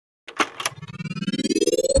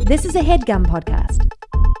This is a HeadGum podcast.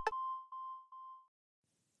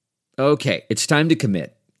 Okay, it's time to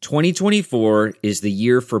commit. 2024 is the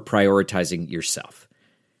year for prioritizing yourself.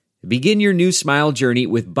 Begin your new smile journey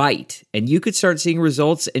with Byte, and you could start seeing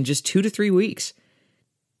results in just 2 to 3 weeks.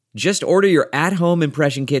 Just order your at-home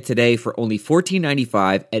impression kit today for only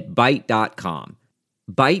 $14.95 at Byte.com.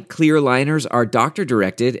 Byte clear liners are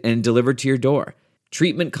doctor-directed and delivered to your door.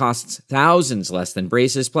 Treatment costs thousands less than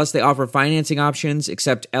braces, plus they offer financing options,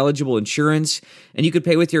 accept eligible insurance, and you could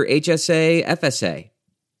pay with your HSA, FSA.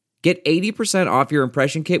 Get 80% off your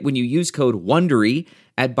impression kit when you use code WONDERY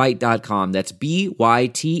at Byte.com. That's BYTE.com.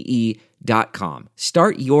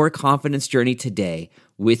 Start your confidence journey today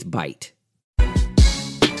with Byte.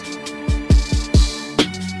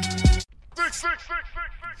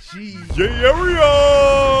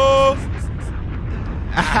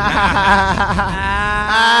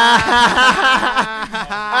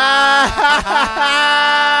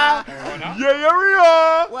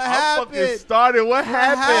 Yeah, What happened? Fucking started. What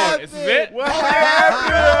happened? It's it. What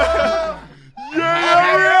happened?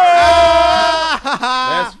 Yeah.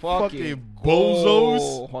 That's fucking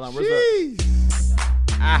bozos. Hold on, where's that?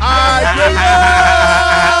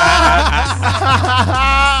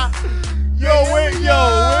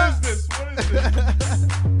 Where's this? What is this?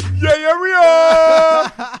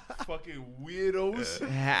 Yeah. Fucking weirdos. You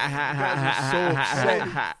guys are so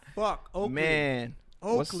upset. Fuck, Oakland. Man.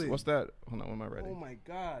 Oakland. What's that? Hold on, when am I ready? Oh my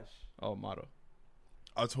gosh. Oh, motto.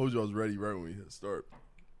 I told you I was ready right when we hit start.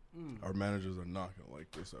 Our managers are not gonna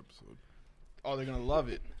like this episode. Oh, they're gonna love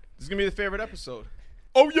it. This is gonna be the favorite episode.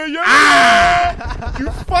 Oh yeah. You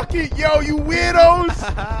fucking you weirdos.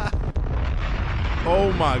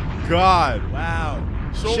 Oh my God. Wow.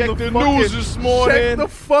 Show Check them the fucking- news this morning. Check the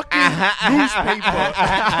fucking newspaper.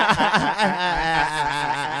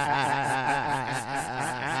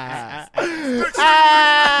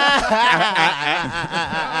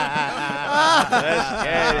 Let's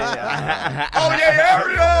get it. Oh yeah.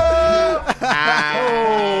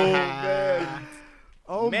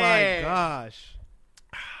 Oh Man. my gosh.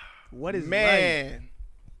 What is life? Man.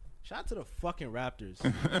 Shout out to the fucking Raptors.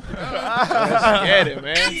 Let's get it,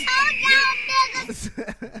 man.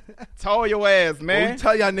 Tell your ass, What we man.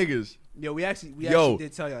 tell y'all niggas? Yo, we actually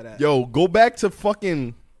did tell y'all that. Yo, go back to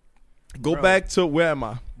fucking. Go Bro. back to where am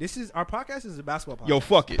I? This is our podcast is a basketball podcast. Yo,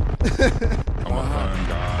 fuck it. Come on,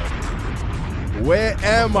 God. Where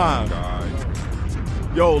am I?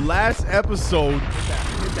 God. Yo, last episode.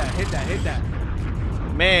 Hit that.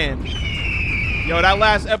 Man. Yo, that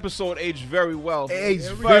last episode aged very well. Aged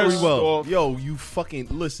very First well. off, Yo, you fucking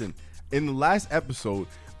listen. In the last episode,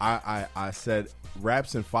 I said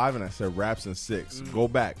raps in 5 and I said raps in 6. Go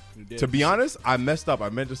back. To be honest, I messed up. I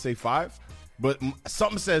meant to say 5, but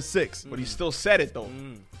something says 6. But he still said it, though.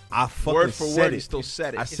 I fucking Word for said word, it. he still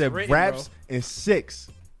said it. I said written, raps in 6.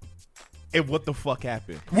 And what the fuck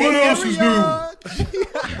happened? What else is new?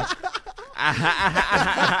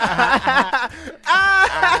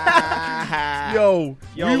 Yo,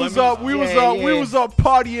 Yo, we let was me- up. We yeah. was up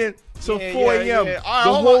partying till Yeah, 4 yeah, a.m. yeah. All right,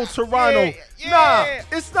 The hold whole on. Toronto. Yeah.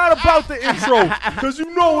 Nah, it's not about the intro, cause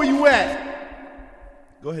you know where you at.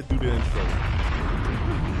 Go ahead, do the intro.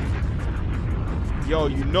 Yo,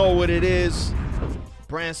 you know what it is.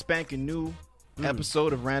 Brand spanking new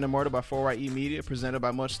episode of Random Murder by 4YE Media, presented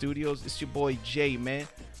by Much Studios. It's your boy Jay, man.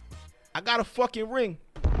 I got a fucking ring.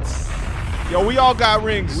 Yo, we all got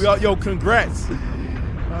rings. Yo, congrats.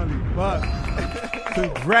 Fuck.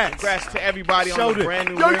 Congrats. Congrats to everybody on Showed the it. brand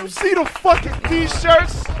new Yo, ring. you see the fucking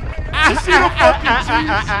t-shirts? You see the fucking tees?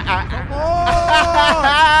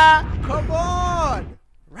 Come on.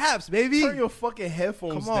 Raps, baby. Turn your fucking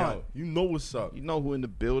headphones Come on. down. You know what's up. You know who in the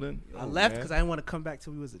building. I left man. because I didn't want to come back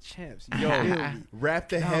till we was the champs. You Yo, feel me? wrap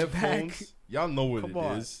the Now I'm headphones. back. Y'all know what Come it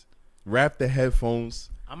on. is. Wrap the headphones.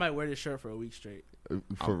 I might wear this shirt for a week straight.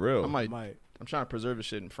 For real. I might. Might. I'm trying to preserve this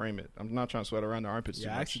shit and frame it. I'm not trying to sweat around the armpits too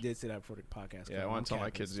Yeah, I much. actually did say that before the podcast. Yeah, I want to tell my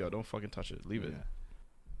capping, kids, so- yo, don't fucking touch it. Leave it. Yeah.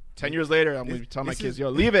 10 years later, I'm going to tell my this kids, is- yo,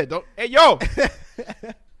 leave it. Don't. Hey, yo.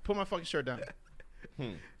 Put my fucking shirt down.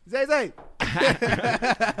 Zay. Zay.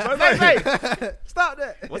 Stop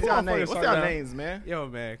that. What's Put y'all my names? fucking What's y'all shirt down. names, man? Yo,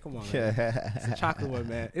 man, come on, man. It's a chocolate one,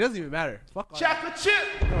 man. It doesn't even matter. Fuck all that. Chocolate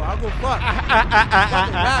chip. No, I'll go fuck.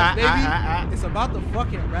 Fucking rap, baby. It's about the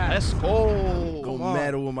fucking rap. Let's go. Don't Come on.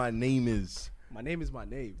 matter what my name is. My name is my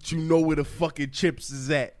name. But you know where the fucking chips is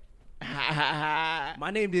at. My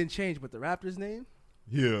name didn't change, but the Raptors' name?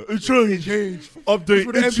 Yeah, it changed. Update.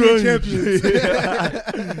 For the It NBA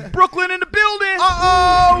changed. Brooklyn in the building.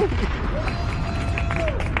 Uh-oh.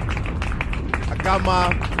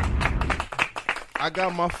 I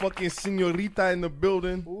got my fucking señorita in the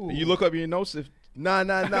building. You look up your notes. If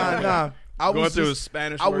Nah. Going through his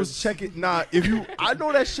Spanish I was words. checking. Nah, I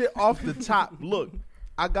know that shit off the top. Look,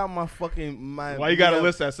 I got my fucking Why you got a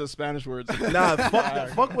list that says Spanish words? Nah,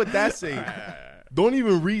 fuck what that say. Don't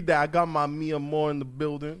even read that. I got my Mia Moore in the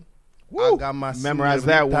building. Woo. I got my Memorize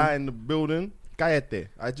that Señorita one. in the building. Cállate.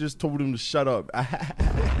 I just told him to shut up.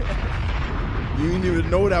 You didn't even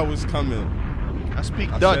know that was coming. I speak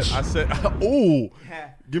Dutch. I said, oh,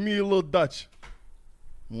 give me a little Dutch.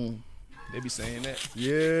 They be saying that.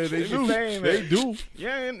 Yeah, they be do. saying They that. do.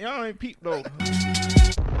 Yeah, y'all ain't peep though.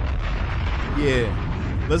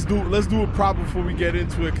 Yeah. Let's do it proper before we get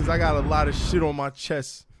into it, because I got a lot of shit on my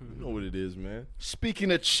chest. You know what it is, man. Speaking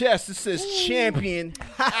of chess, it says champion.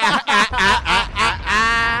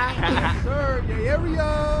 Sir, the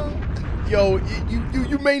area. Yo,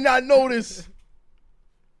 you may not notice,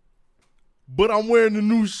 but I'm wearing a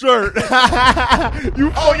new shirt. You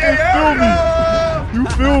fucking feel me? You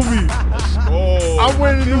feel me? Oh, I'm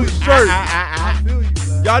wearing a new shirt. I feel you,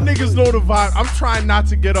 blood. Y'all niggas know the vibe. I'm trying not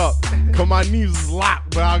to get up, cause my knees is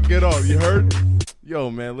locked, but I'll get up. You heard? Yo,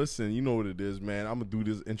 man, listen. You know what it is, man. I'm gonna do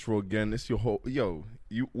this intro again. It's your whole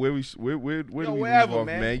where do we leave wherever, off,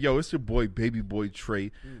 man. Yo, it's your boy, baby boy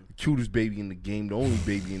Trey, the cutest baby in the game, the only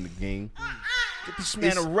baby in the game. Get this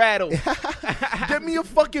man a rattle. Get me a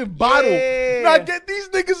fucking bottle. Yeah. Nah, get these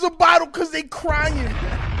niggas a bottle because they crying.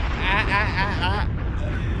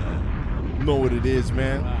 Know what it is,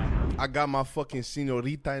 man. Wow. I got my fucking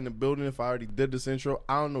señorita in the building. If I already did this intro,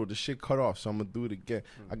 I don't know. The shit cut off, so I'm going to do it again.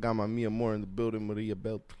 I got my Mia Moore in the building, Maria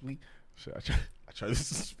Beltri. Shit, I tried this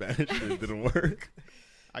in Spanish. It didn't work.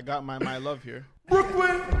 I got my love here.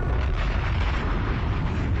 Brooklyn.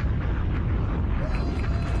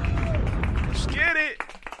 Let's get it.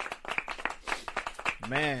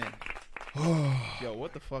 Man. Yo,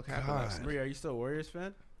 what the fuck happened last night? Marie, are you still a Warriors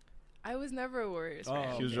fan? I was never a Warriors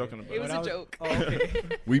fan. She was joking about It was When a I joke. Oh, okay.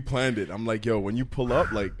 We planned it. I'm like, yo, when you pull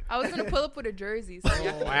up, like, I was gonna pull up with a jersey, so you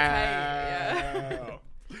have to be tight. Yeah.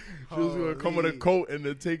 she was going to come with a coat and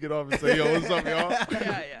then take it off and say, yo, what's up, y'all?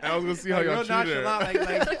 Yeah. And I was going to see how Like, y'all real treat her.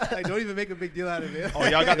 nonchalant, like, don't even make a big deal out of it. Oh,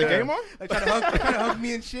 y'all got the game on? Like, trying to hug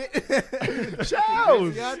me and shit.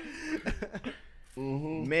 Shows.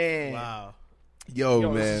 Man. Wow.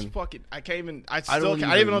 Yo, This is man. fucking. I can't even. I don't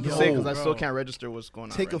didn't even know what to say because yo, I still can't register what's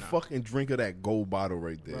going on. Take a right now. fucking drink of that gold bottle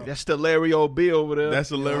right there. That's the Larry O.B. over there.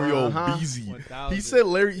 That's a Larry Uh-huh. Beezy. 1000. He said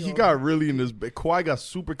Larry, he got really in this. Kawhi got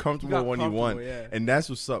super comfortable got when he won. comfortable, yeah. And that's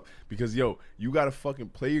what's up. Because, yo, you got to fucking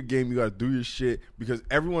play your game. You got to do your shit. Because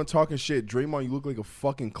everyone talking shit. Draymond, you look like a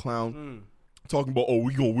fucking clown. Talking about, oh,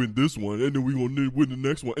 we going to win this one. And then we going to win the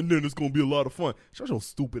next one. And then it's going to be a lot of fun. Shut your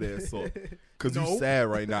stupid ass up. Because you sad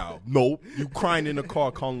right now. Nope. You crying in the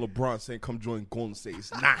car calling LeBron saying, come join Golden State.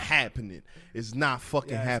 It's not happening. It's not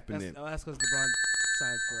fucking happening. That's because LeBron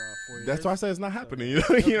signed for 4 years. That's why I say it's not happening. You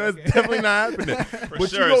know, it's definitely not happening. For but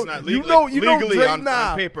sure, you know, it's not legally, you know, legally Dre, on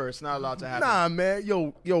nah, paper, it's not allowed to happen. nah, man,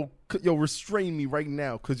 yo, restrain me right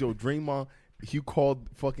now, cause yo, Draymond, he called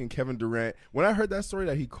fucking Kevin Durant. When I heard that story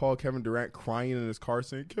that he called Kevin Durant crying in his car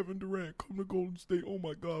saying, "Kevin Durant, come to Golden State." Oh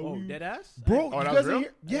my God, Oh, dead ass? bro, Oh, you that guys was real?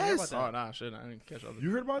 didn't hear- Yes, Oh nah, shit, I didn't catch all the.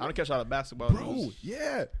 You heard about I it? don't catch all the basketball Bro, news.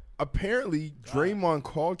 yeah. Apparently, Draymond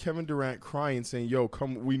called Kevin Durant crying, saying, "Yo,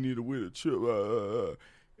 come, we need to win a chip."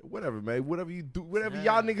 Whatever, man. Whatever you do, whatever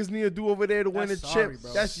y'all niggas need to do over there to win a That's sorry, chip,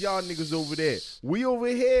 bro. that's y'all niggas over there. We over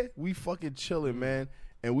here, we fucking chilling, man.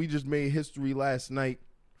 And we just made history last night.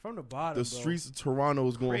 From the bottom, The streets of Toronto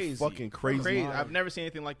is going Crazy, fucking crazy. I've never seen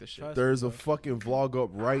anything like this shit. Trust There's me, a bro. fucking vlog up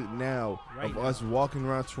right now of us walking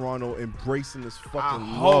around Toronto, embracing this I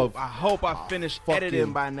fucking love. hope I finish fucking-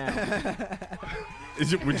 editing by now.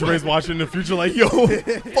 Is it when Dre's watching in the future like, yo,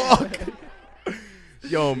 fuck.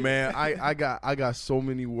 Yo, man, I got so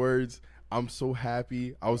many words. I'm so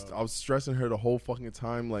happy. I was stressing her the whole fucking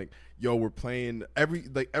time. Like, yo, we're playing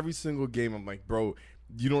every single game. I'm like, bro,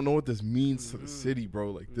 you don't know what this means to the city,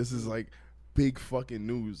 bro. Like, this is like big fucking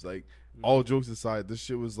news. Like, all jokes aside, this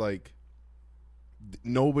shit was like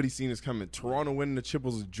nobody seen this coming. Toronto winning the chip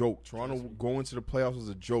was a joke. Toronto going to the playoffs was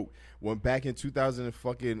a joke. Went back in 2000 and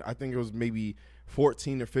fucking, I think it was maybe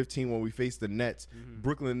 14 or 15 when we faced the Nets,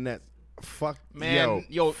 Brooklyn Nets. Fuck, Man,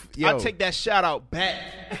 yo, I take that shout out back.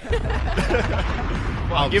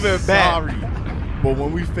 I'll give it back. Sorry. But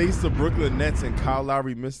when we faced the Brooklyn Nets and Kyle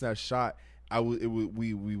Lowry missed that shot,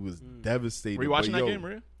 we was devastated. Were you watching But, that yo, game,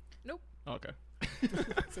 Maria? Nope. Okay.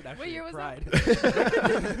 What year was Pride.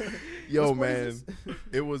 Yo, man,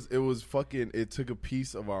 it was fucking. It took a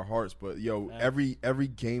piece of our hearts, but yo, every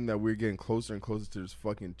game that we're getting closer and closer to this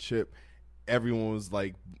fucking chip, everyone was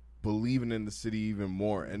like believing in the city even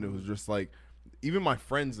more, and it was just like even my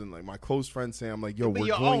friends and like my close friends saying, I'm like, yo, Be we're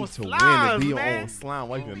your going own to slime, win. Be your man. own slime.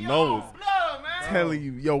 Wipe your Yo, nose. blood, man. Telling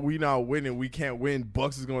you, yo, we not winning. We can't win.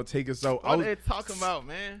 Bucks is gonna take us out. What are they talking about,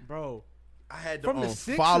 man? Bro. I had to From the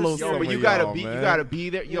Sixers, follow yo, some But of you gotta y'all, be, man. you gotta be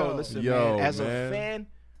there. Yo, Yo. listen, Yo, man. As man. a fan,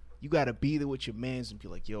 you gotta be there with your mans and be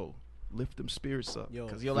like, yo, lift them spirits up. Yo.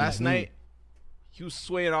 Cause last night, he was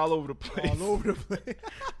swaying all over the place. All over the place.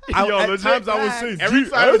 Yo, at legit, times I was saying, every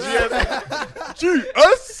time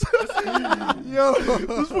G-S. Yo,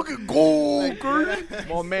 this fucking goal, Curry.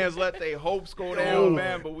 my man's let their hopes go down,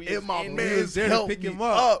 man. But we And my in man's there. there to helped pick me him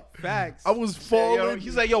up. Facts. I was Yo, falling.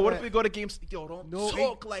 he's like, yo, what if we go to games? Yo, don't No,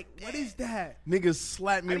 talk like that. What is that? Niggas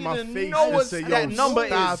slapped me I in my didn't even face know and what say, yo, that number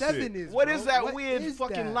stop is. Seven it. is, What bro. is that What weird is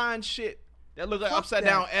fucking that? line shit that look like Fuck upside that.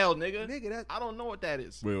 down L, nigga? Nigga, that. I don't know what that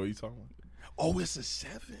is. Wait, what are you talking about? Oh, it's a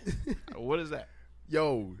 7. What is that?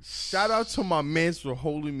 Yo, shout out to my mans for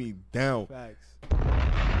holding me down. Facts.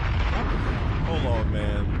 Hold on,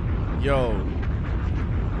 man. Yo,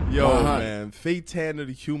 Uh-huh. man. Fatana,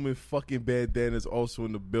 the human fucking bandana, is also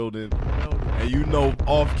in the building. And you know,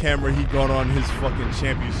 off camera, he gone on his fucking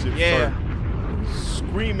championship Yeah. shirt.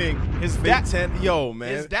 Screaming. His dad. Fatana, yo, man.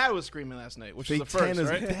 His dad was screaming last night, which was the first, Fatana's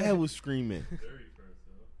right? dad was screaming.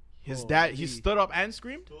 His dad. He stood up and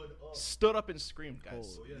screamed. Stood up and screamed,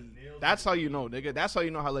 guys. That's how you know, nigga. That's how you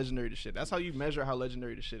know how legendary the shit. That's how you measure how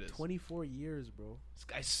legendary the shit is. 24 years, bro. This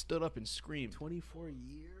guy stood up and screamed. 24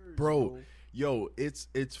 years, Bro, yo, it's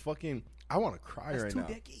fucking, I want to cry That's right 2 now.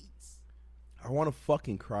 decades. I want to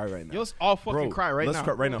fucking cry right now. Yo, let's all fucking Bro, cry right let's now.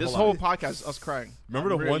 cry right now. This Hold whole on. podcast is us crying. Remember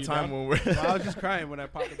the Real, one you time down? when we're... I was just crying when I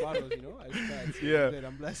popped the bottles, you know? I just cried. So Yeah. I'm good.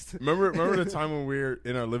 I'm blessed. Remember the time when we were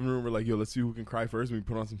in our living room, we're like, yo, let's see who can cry first. And we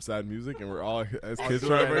put on some sad music, and we're all as kids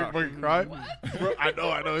trying to fucking cry. Bro, I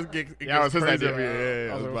know. It gets Yeah, it was his crazy idea. every year.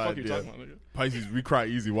 Yeah, I was it like, was what the fuck bad, you yeah. talking about, nigga? Pisces, we cry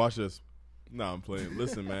easy. Watch this. Nah, I'm playing.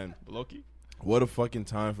 Listen, man. Loki? What a fucking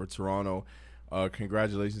time for Toronto.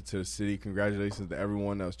 Congratulations to the city. Congratulations to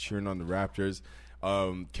everyone that was cheering on the Raptors.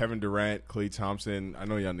 Kevin Durant, Klay Thompson. I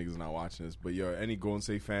know y'all niggas not watching this, but yo, any Golden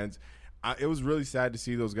State fans, it was really sad to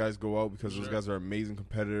see those guys go out because those guys are amazing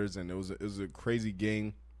competitors, and it was a crazy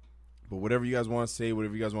game. But whatever you guys want to say,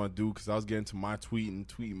 whatever you guys want to do, because I was getting to my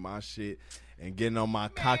tweeting my shit, and getting on my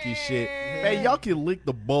cocky shit. Man, y'all can lick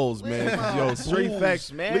the balls, man. 'Cause, yo, straight balls,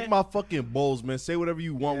 facts, man. lick my fucking balls, man. Say whatever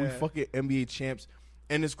you want. We Yeah. fucking NBA champs.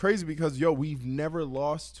 And it's crazy because, yo, we've never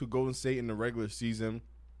lost to Golden State in the regular season.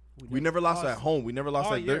 We never lost at home. We never lost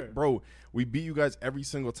all at year. bro. We beat you guys every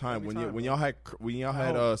single time. Every time, When y'all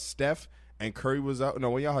had Steph and Curry was out. No,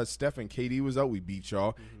 when y'all had Steph and KD was out, we beat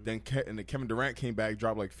y'all. Then Kevin Durant came back,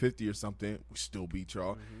 dropped like 50 or something. We still beat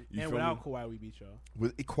y'all. You And feel without me? Kawhi, we beat y'all.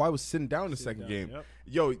 Kawhi was sitting down in the second down, game.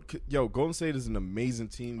 yep. Yo, Golden State is an amazing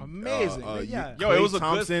team. Amazing. Yeah. Yo, it Klay was a good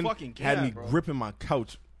Thompson fucking game, had me bro. gripping my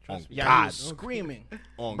couch. On Yeah, God. he was screaming.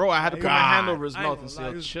 On Bro, I had to put my God. hand over his I ain't mouth gonna and lie, say,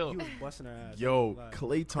 he was- chill. He was busting our ass. Yo, I ain't gonna lie.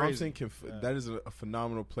 Klay Thompson Crazy. that is a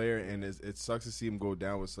phenomenal player, and it sucks to see him go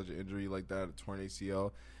down with such an injury like that, a torn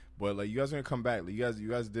ACL. But like, you guys are gonna come back. Like, you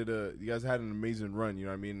guys had an amazing run. You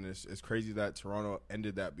know what I mean? And it's crazy that Toronto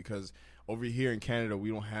ended that because over here in Canada we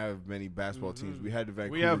don't have many basketball teams. We had the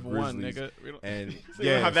Vancouver We have one, Grizzlies, nigga. We don't, and so you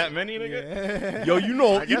don't have that many, nigga? Yo, you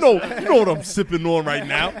know what I'm sipping on right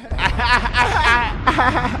now.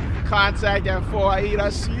 Contact at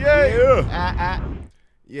 4IE.ca.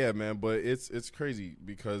 Yeah, man, but it's crazy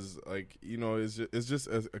because, like, you know, it's just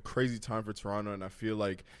a crazy time for Toronto, and I feel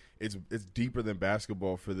like it's deeper than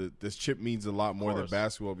basketball. This chip means a lot more than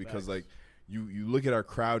basketball because, like, you look at our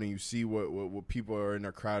crowd and you see what people are in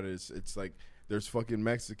our crowd. It's like there's fucking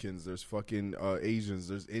Mexicans, there's fucking Asians,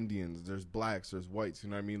 there's Indians, there's blacks, there's whites. You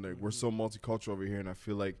know what I mean? Like, we're so multicultural over here, and I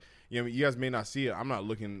feel like, you know, you guys may not see it. I'm not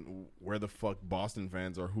looking where the fuck Boston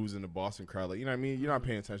fans are, who's in the Boston crowd. Like, you know what I mean? You're not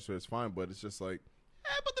paying attention to it. It's fine, but it's just like.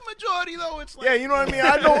 But the majority, though, it's like. Yeah, you know what I mean.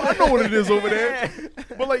 I know what it is over there.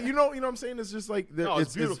 But like, you know what I'm saying. It's just like No,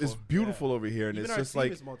 it's beautiful. It's beautiful over here, and Even it's our just team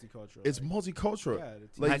like is multicultural. it's Like, multicultural. Yeah, the team-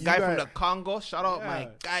 Like, My you guy got from the Congo. Shout out my Yeah.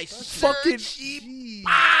 guy. fucking Serge Ibaka.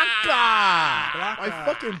 My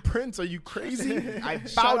fucking Prince. Are you crazy? I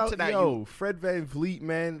Shout bowed out, to that. yo, Fred Van Vliet,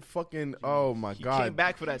 man. Fucking oh my He god. came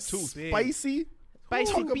back for that, too. Spicy.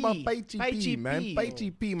 Spicy Talk about P. Spicy Spicy P, man. P.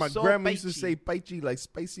 Spicy P. My So grandma used to spicy. say Spicy, like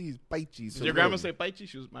spicy is spicy. Did your grandma say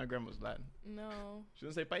Paichi? My grandma was Latin. No, She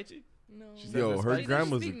didn't say Paichi? no. She said Yo, that's her spicy. She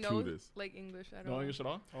grandma's speak the no, cutest. like English at No all. English at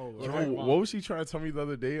all? Oh, Yo, Yo, what was she trying to tell me the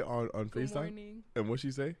other day on Good FaceTime? morning. And what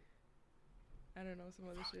she say? I don't know, some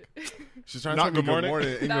other shit. She's trying Not to tell me good good morning.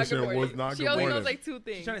 morning. in Not English good and it was morning. not She good only morning. knows like two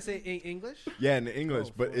things. She's trying to say in English? Yeah, in English.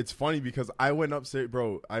 Oh, But fuck. it's funny because I went upstairs,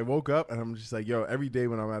 bro. I woke up and I'm just like, yo, every day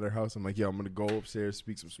when I'm at her house, I'm like, yo, I'm going to go upstairs,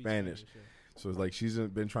 speak some Spanish. So it's like she's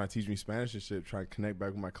been trying to teach me Spanish and shit, trying to connect back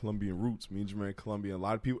with my Colombian roots. Me and Jermaine Colombian. A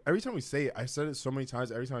lot of people, every time we say it, I said it so many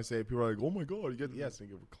times. Every time I say it, people are like, "Oh my god, you get yes." I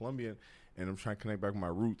get Colombian, and I'm trying to connect back with my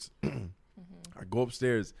roots. I go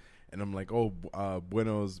upstairs and I'm like, "Oh,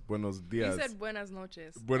 buenos dias." You said buenas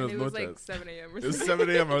noches. Buenas and it was noches. like 7 a.m. or It was something. 7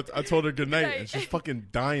 a.m. I told her good night, Good and night. she's fucking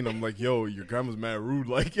dying. I'm like, "Yo, your grandma's mad rude."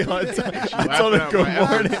 Like, yo, I told laughing her at good my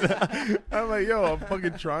morning. I'm like, "Yo, I'm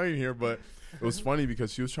fucking trying here," but it was funny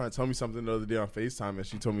because she was trying to tell me something the other day on FaceTime, and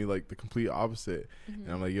she told me like the complete opposite. And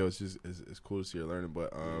I'm like, "Yo, it's just it's cool to see her learning."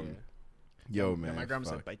 But yo, man, my grandma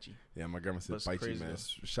fuck. said baichi. Yeah, my grandma said That's baichi, crazy, man.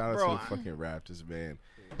 though. Shout out Bro, to the fucking Raptors, man.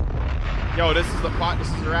 Yo, this is the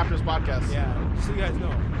Raptors podcast. Yeah, just so you guys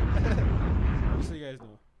know. Just so you guys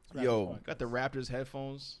know. It's Raptors Yo. podcast. Got the Raptors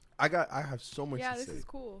headphones. I have so much Yeah, to this say. is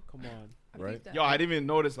cool. Come on. I Right? peeped that. Yo, I didn't even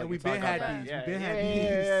notice. Like And we've we been talked had about these. that. We've been yeah, had yeah, these.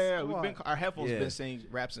 yeah, yeah, yeah. Come We've on. been our headphones Yeah. been saying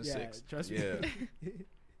raps and Yeah, six. trust me. Yeah.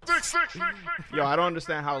 Yo, I don't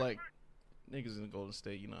understand how like niggas in Golden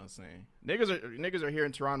State. You know what I'm saying? Niggas are here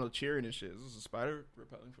in Toronto cheering and shit. Is this a spider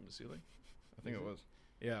repelling from the ceiling? I think it was.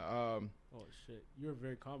 Yeah. Oh shit, you were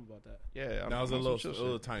very calm about that. Yeah. That was I'm a on little, some chill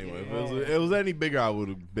little shit. tiny one. Yeah. If it was any bigger, I would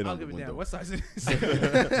have been I'll on the give it down. window. What size it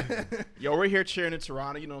is? Yo, we're here cheering in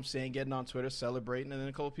Toronto. You know what I'm saying? Getting on Twitter, celebrating, and then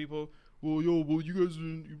a couple people. Well, yo, you guys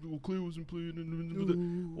didn't. Clay wasn't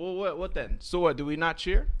playing. Well, what then? So what? Do we not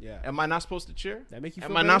cheer? Yeah. Am I not supposed to cheer? That make you Am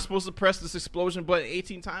feel I better? not supposed to press this explosion button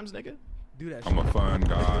 18 times, nigga? Do that I'm shit. a fun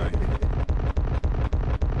guy.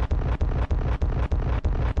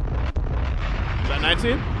 Is that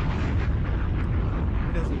 19?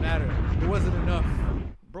 It doesn't matter. It wasn't enough.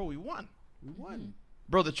 Bro, we won. We won.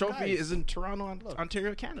 Bro, the trophy Guys. is in Toronto, Look.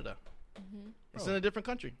 Ontario, Canada. It's in a different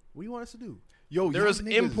country. What do you want us to do? Yo, There y'all is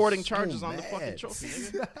niggas importing so charges on the mad. fucking trophy,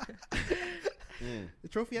 nigga. The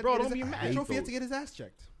trophy had Bro, to don't get be his, mad. the trophy had Those. to get his ass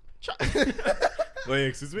checked. Wait,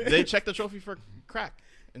 excuse me? They checked the trophy for crack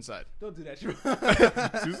inside. Don't do that shit.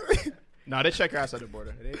 Excuse me? No, they check your ass at the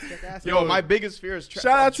border. They check ass. Yo, my biggest fear is Shout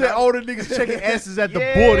out to all the niggas checking asses at the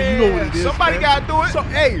border. You know what it is. Somebody man. gotta do it. So,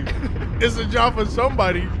 hey, it's a job for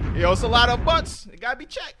somebody. Yo, it's a lot of butts. It gotta be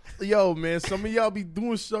checked. Yo, man, some of y'all be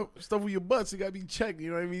doing stuff with your butts. It gotta be checked.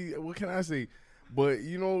 You know what I mean? What can I say? But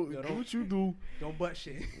you know, Yo, do what you do. Don't butt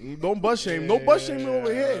shit. Don't butt shame. No butt shaming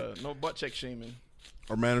over here. No butt check shaming.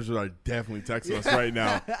 Our managers are definitely texting us right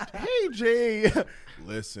now. Hey, Jay.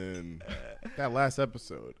 Listen, that last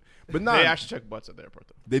episode. But They nah, actually check butts at the airport,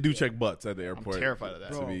 though. they do check butts at the airport. terrified of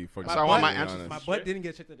that. To Bro, be fucking So I want my completely answers. honest. My Straight? butt didn't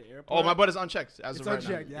get checked at the airport. Oh, my butt is unchecked as It's of right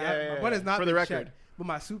unchecked. now. Yeah, my butt is not For the been record. checked. But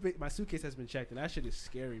my suitcase has been checked, and that shit is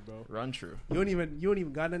scary, bro. Run true. You don't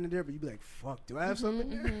even got nothing in there, but you be like, "Fuck, do I have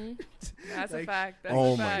something?" in there? That's Like, a fact. That's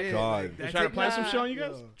oh a my fact. God. Like, They that's trying to it. plant some shit on you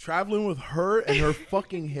guys? Yo. Traveling with her and her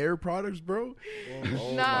fucking hair products, bro.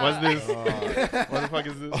 Nah. What's this? What the fuck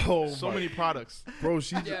is this? Oh so my- many products. Bro,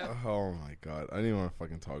 she just, Yeah. oh my God. I didn't even want to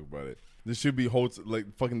fucking talk about it. This should be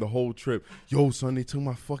fucking the whole trip. Yo, son, they took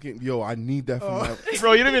my fucking, I need that for my,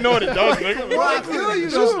 Bro, you don't even know what it does, nigga. Bro, I feel you,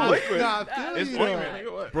 It's just though. liquid. Nah, I feel It's you, ointment, though.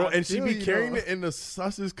 nigga. What? bro, and she feel be you, carrying though. it in the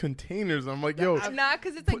sussest containers. I'm like, yo, Nah,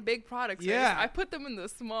 because it's like big products. Right? Yeah. I put them in the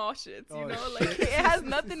small shits, you Oh, know? shit. Like, it has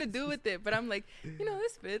nothing to do with it. But I'm like,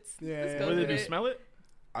 this fits. Yeah, Let's yeah, go What do with they do? it. Smell it?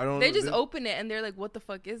 I don't They just this- open it and they're like, what the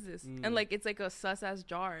fuck is this? And like, it's like a sus-ass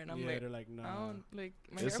jar. And I'm Yeah, like, they're like, I nah. don't, like,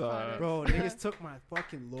 my It's, hair product. Bro, niggas took my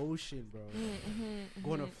fucking lotion, bro.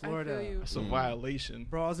 Going to I Florida. feel you. It's a violation.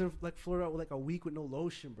 Bro, I was in like Florida with like a week with no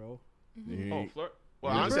lotion, bro. Oh, flirt.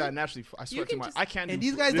 Well, Yeah. honestly, I naturally I sweat too can much. just- I can't. And do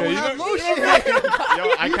these guys Yeah, don't you have know- lotion. Yo,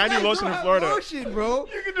 I These can't do guys lotion don't in have Florida. Lotion, bro.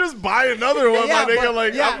 You can just buy another one, Yeah, my nigga. but-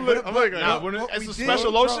 Like, yeah, I'm but- like, nah, but what it's we a did,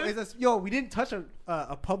 special bro, lotion? is we didn't touch a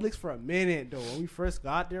Publix for a minute though. When we first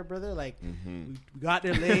got there, brother, like we got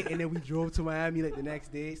there late and then we drove to Miami like the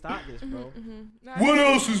next day. Stop this, bro. Nah, What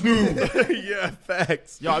else is new? yeah,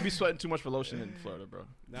 facts. Yo, I be sweating too much for lotion in Florida, bro.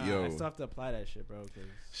 Nah, Yo. I still have to apply that shit, bro. 'Cause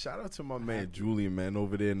Shout out to my man Julian, man,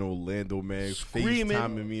 over there in Orlando, man, Screaming.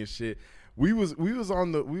 FaceTiming me and shit. We was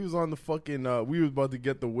on the fucking we was about to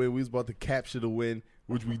get the win. We was about to capture the win,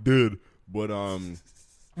 which we did. But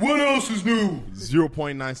What else is new?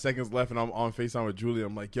 0.9 seconds left, and I'm on FaceTime with Julian.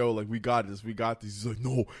 I'm like, yo, like we got this. He's like,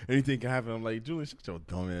 no, anything can happen. I'm like, Julian, shut your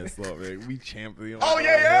dumb ass up, man. We champion. Oh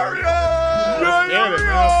yeah, Ariel! Damn it,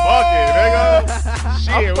 man. Fuck it, nigga.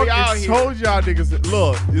 Shit, we out I here. told y'all niggas.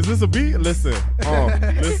 Look, is this a beat? Listen,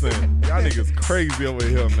 listen. Y'all niggas crazy over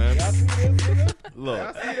here, man.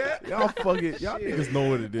 Look, y'all niggas know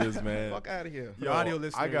what it is, man. Fuck out of here. Yo, audio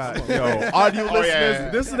listeners, I got come on. audio Oh, listeners. yeah.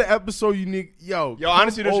 This is the episode you need. Yo,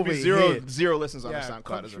 Honestly, there should be over zero listens on Yeah, the SoundCloud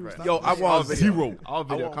come as of true, right stop now. Yo, I Yeah. want All video. zero. All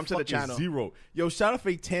video. I want Come to the fucking channel. Zero. Yo, shout out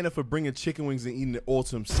Fake Tanner for bringing chicken wings and eating it all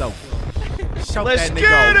to himself. Shout Let's that get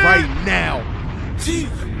nigga it. out right now.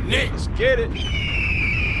 Let's get it.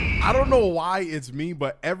 I don't know why it's me,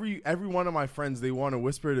 but every one of my friends, they want to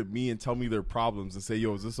whisper to me and tell me their problems and say,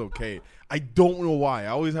 yo, is this okay? I don't know why. I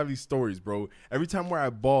always have these stories, bro. Every time where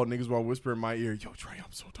I ball, niggas want to whisper in my ear, yo, Trey,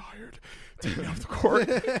 I'm so tired. Take me off the court.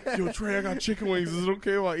 Yo, Trey, I got chicken wings. Is it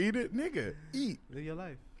okay if I eat it? Nigga, eat. Live your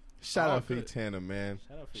life. Shout out good. Fatana, man.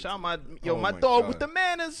 Shout out my Oh my my dog God. with the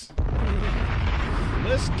manners.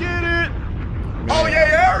 Let's get it. Oh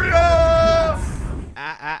yeah, area.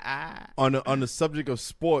 On the subject of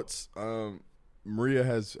sports, Maria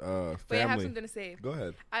has family. Wait, I have something to say. Go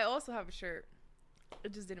ahead. I also have a shirt.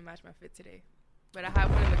 It just didn't match my fit today. But I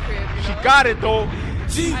have one in the crib, you know? Got it though.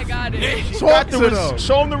 I got it. Talk to them.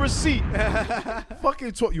 Show him the receipt.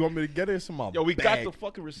 Fucking talk. You want me to get it? It's in my Yo, we bag. got the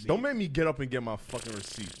fucking receipt. Don't make me get up and get my fucking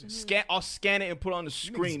receipt. I'll scan it and put it on the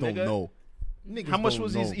screen, Niggas nigga. don't know. Niggas How much don't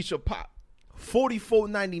was know. each a pop?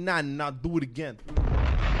 $44.99 and I'll do it again.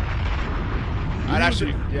 I'd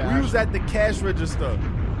actually, we was at the cash register.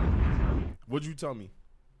 What'd you tell me?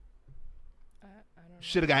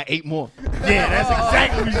 should have got 8 more. Yeah, that's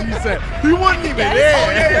exactly what she said. He wasn't even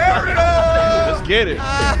there. Let's get it.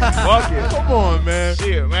 Fuck it. Come on, man.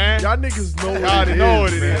 Shit, man. Y'all niggas know Y'all what already it know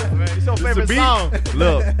is, what it is, man. It's your This favorite a beat? song.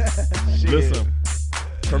 Look, Shit. listen.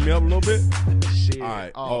 Turn me up a little bit. Shit. All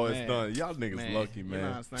right. Oh, it's man. done. Y'all niggas Man, lucky, you man. know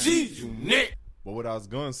what I'm saying? Jeez, you Nick. But what I was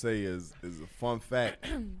gonna say is a fun fact.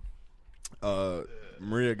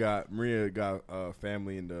 Maria got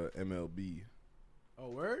family in the MLB. Oh,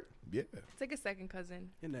 word? Yeah, It's like a second cousin.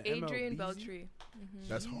 In the Adrian MLB? Beltry.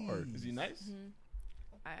 that's hard. Is he nice?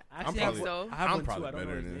 I Actually, think probably- so. I have I'm one probably too. I don't know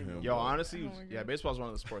better his than name, him. though. Yo, honestly, Oh my yeah, God. baseball's one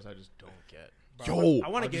of the sports I just don't get. Yo, I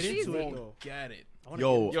want to get just into it easy. though. Get it. I wanna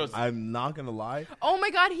yo, Yo, I'm not gonna lie. Oh my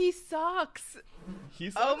God, he sucks.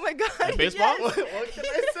 He's Oh my God. in baseball? yes. What can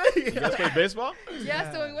I say? You guys play baseball?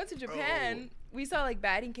 Yeah, so when we went to Japan, we saw like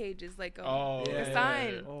batting cages, like Oh, the yeah.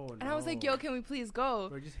 sign. Oh, And I was like, no. yo, can we please go?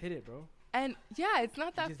 Bro, just hit it, bro. And yeah, it's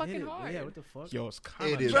not that Just hit fucking it. hard. Yeah, what the fuck? Yo, it's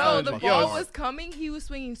kind It of is. Bro, the fucking ball hard. was coming. He was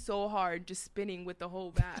swinging so hard, just spinning with the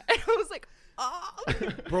whole bat. And I was like, oh.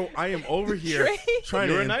 Bro, I am over here Trey? trying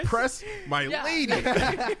You to were nice? impress my Yeah. lady.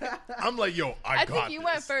 I'm like, yo, I I got think you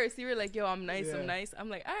went this. first. You were like, yo, I'm nice, Yeah. I'm nice. I'm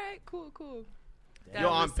like, all right, cool. That Yo,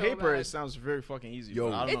 was on so paper, bad. it sounds very fucking easy. Yo.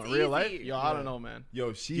 But I don't know. It's In real life, easy. yo, I don't know, man.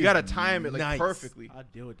 Yo, she You gotta is time it like nice. perfectly. I'll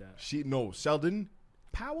deal with that. She no, Sheldon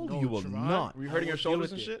Powell, No, you will Trevon, not. Were you I hurting will your deal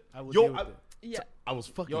shoulders with and it. shit? I will Yo, deal with it. Yeah. I was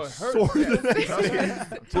fucking Yo, it sore.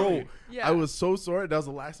 hurts. Bro, Yeah. I was so sore. That was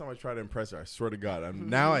the last time I tried to impress her. I swear to God.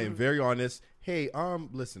 Now I am very honest. Hey,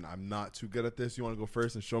 listen, I'm not too good at this. You want to go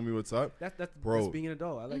first and show me what's up? That's Bro. being an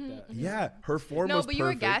adult. I like that. Yeah, her form No, was but you were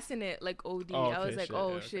perfect. gassing it like OD. Oh, I was okay, like, shit, oh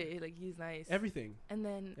yeah, okay. shit, like he's nice. Everything. And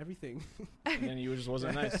then Everything. And then you just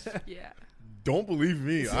wasn't nice. yeah. Don't believe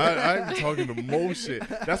me. I'm talking the most shit.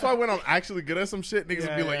 That's why when I'm actually good at some shit, niggas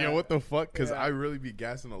will be like, yo, what the fuck? Because I really be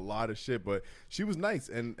gassing a lot of shit. But she was nice,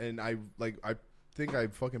 and I think I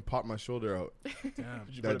fucking popped my shoulder out. Did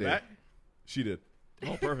you That put it day. back? She did.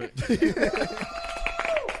 Oh, perfect.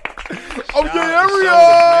 Oh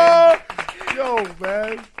yeah, Yo,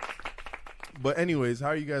 man. But anyways, how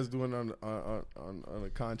are you guys doing on the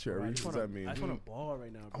contrary? I What just does wanna- that mean? I just want to ball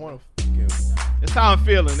right now. I Bro. want to fucking. That's how I'm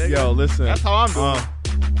feeling, nigga. Yo, listen. That's how I'm doing.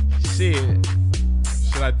 Shit.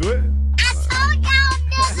 Should I do it?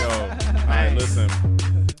 Yo, all right, listen.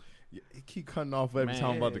 You keep cutting off every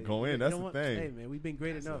time I'm about to go in. That's You know the what? thing. Hey man, we've been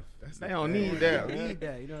great enough. That's They the don't thing. need that. We man. need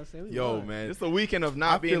that. You know what I'm saying? We Yo, fine. man. It's the weekend of I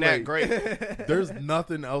not being feel that like- great. There's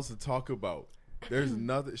nothing else to talk about. There's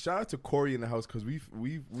nothing. Shout out to Corey in the house because we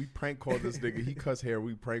prank called this nigga. He cuts hair.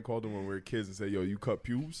 We prank called him when we were kids and said, "Yo, you cut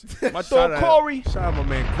pubes." My Shout dog out- Corey. Shout out my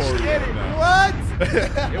man Corey. Get it. right now. What?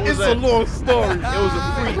 It was It's a long story. It was a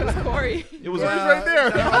free. It was Corey. It was right there.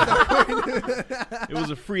 It was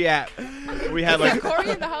a free app. We had like Corey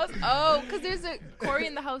in the House. Oh, because there's a Corey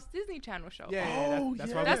in the House Disney Channel show. Yeah,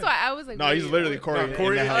 that's why. That's why I was like, no, he's wait, literally what? Corey.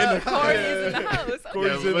 Corey in the in house. the- Corey is in the house. Okay.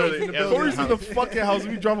 Corey's Yeah, literally, in yeah, Corey's in the house. fucking house.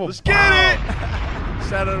 We drove a Let's get it.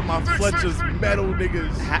 Shout out to my Fletcher's metal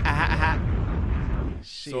niggas.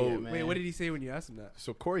 Shit, So- man. Wait, what did he say when you asked him that?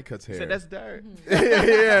 So Corey cuts hair. He said that's dirt.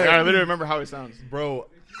 yeah, I literally remember how it sounds. bro.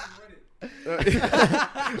 I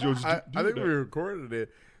think we recorded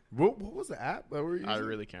it. What was the app that we were using? I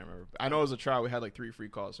really can't remember. I know it was a trial. We had like 3 free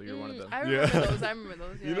calls, so you're one of them. I remember Yeah. those. I remember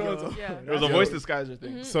those. Yeah. You know what I'm yeah. It was a Yo. voice disguiser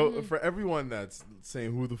thing. Mm-hmm. So for everyone that's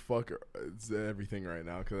saying who the fuck is everything right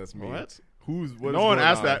now, because that's me. What? What No one is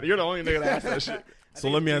asked going that. You're the only nigga that asked that shit. So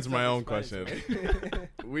let me answer my own question.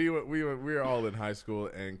 we were all in high school,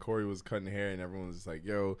 and Corey was cutting hair, and everyone was just like,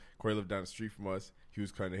 "Yo, Corey lived down the street from us. He was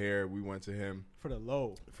cutting hair. We went to him For the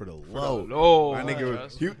low. for the low. low. My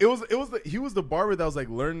nigga, he was the barber that was like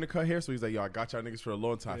learning to cut hair. So he's like, "Yo, I got y'all niggas for a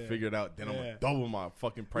low until I figured it out. Then I'm gonna double my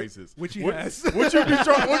fucking prices." Which he what, has. What you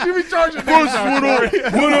be charging? Niggas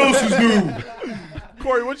now, what else is new?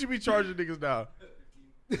 Corey, what you be charging niggas now?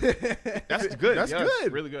 That's good. That's Yeah,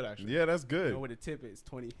 good. Really good, actually. Yeah, that's good, No, with a tip is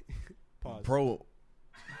 20. Pause. bro.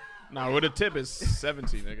 Nah, with a tip is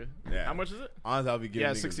 17, nigga. Yeah. How much is it? Honestly, I'll be giving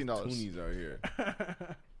Yeah, niggas $16. toonies out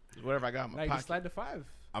here. Whatever I got in my Like, pocket. slide to 5.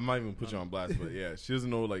 I'm not even put you on blast, but yeah, she doesn't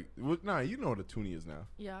know like. Nah, you know what a toonie is now,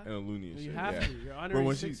 Yeah. and a loony and You shit. have yeah. to. You're Bro, honoring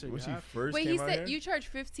when she sixer. when You she have to. first Wait, came he out said here, you charge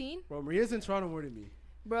 15, Bro, Maria's in Toronto more than me.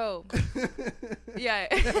 bro. Yeah.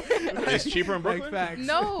 It's cheaper in Like, Brooklyn? facts.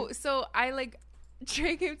 No, so I like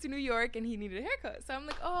Trey came to New York and he needed a haircut. So I'm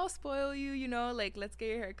like, oh, I'll spoil you, you know, like let's get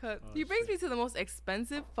your haircut. He brings me to the most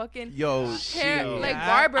expensive fucking yo, hair shit. like Yeah.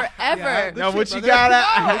 barber ever. Yeah. Now, what you brother. got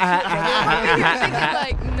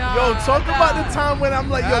Like, nah, yo, talk nah. about the time when I'm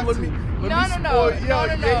like, yo, let me No, no, spoil, no. yo,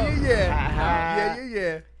 No, no, no.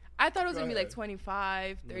 yeah. I thought it was gonna be like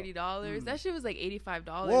 $25, $30. That shit was like $85.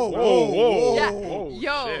 Whoa. Yeah. Whoa.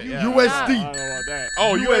 Yo, Shit, you- yeah. USD. I don't know about that.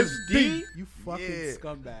 Oh, USD? You fucking Yeah.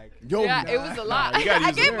 scumbag. Yo, yeah, it was a lot. you gotta I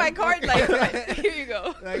use gave it. my card like, here you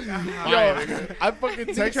go. Like, I fucking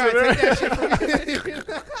texted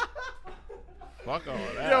her. Fuck all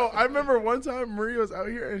that. Yo, I remember one time Maria was out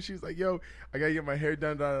here and she's like, "Yo, I gotta get my hair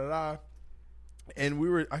done, da da da." And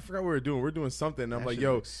I forgot what we were doing. We're doing something. And I'm That like, shit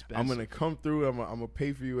 "Yo, was expensive. I'm gonna come through. I'm gonna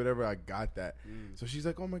pay for you, whatever. I got that." So she's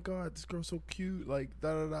like, "Oh my god, this girl's so cute. Like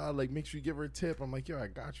da da da. Like make sure you give her a tip." I'm like, "Yo, I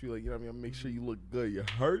got you. Like you know what I mean. I'm make sure you look good. You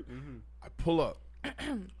hurt." I pull up.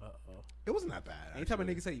 It wasn't that bad. anytime a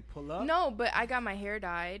actually. nigga say you pull up, No, but I got my hair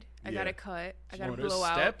dyed. I got Yeah. a cut. I got Oh, a there's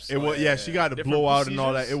blowout. steps? It was she got a Different blowout and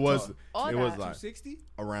all that. procedures? It was All it was that. like 260?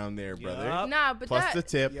 around there, brother. Yup. Nah, but Plus that. the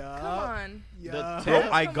tip. Yeah. Come on. Yeah. Bro,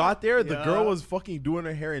 I got there. The Yeah. girl was fucking doing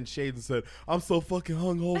her hair in shades and said, "I'm so fucking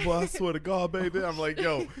hungover. I swear to God, baby." I'm like,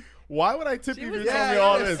 "Yo, why would I tip She you was if you tell like, me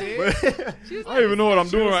all yeah, this?" see? But, She was I don't even know what I'm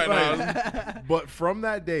doing right now. but from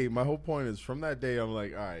that day, my whole point is from that day, I'm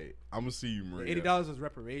like, all right, I'm gonna see you, Maria. $80 was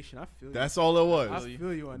reparation. I feel you. That's all it I was.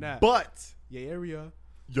 feel you on that. But yeah, area.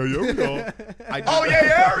 yo, I did, Oh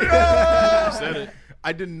yeah, area. Said it.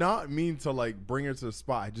 I did not mean to like bring her to the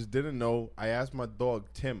spot. I just didn't know. I asked my dog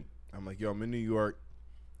Tim. I'm like, "Yo, I'm in New York."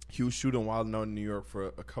 He was shooting Wild 'N Out in New York for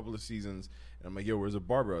a couple of seasons, and I'm like, "Yo, where's a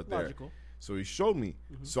barber out there?" Logical. So he showed me.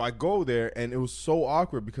 So I go there, and it was so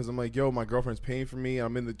awkward because I'm like, "Yo, my girlfriend's paying for me.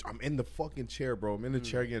 I'm in the fucking chair, bro. I'm in the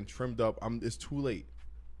chair getting trimmed up. It's too late."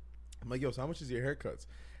 I'm like, "Yo, so how much is your haircuts?"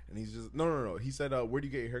 And he's just no. He said, "Where do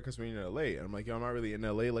you get your haircuts when you're in LA?" And I'm like, "Yo, I'm not really in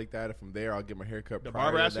LA like that. If I'm there, I'll get my haircut." The prior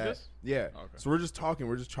barber to asked you that." this? Yeah. Okay. So we're just talking.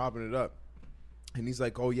 We're just chopping it up. And he's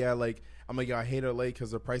like, "Oh yeah, like." I'm like, "Yo, I hate LA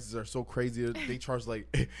because the prices are so crazy. They charge like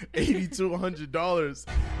 $80 to $100."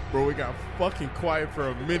 Bro, we got fucking quiet for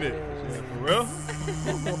a minute. For real?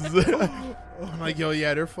 I'm like, "Yo,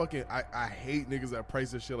 yeah, they're fucking. I hate niggas that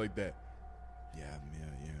price their shit like that." Yeah.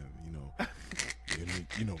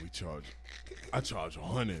 You know, we charge. I charge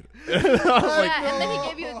 100. Yeah, and then he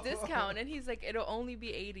gave you a discount, and he's like, it'll only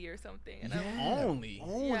be 80 or something. And I'm Only.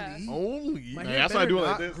 Yeah. Only. My Yeah, hair that's why I better do it like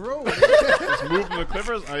not this. grow. Just move from the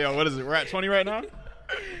Clippers. Oh, yo, what is it? We're at 20 right now?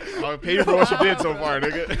 I'll pay you for what you did so far,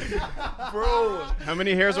 nigga. Bro. How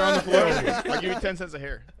many hairs are on the floor? I'll give you 10 cents a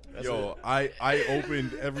hair. That's Yo, it. I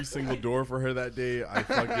opened every single door for her that day. I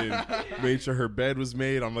fucking made sure her bed was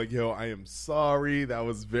made. I'm like, "Yo, I am sorry. That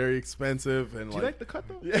was very expensive." And Do you like the cut,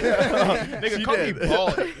 though? yeah, Nigga, she cut me did.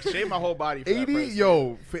 bald. Shave my whole body for that 80, price.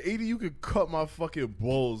 yo, for 80, you could cut my fucking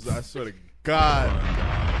balls. I swear to God.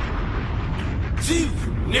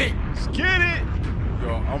 Let's get it.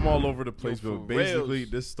 Yo, I'm all over the place, Yo, but for basically, reals.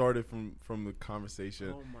 this started from the conversation.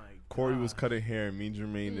 Oh my God. Corey was cutting hair, and me and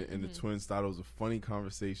Jermaine and the twins thought it was a funny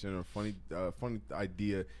conversation or funny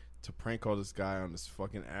idea to prank call this guy on this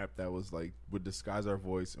fucking app that was like would disguise our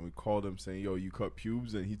voice, and we called him saying, "Yo, you cut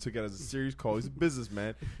pubes," and he took it as a serious call. He's a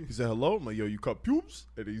businessman. He said, "Hello," I'm like, "Yo, you cut pubes,"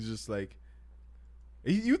 and he's just like.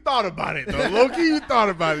 You thought about it though, Loki. You thought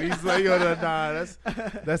about it. He's like, "Yo, nah,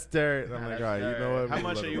 that's Derek." I'm like, "All right, you know what? How We'll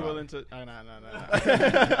much let are it you rock." willing to? Nah.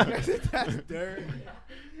 That's Derek.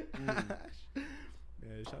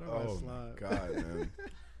 Yeah, shout out Oh my my slime. God, man.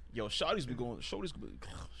 Yo, shorty's be going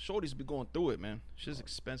through it, man. Shit's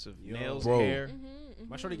expensive. Nails, Bro. hair.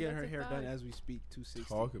 My shorty getting her That's a hair fact. done as we speak.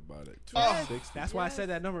 260. Talk about it. Yes. 260. That's why I said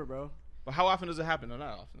that number, bro. But how often does it happen? No,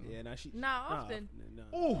 not often. Yeah, nah, she. Not often.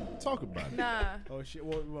 Nah. Ooh, talk about it. Nah, Oh shit.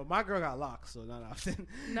 Well, my girl got locks, so not often.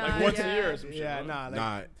 nah. Like once yeah. a year or some shit. Yeah, right? nah. Like,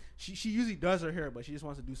 Nah. She usually does her hair, but she just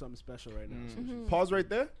wants to do something special right now. So Mm-hmm. Pause right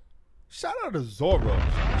there. Shout out to Zora.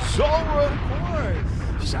 Zora. Of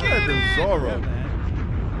course. Shout out to Yeah, Zora.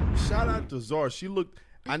 man. Shout out to Zora. She looked.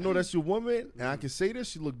 I know that's your woman, and I can say this.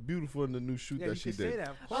 She looked beautiful in the new shoot Yeah, that you she can say did. that.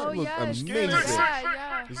 Of course. Oh looked yeah, amazing.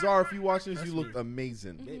 yeah. Zara, if you watch this, you looked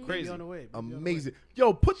amazing. Baby Crazy. on the way. Baby on the way. Amazing.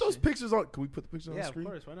 Yo, put those pictures on. Can we put the pictures on Yeah, the of screen?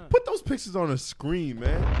 course. Why not? Put those pictures on the screen,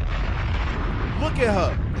 man. Look at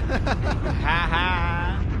her. Ha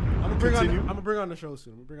ha. I'm Continue. gonna bring on the show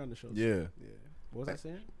soon. I'm gonna bring on the show soon. Yeah. Yeah. What was I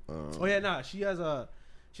saying? Oh yeah, nah. She has a.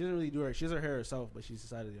 She doesn't really do her. She does her hair herself, but she's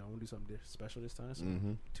decided, I want to do something special this time. So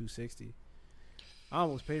Mhm. $260. I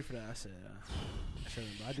almost paid for that. I said, I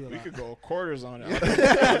shouldn't, but I do a We lot. could go quarters on it.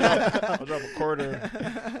 I'll drop a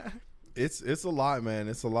quarter. It's a lot, man.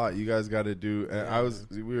 It's a lot. You guys got to do. And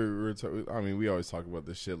we were I mean, we always talk about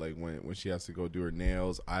this shit like when she has to go do her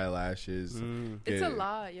nails, eyelashes. It's get a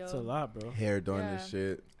lot, yo. It's a lot, bro. Hair done and Yeah.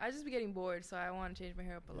 shit. I just be getting bored, so I want to change my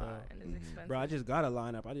hair up a lot, and it's expensive. Bro, I just got a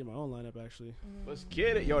lineup. I did my own lineup actually. Let's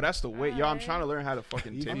get it. Yo, that's the way. Yo, I'm trying to learn how to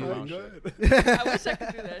fucking You titty doing on shit. good. I wish I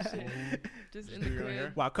could do that shit. Just in the do your own hair?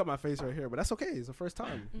 crib. Well, I cut my face right here, but that's okay. It's the first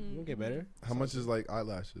time. You'll get better. How much is like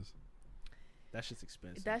eyelashes? That shit's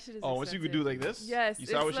expensive. That shit is. Oh, once you could do like this? Yes, You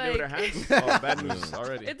saw what it's she did with her like- hands? Oh, bad news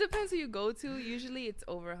already. It depends who you go to. Usually, it's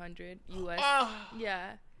over 100 US.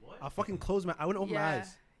 Yeah. I'll fucking close my. I wouldn't open my Yeah.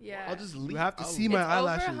 eyes. Yeah. I'll just You leave. have to I'll see leave. my It's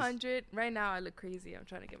eyelashes. over 100 right now. I look crazy. I'm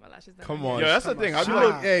trying to get my lashes done. Come right on. Yo, that's the thing. I'll She be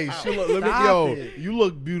look, like, hey, she look. Let me, Stop yo, it. you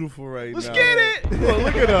look beautiful right let's now. get it.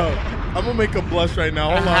 Look at her. I'm gonna make her blush right now.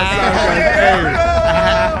 Hold on.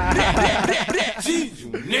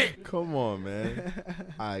 Hey. Come on, man.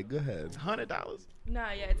 All right, go ahead. $100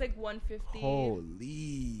 Nah, yeah, it's like 150.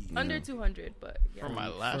 Holy. Under 200, but yeah. for my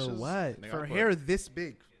lashes. For what? Nigga, For I'll put- hair this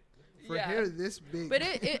big. For Yeah. hair this big. But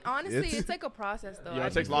it honestly, It's- it's like a process though. Yeah, it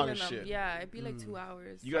I'd takes be long as feeling them. shit. Yeah, it'd be like 2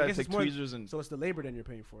 hours. You I gotta guess take it's more- tweezers and So it's the labor then you're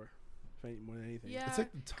paying for, more than anything. Yeah. It's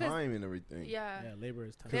like the 'cause- time and everything. Yeah. Yeah, labor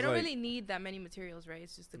is time. They don't like- really need that many materials, right?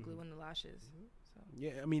 It's just the glue and the lashes. So.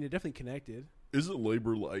 Yeah, I mean, they're definitely connected. Is it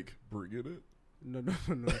labor like bringing it? No.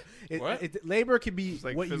 What? Labor can be It's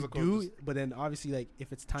like what you physical, do, just- but then obviously, like,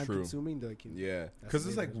 if it's time True. consuming, they can. Yeah, That's because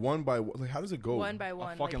it's like labor. one by one. Like, how does it go? One by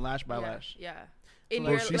one. fucking lash by yeah, lash. Yeah. In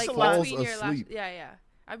Bro, your she like falls between your lash. asleep. Yeah.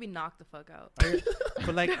 I'd be knocked the fuck out.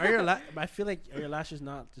 But like, I feel like are your lashes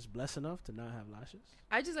not just blessed enough to not have lashes?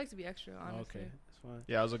 I just like to be extra, honestly. Okay, that's fine.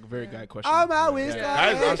 yeah, it was like a very Yeah. guy question. I'm always yeah.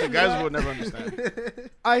 guy. Guys, honestly, guys would never understand.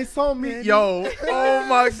 I saw me, yo. Oh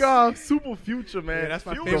my god, Super Future, man. Yeah, that's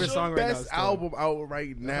my Future, favorite song right now, Best still. album out right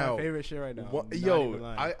That's now. my favorite shit right now. What- I'm not yo, even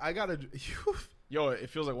lying. I gotta. Yo, it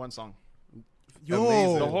feels like one song. Yo,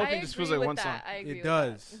 amazing. The whole I thing just feels agree like with one that. song. I agree it with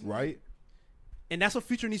does, right? and that's what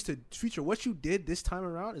Future needs to. Future, what you did this time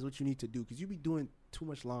around is what you need to do because you be doing too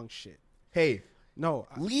much long shit. Hey, No,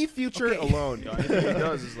 leave Future Okay. alone. Yo, anything he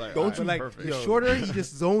does is like, Don't alright, you, like perfect. the Yo. shorter he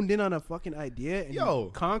just zoned in on a fucking idea and Yo.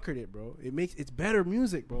 he conquered it, bro. It's better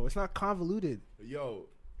music, bro. It's not convoluted. Yo,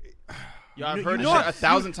 Yo, I've You heard know this shit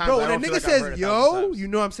I- 1,000 times. Bro, I when a don't feel nigga like I've says heard it yo, 1,000 times. you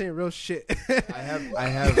know I'm saying real shit. I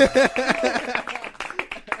have.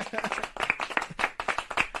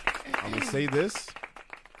 I'm gonna say this.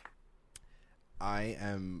 I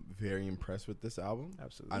am very impressed with this album.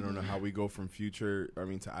 Absolutely. I don't know how we go from Future,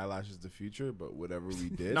 to Eyelashes to Future, but whatever we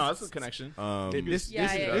did. No, that's a connection. Um, This Yeah,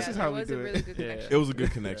 this is how that we was do a it. really good Yeah. connection. it was a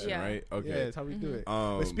good connection, Yeah. right? Yeah, Okay. that's how we do it.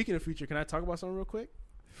 Um, But speaking of Future, can I talk about something real quick?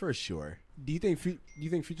 for sure, Do you think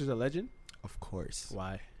Future's a legend? of course.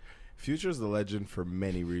 Why? Future's the legend for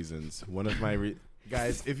many reasons. One of my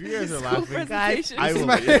guys, if you guys are School laughing, presentation. I will.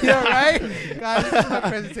 yeah, right? Guys, this is my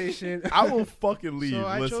presentation. I will fucking leave. So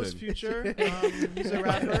I Listen, chose Future. He's a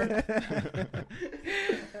rapper.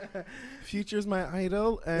 Future's my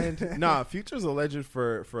idol, and nah, Future's a legend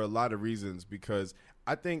for a lot of reasons because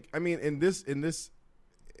I think, I mean, in this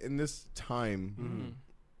time,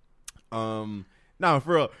 nah,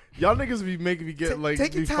 for real, y'all niggas be making me get like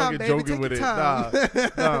take be your time, fucking baby, joking take with your it.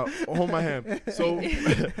 time. Nah, hold my hand. So,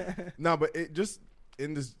 nah, but it just.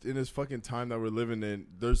 In this fucking time that we're living in,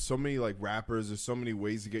 there's so many like rappers, there's so many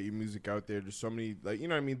ways to get your music out there. There's so many like, you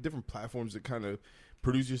know what I mean, different platforms that kind of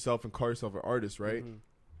produce yourself and call yourself an artist, right?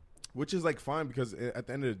 Which is like fine because at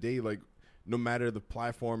the end of the day, like no matter the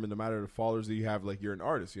platform and no matter the followers that you have, like you're an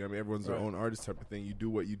artist. You know what I mean? Everyone's their own artist type of thing. You do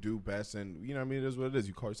what you do best, and you know what I mean? It is what it is.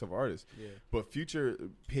 You call yourself an artist. Yeah. But Future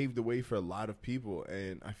paved the way for a lot of people,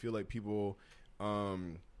 and I feel like people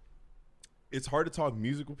it's hard to talk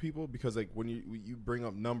musical people because like when you bring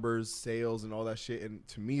up numbers, sales, and all that shit, and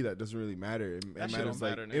to me that doesn't really matter. It matters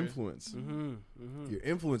like influence. Your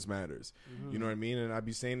influence matters. You know what I mean? And I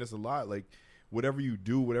be saying this a lot. Like whatever you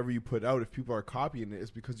do, whatever you put out, if people are copying it,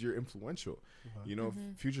 it's because you're influential. You know,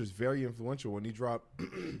 Future is very influential. When he drop,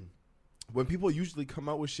 when people usually come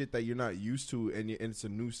out with shit that you're not used to, and it's a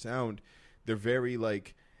new sound, they're very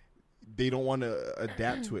like. They don't want to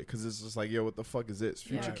adapt to it because it's just like, yo, what the fuck is this?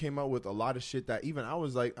 Future came out with a lot of shit that even I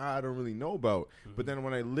was like, I don't really know about. But then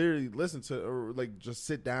when I literally listen to or like just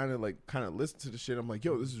sit down and like kind of listen to the shit, I'm like,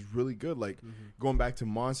 yo, this is really good. Like going back to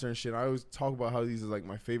Monster and shit, I always talk about how these are like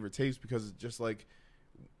my favorite tapes because it's just like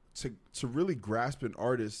to really grasp an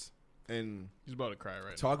artist and he's about to cry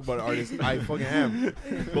right talk about an artist. I fucking am.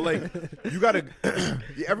 But like you gotta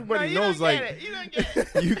everybody knows like you don't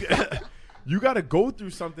get it. You got to go through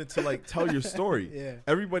something to like tell your story. Yeah.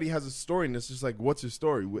 Everybody has a story, and it's just like, what's your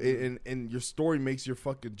story? And your story makes your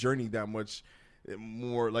fucking journey that much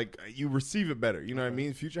more like you receive it better. You know what I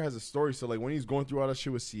mean? Future has a story, so like when he's going through all that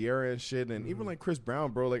shit with Sierra and shit, and even like Chris Brown,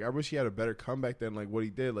 bro. Like I wish he had a better comeback than like what he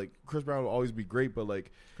did. Like Chris Brown will always be great, but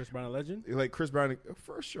like Chris Brown a legend. Like Chris Brown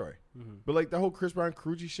for sure. But like the whole Chris Brown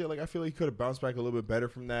Karuchi shit, like I feel like he could have bounced back a little bit better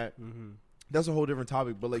from that. That's a whole different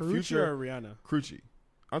topic. But like Karuchi Future or Rihanna? Karuchi.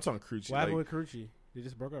 I'm talking Karuchi. What happened with Karuchi? They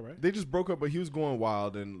just broke up, right? They just broke up, but he was going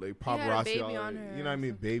wild and like He had a paparazzi. baby All, on her you know what I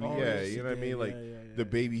mean? Baby, Oh, yeah. yes, You know what I he mean? did. Like Yeah. the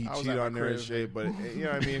baby, he I was cheated at on my her and crib. shit. But you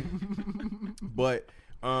know what I mean? But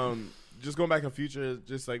just going back in Future,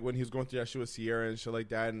 just like when he was going through that shit with Sierra and shit like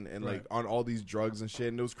that, and like on all these drugs and shit,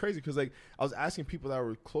 and it was crazy because like I was asking people that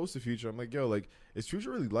were close to Future, I'm like, yo, like is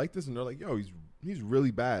Future really like this? And they're like, yo, he's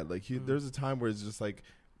really bad. Like there's a time where it's just like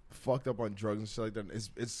fucked up on drugs and shit like that.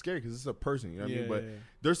 It's scary because it's a person, you know what I mean? But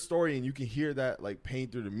their story, and you can hear that like pain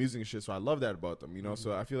through the music and shit. So I love that about them, you know.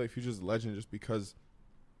 So I feel like Future's a legend just because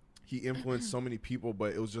he influenced so many people,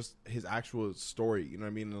 but it was just his actual story, you know what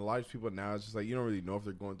I mean? And a lot of people now, it's just like you don't really know if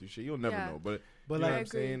they're going through shit. You'll never know, but you know like, what I'm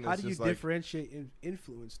saying? how It's do you just like, differentiate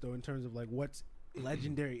influence though in terms of like what's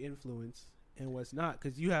legendary influence and what's not?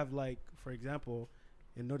 Because you have like, for example,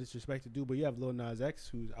 and no disrespect to do, but you have Lil Nas X,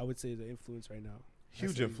 who I would say is an influence right now.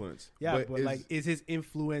 huge influence? Yeah, but like, is his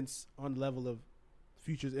influence on the level of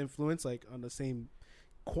Future's influence, like on the same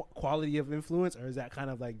quality of influence, or is that kind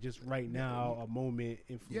of like just right now a moment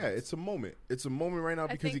influence? Yeah, it's a moment. It's a moment right now I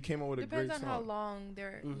because he think came out with a great depends on how song. long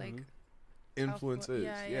they're like Influence is,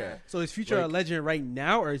 yeah. So is Future a legend right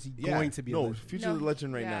now, or is he going to be? No, a legend? Future's a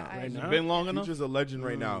legend right now. Right now? Been long enough. Future's a legend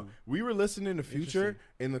right now. We were listening to Future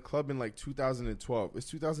in the club in like 2012. It's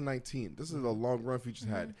 2019. This is a long run Future's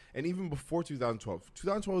had, and even before 2012.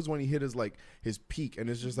 2012 is when he hit his peak, and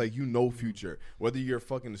it's just like Future. Whether you're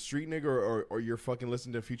fucking a street nigga or you're fucking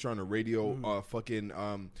listening to Future on the radio,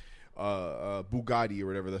 Bugatti or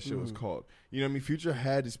whatever that shit was called. You know what I mean? Future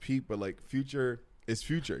had his peak, but like Future is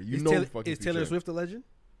Future. Is Taylor Swift a legend?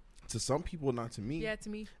 To some people, not to me. Yeah, to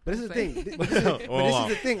me. But this is the thing. This is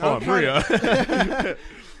the thing. Maria.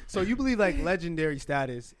 So you believe like legendary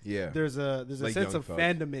status? Yeah. There's a Like sense Young of Thug.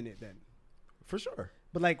 fandom in it then. For sure.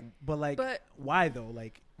 But why though?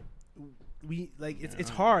 Like it's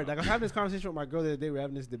hard. Like I was having this conversation with my girl the other day. We were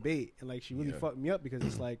having this debate, and like she really fucked me up because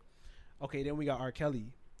it's like, okay, then we got R. Kelly.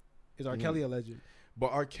 Is R. Kelly a legend?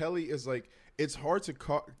 But R. Kelly is like, it's hard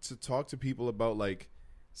to talk to people about like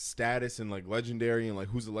status and like legendary and like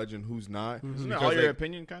who's a legend, who's not. Isn't Because, that all your like,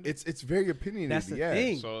 opinion, kind of? It's very opinionated. That's the yeah.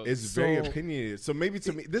 thing. So- It's very opinionated. So maybe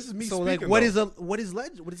to me, this is me. So speaking, like, what is though.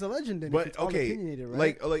 a legend then? if But it's all okay, opinionated,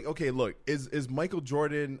 right? like okay, look, is Michael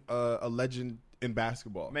Jordan a legend in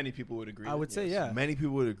basketball? Many people would agree. I would say yeah. Many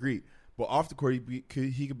people would agree. But off the court, he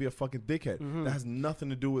could be a fucking dickhead. That has nothing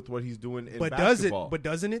to do with what he's doing in But basketball.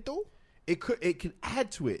 doesn't it though? It can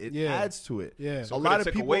add to it. It adds to it. Yeah. So a could lot it of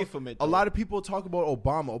take people away from it, A though? lot of people talk about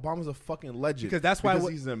Obama. Obama's a fucking legend Because that's why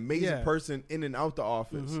he's an amazing person in and out the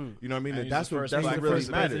office. You know what I mean? And And he's that's the what first that's black what really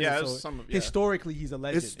president. matters. Yeah, So some of- historically, he's a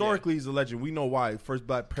legend. Historically, he's a legend. We know why. First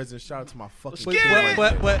black president. Shout out to my fucking.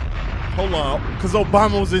 But hold on, because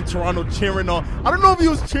Obama was in Toronto cheering on. I don't know if he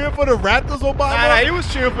was cheering for the Raptors, Obama. Nah, he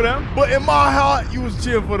was cheering for them. But in my heart, he was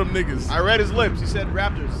cheering for them niggas. I read his lips. He said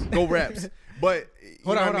Raptors. Go Raps. But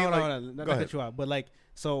hold on. Like, Not go to ahead. cut you out, but like,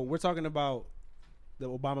 so we're talking about the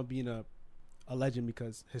Obama being a legend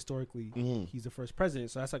because historically he's the first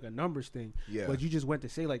president, so that's like a numbers thing. Yeah. But you just went to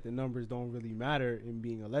say like the numbers don't really matter in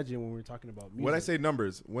being a legend when we're talking about music. When I say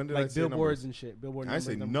numbers, when did I like say billboards numbers? and shit, billboard. I numbers,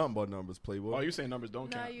 say nothing about numbers, Playboy. Oh, you saying numbers don't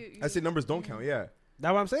count? I say numbers don't count. Yeah.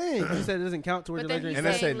 That's what I'm saying. You said it doesn't count towards But your then legend.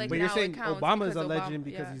 he's And saying, that's like, But you're now saying it counts Obama is because a legend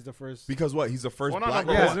because yeah. he's the first. Because what? He's the first Well, no, black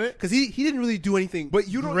no, president. Because he didn't really do anything. But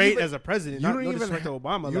you don't great even- as a president. You Not, don't no even disrespect have, to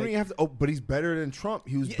Obama. You don't like, even have to. Oh, but he's better than Trump.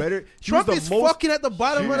 He was Yeah, better. He Trump was is the most, fucking at the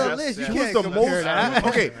bottom of the Yes, list. You yeah. He was can't the compare most. that.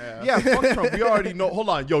 Okay, yeah, fuck Trump. We already know. Hold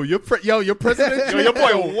on, yo, your president. Yo, your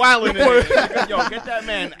boy wilding it. Yo, get that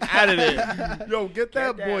man out of there. Yo, get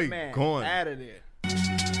that boy gone. out of there.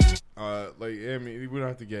 Like I mean, we don't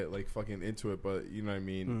have to get like fucking into it, but you know what I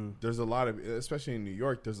mean. There's a lot of, especially in New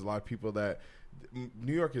York, there's a lot of people that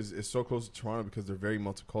New York is so close to Toronto because they're very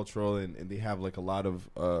multicultural and they have like a lot of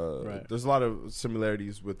there's a lot of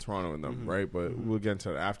similarities with Toronto in them, right? But we'll get into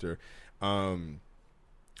that after.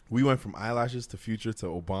 We went from eyelashes to Future to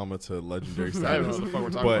Obama to legendary I don't know status. what the fuck we're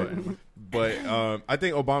talking about. But I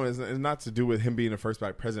think Obama is not to do with him being the first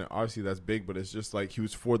black president. Obviously, that's big, but it's just like he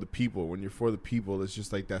was for the people. When you're for the people, it's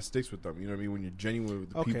just like that sticks with them. You know what I mean? When you're genuine with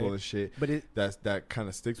the Okay. people and shit, But it, that kind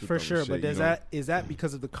of sticks with for them. sure. and shit, But you know? is that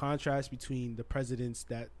because of the contrast between the presidents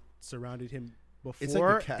that surrounded him It's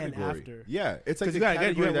before like the and category. after? Yeah, it's like Because the you gotta get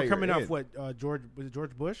category we're that coming you're off in. what George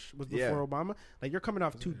Bush was Yeah. before Obama. Like you're coming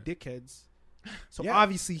off two dickheads. So Yeah.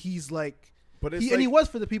 obviously he's like, But it's and he like- was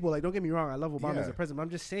for the people. Like don't get me wrong, I love Obama Yeah. as a president. But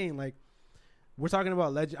I'm just saying like. We're talking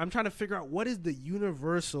about legend. I'm trying to figure out what is the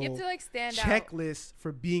universal You have to like stand out. checklist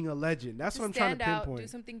for being a legend. That's To what I'm trying to stand out, pinpoint. do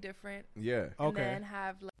something different, Yeah. and Okay. then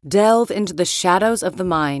have like, Delve into the shadows of the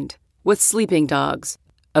mind with Sleeping Dogs,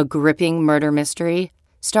 a gripping murder mystery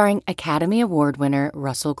starring Academy Award winner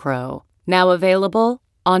Russell Crowe. Now available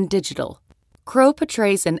on digital. Crowe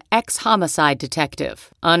portrays an ex-homicide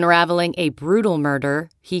detective unraveling a brutal murder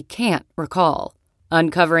he can't recall.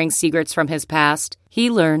 Uncovering secrets from his past, he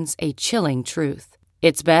learns a chilling truth.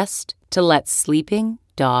 It's best to let sleeping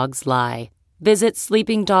dogs lie. Visit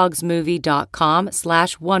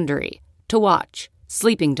sleepingdogsmovie.com/Wondery to watch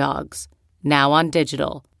Sleeping Dogs, now on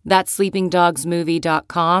digital. That's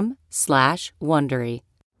sleepingdogsmovie.com/Wondery.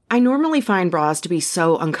 I normally find bras to be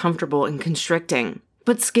so uncomfortable and constricting,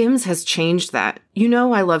 but Skims has changed that. You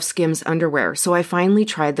know I love Skims underwear, so I finally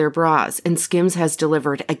tried their bras, and Skims has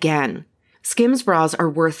delivered again. Skims bras are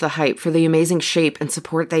worth the hype for the amazing shape and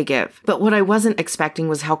support they give, but what I wasn't expecting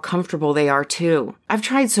was how comfortable they are too. I've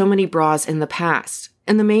tried so many bras in the past,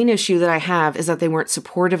 and the main issue that I have is that they weren't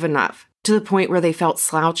supportive enough, to the point where they felt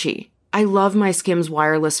slouchy. I love my Skims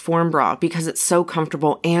wireless form bra because it's so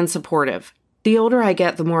comfortable and supportive. The older I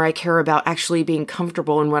get, the more I care about actually being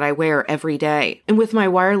comfortable in what I wear every day. And with my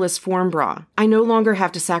wireless form bra, I no longer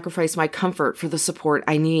have to sacrifice my comfort for the support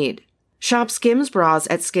I need. Shop Skims bras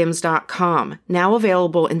at skims.com, now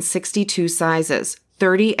available in 62 sizes,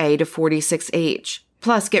 30A to 46H.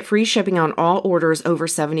 Plus, get free shipping on all orders over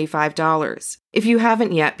 $75. If you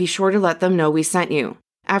haven't yet, be sure to let them know we sent you.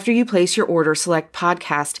 After you place your order, select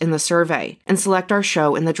podcast in the survey and select our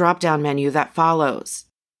show in the drop-down menu that follows.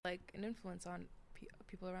 like an influence on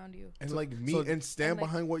people around you. And like me, so- and stand and, like,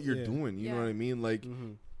 behind what you're yeah. doing. You know Yeah. what I mean? Like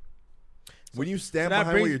Mm-hmm. when you stand that behind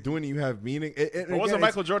what brings- you're doing, you have meaning. But wasn't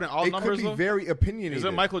Michael Jordan all it numbers could be though? very opinionated.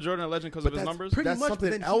 Isn't Michael Jordan a legend because But of his that's numbers? pretty- That's but something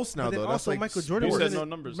then else now, but then though. That's also like Michael Jordan sports. was You in said a, no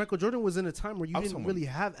numbers. Michael Jordan was in a time where you I'm didn't someone. really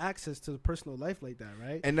have access to the personal life like that,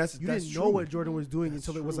 right? And that's you that's didn't true. know what Jordan was doing That's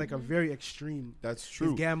until it was true. like a very extreme. That's His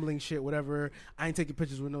true. gambling shit, whatever. I ain't taking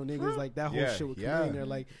pictures with no niggas. Like that whole Yeah, shit would come yeah. in there.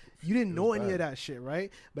 Like you didn't It know was any of bad. that shit,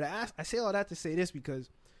 right? But I say all that to say this because.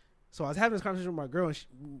 So I was having this conversation with my girl,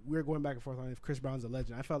 and we were going back and forth on if Chris Brown's a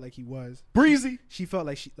legend. I felt like he was. Breezy. She felt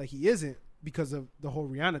like he isn't because of the whole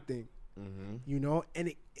Rihanna thing, you know.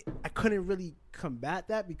 And I couldn't really combat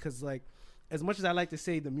that because like, as much as I like to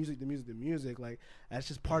say the music, like that's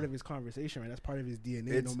just part of his conversation, right? That's part of his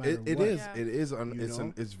DNA. No matter It what. is. Yeah. It is. You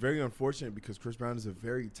know? It's very unfortunate because Chris Brown is a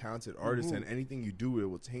very talented artist, and anything you do, it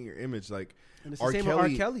will taint your image. Like And it's the same with R.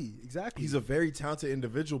 Kelly. Exactly. He's a very talented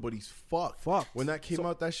individual, but he's fucked. Fucked. When that came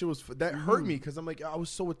out, that shit was that hurt me because I'm like, I was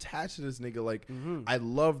so attached to this nigga. Like, I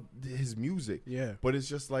loved his music. Yeah. But it's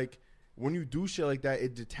just like when you do shit like that,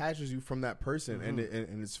 it detaches you from that person, and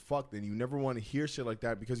it's fucked. And you never want to hear shit like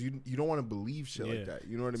that because you don't want to believe shit like that.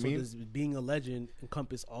 You know what I So mean? does being a legend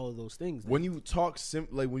encompass all of those things? When you talk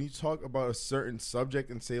when you talk about a certain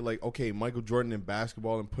subject and say like, okay, Michael Jordan in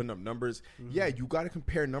basketball and putting up numbers, yeah, you got to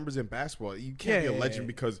compare numbers in basketball. You can't be a legend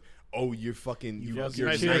because you're fucking you're cheer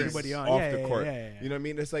nice everybody on. off Yeah, the yeah, court. yeah. You know what I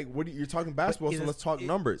mean? It's like you're talking basketball, so let's talk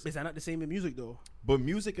numbers. Is that not the same in music though? But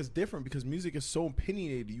music is different because music is so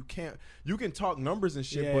opinionated. You can talk numbers and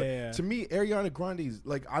shit, Yeah, but yeah. to me, Ariana Grande's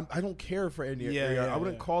like I don't care for any Yeah, Ariana. yeah, I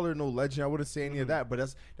wouldn't yeah. call her no legend. I wouldn't say any of that. But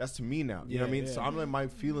that's to me now. You know what I mean? Yeah, So yeah. I'm letting my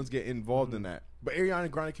feelings get involved in that. But Ariana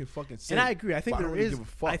Grande can fucking sing. And I agree. I think but there don't really is. give a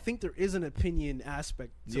fuck. I think there is an opinion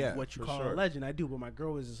aspect to Yeah, what you for call sure. a legend. I do, but my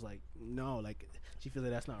girl was just like, no, like she feels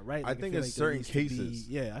like that's not right. I Like, think feel in like there certain needs to be- cases,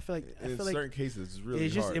 yeah, I feel like certain cases, it's really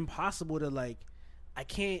it's just hard. impossible to like. I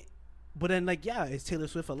can't. But then, like, yeah, is Taylor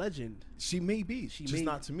Swift a legend? She may be, just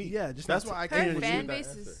not to me. Yeah, just that's not why I to- can't Her agree fan with that base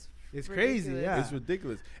answer. is It's crazy. ridiculous. Yeah, It's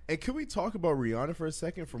ridiculous. And can we talk about Rihanna for a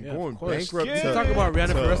second? From Yeah, going of course. bankrupt Yeah. to We'll talk about Rihanna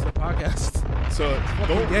for the rest of the podcast. So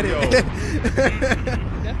don't Get yo, it?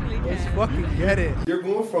 Definitely Let's can. fucking get it. You're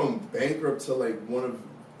going from bankrupt to like one of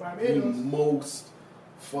the most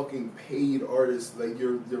fucking paid artists. Like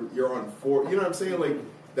you're on four. You know what I'm saying? Like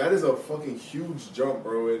that is a fucking huge jump,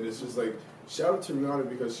 bro. And it's just like shout out to Rihanna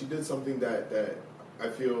because she did something that I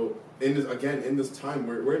feel in this time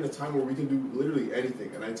we're in a time where we can do literally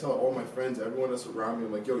anything. And I tell all my friends, everyone that's around me,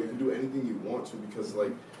 I'm like, yo, you can do anything you want to because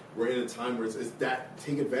like we're in a time where it's that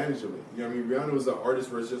take advantage of it. You know what I mean? Rihanna was an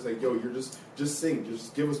artist where it's just like, yo, you're just sing,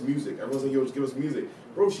 just give us music. Everyone's like, yo, just give us music.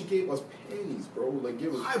 Bro, she gave us pennies, bro. Like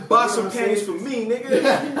give us I bought some pennies for me, nigga.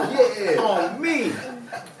 yeah. On me.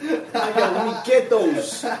 Nigga, let me get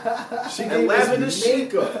those. She And gave lavender us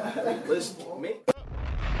shit. makeup. Let's make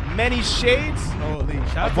Many shades. Holy,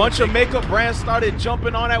 A bunch of makeup brands started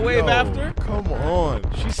jumping on that wave Yo, after. Come on.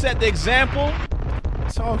 She set the example.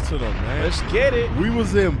 Talk to them, man. Let's get it. We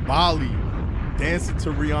was in Bali dancing to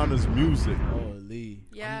Rihanna's music. Holy.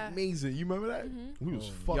 Yeah. Amazing. You remember that? We was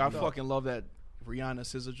fucked Y'all up. fucking love that Rihanna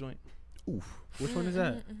scissor joint. Oof. Which one is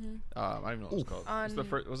that? I don't even know what it's called. On- It's the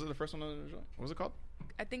first, was it the first one on the joint? What was it called?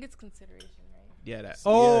 I think it's consideration, right? Yeah, that.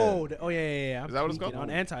 Oh, yeah. Is that what it's called? On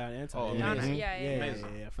anti. Oh, Yeah, amazing. yeah. Amazing.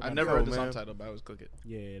 I I forgot never Yo, heard the man. subtitle, but I was cooking.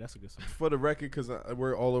 Yeah, that's a good song. For the record, because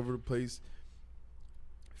we're all over the place.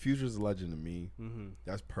 Future's a legend to me. Mm-hmm.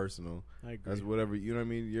 That's personal. I agree. That's whatever. You know what I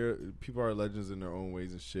mean? People are legends in their own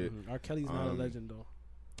ways and shit. R. Kelly's not a legend though.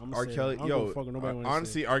 I'm R. Kelly, yo,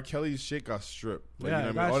 honestly, R. Kelly's shit got stripped. Like, Yeah, you know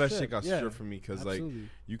it what I mean? got All that stripped, shit got yeah. stripped from me because, like,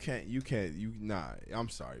 Absolutely. nah. I'm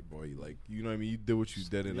sorry, boy. Like, you know what I mean? You did what you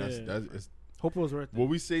did, and Yeah. that's it's, Hope it was worth it. what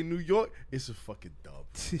we say. New York, it's a fucking dub.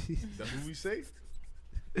 That's what we say.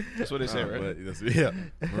 That's what they say, right? But yeah,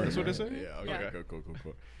 That's what they say? Yeah. Yeah. Okay. Cool.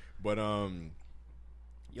 But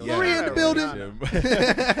Yo, yeah, Maria in the building.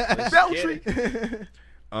 Beltry.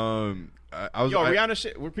 I was. Yo, I, Rihanna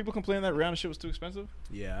shit. Were people complaining that Rihanna shit was too expensive?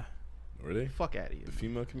 Yeah. Were they? Fuck out of here. The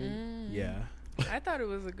female community. Yeah. I thought it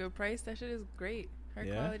was a good price. That shit is great. Her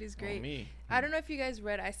Yeah? quality's great. Me. I don't know if you guys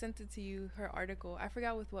read. I sent it to you. Her article. I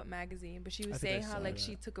forgot with what magazine, but she was I think I saying how saw like that.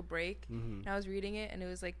 she took a break. Mhm. And I was reading it, and it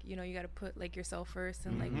was like, you know, you got to put like yourself first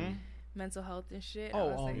and like mental health and shit. I Oh,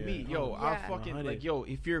 was on like, me. Yeah. Yo, I Yeah. fucking 100. like, yo,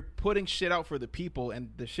 if you're putting shit out for the people and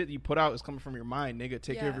the shit you put out is coming from your mind, nigga,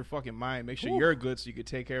 take care of Yeah. your fucking mind. Make sure Whew. you're good so you can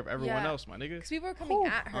take care of everyone Yeah. else, my nigga. Because people are coming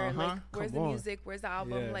at her, Uh-huh. like, where's Come the on. music? Where's the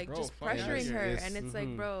album? Yeah. Like, Bro, just fuck outta pressuring here. her. It's- And it's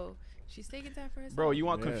like, bro, she's taking time for herself. Bro, you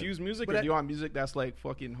want Yeah. confused music But or I- do you want music that's like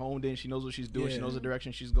fucking honed in? She knows what she's doing. She Yeah. knows the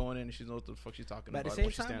direction she's going in and she knows what the fuck she's talking But at about, the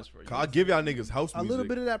what she same time, stands for. I'll give y'all niggas house A music. little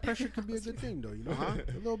bit of that pressure could be a good thing, though. You know,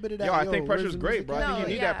 a little bit of that. Yo, I think pressure where's is the great, music bro. I at? think you No,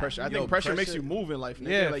 need yeah. that pressure. I Yo, think pressure makes pressure- you move in life, nigga.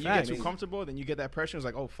 Yeah, like you facts. get too comfortable, then you get that pressure. It's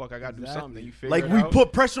like, oh fuck, I gotta do Exactly. something. Then you figure Like it we out.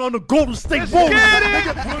 put pressure on the Golden State Warriors,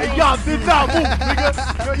 nigga, and y'all did not move,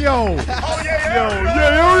 nigga. Yo, we know what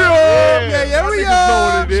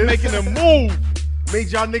it is. Just making them move. Made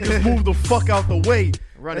y'all niggas move the fuck out the way.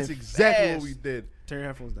 Running That's exactly fast. what we did. Turn your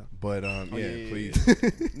headphones down. But yeah. please.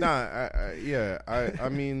 I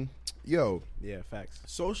mean, yo, Yeah, facts.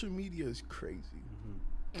 social media is crazy.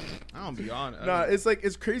 I don't be on. Nah, it's like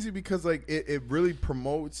it's crazy because like it really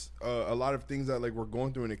promotes a lot of things that like we're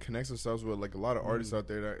going through, and it connects ourselves with like a lot of artists out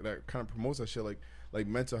there that kind of promotes that shit, like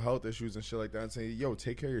mental health issues and shit like that, and saying, yo,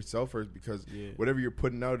 take care of yourself first because whatever you're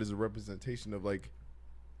putting out is a representation of like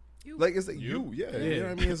it's like you. You know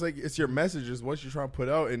what I mean? It's like it's your message is what you're trying to put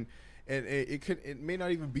out, and it may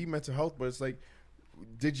not even be mental health, but it's like,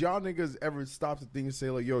 did y'all niggas ever stop to think and say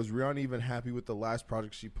like, yo, is Rihanna even happy with the last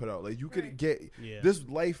project she put out? Like you could get this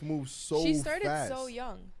life moves so She started fast. so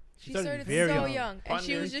young. She started started very so young. young. And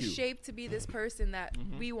she was Thank just you. shaped to be this person that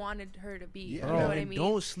we wanted her to be. Yeah. You know what I and mean?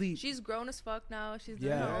 don't sleep. She's grown as fuck now. She's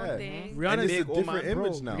doing Yeah. her Yeah. own thing. Rihanna And it's big a different bro,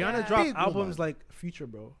 image now. Rihanna Yeah. dropped Big albums woman. like Future,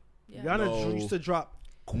 bro. Yeah. Rihanna No. used to drop.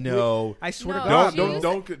 No. I swear No, to God, she Don't was-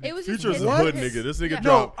 don't. it was just Future's his- a hood his- nigga. This nigga yeah.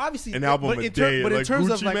 dropped No, obviously an album but a in day. but in like terms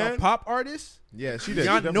of Gucci like Man. a pop artist, Yeah, she did.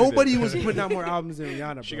 Rihanna, nobody was putting out more albums than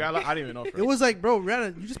Rihanna, bro. She got. I didn't even know. It was like, bro,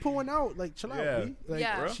 Rihanna, you just put one out. Like, chill Yeah. out, B. Like,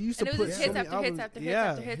 Yeah. she used And to it put was so just hits many after albums. hits after hits Yeah,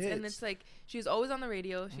 after hits. And it's like, she was always on the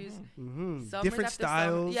radio. She was summers different after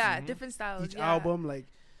styles. Summer. Yeah, different styles. Each yeah. album, like,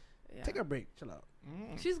 Yeah. take a break, chill out.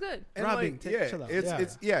 She's good. And Robbing, like, take- chill out.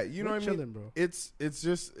 it's you know We're what I mean. chilling, bro. It's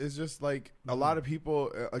just like a lot of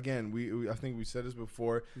people. Again, we I think we said this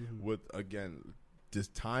before with again this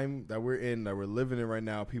time that we're in, that we're living in right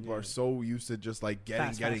now, people are so used to just like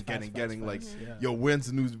getting. Like, yo, when's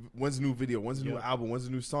the new video? When's the new album? When's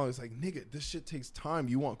the new song? It's like, nigga, this shit takes time.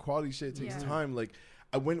 You want quality shit? It takes time. Like,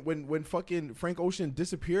 when fucking Frank Ocean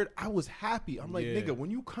disappeared, I was happy. I'm like, nigga,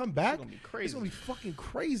 when you come back, it's gonna be fucking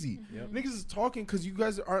crazy. Niggas is talking because you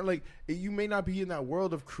guys aren't like, you may not be in that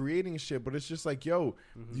world of creating shit, but it's just like, yo,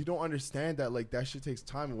 you don't understand that like that shit takes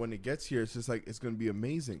time. And when it gets here, it's just like it's gonna be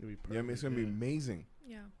amazing. You know what I mean? It's gonna be amazing.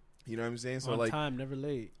 Yeah. You know what I'm saying? So on like, time, never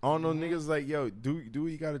late. I don't know, niggas like, yo, do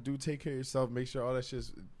what you gotta do. Take care of yourself. Make sure all that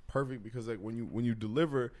shit's perfect, because like when you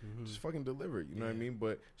deliver, just fucking deliver. You know what I mean?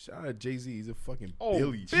 But shout out to Jay-Z. He's a fucking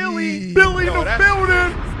Billy in the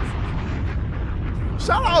building.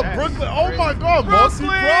 Shout out Brooklyn. Oh my God, Multi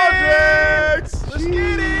Projects. Let's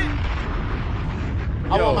get it.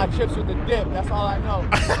 I want my chips with the dip. That's all I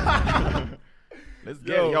know. Let's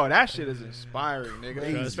get it. Yo, that shit is inspiring, nigga.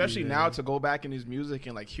 Especially now to go back in his music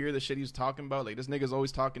and like hear the shit he's talking about. Like, this nigga's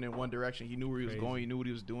always talking in one direction. He knew where he was going. He knew what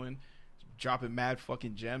he was doing. Dropping mad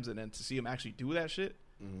fucking gems, and then to see him actually do that shit.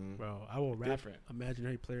 Bro, I will rap Different.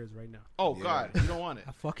 Imaginary Players right now. Oh God, you don't want it.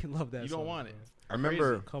 I fucking love that. You don't want it. I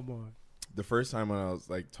remember. Come on. The first time when I was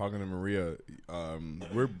like talking to Maria,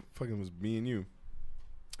 we're fucking was me and you.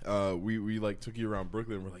 We like took you around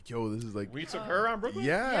Brooklyn. We're like, yo, this is like, We took her around Brooklyn.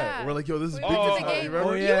 yeah. We're like, yo, this is big. Oh, You remember?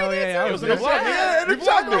 Oh yeah. It was in the vlog. Yeah, in the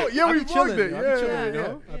chocolate. Yeah, we vlogged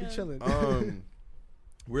it. I'll be chilling.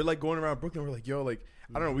 We're like going around Brooklyn. We're like, yo, like,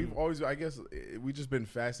 I don't know. We've always, I guess, we just been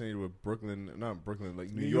fascinated with Brooklyn, not Brooklyn,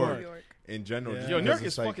 like New York in general. Yeah. just Yo, New because York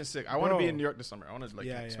it's is like, fucking sick. I want to be in New York this summer. I want to like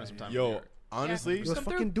spend some time. In New Yo, York. honestly, Let's Come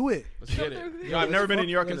fucking through. do it. Let's get it. through. Yo, I've never been in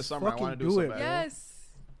New York in the Let's summer. I fucking want to do do so it, bad. Yes.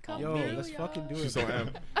 Come Yo, through, let's fucking do it. she's so bro.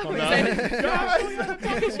 amped.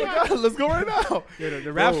 Let's go right now. Yeah,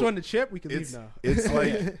 the raps Bro, on the chip. We can leave It's now. it's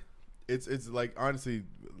like it's like honestly,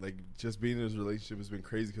 like just being in this relationship has been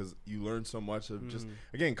crazy because you learn so much of just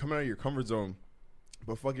again coming out of your comfort zone,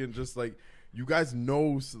 but fucking just like you guys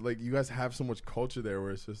know, like you guys have so much culture there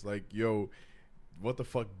where it's just like, yo, what the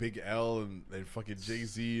fuck, Big L and fucking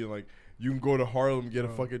Jay-Z, and like you can go to Harlem and get a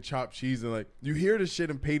fucking chopped cheese, and like you hear this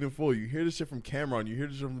shit in Paid in Full, you hear this shit from Cameron, you hear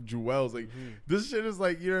this shit from Jewels, like this shit is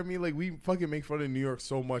like, you know what I mean? Like we fucking make fun of New York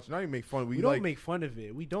so much. Not even make fun. We like, don't make fun of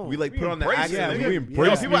it. We don't. we like put on the embrace it, accent. nigga. We Yo,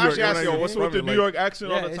 embrace people New York. actually ask, yo, what's with the New York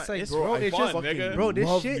accent all the time? It's like, It's bro, it's fun, just, nigga. bro, this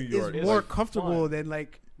Love shit New York. is It's more like comfortable fun. than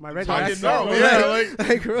like my regular Talking accent. normal, yeah,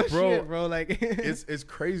 like real bro, shit, bro. Like it's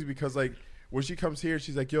crazy because like when she comes here,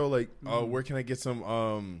 she's like, yo, like where can I get some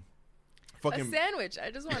A fucking sandwich. I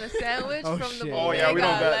just want a sandwich Oh, from shit. the Oh yeah, we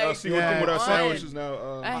don't bodega, got see Yeah. what with our on. sandwiches now.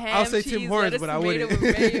 A ham, I'll say cheese, Tim Hortons, lettuce, but I tomato wouldn't.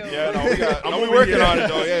 with mayo. Yeah, no, we got. I'm we over working here. on it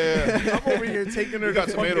though. Yeah. I'm over here taking her We to got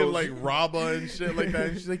fucking tomatoes. like Rabba and shit like that.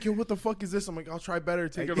 And she's like, yo, what the fuck is this? I'm like, I'll try better.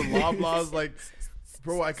 Take her to Loblaws. Like,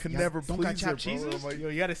 bro, I could never don't got please her, chopped bro. cheeses? I'm like, Yo,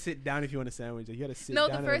 you gotta sit down if you want a sandwich. Like, you gotta sit No,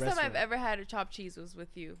 down. the at a first time I've restaurant. ever had a chopped cheese was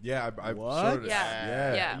with you. yeah, I What? showed her.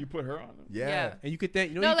 Yeah. Yeah. You put her on. Yeah. Yeah. And you could thank,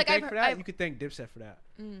 you know, No, you like, could thank I've- for that. I've- You could thank Dipset for that.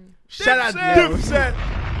 Shout out Dipset.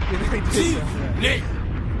 Dipset. You could thank Dipset for that.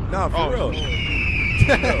 Nah, for Oh, real.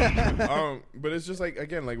 But it's just like,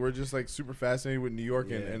 again, like we're just like super fascinated with New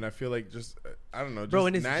York, and I feel like just I don't know, just Bro,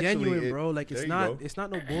 and it's naturally genuine, bro. Like there it's you not, go. it's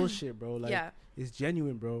not no bullshit, bro. Like Yeah. it's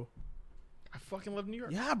genuine, bro. I fucking love New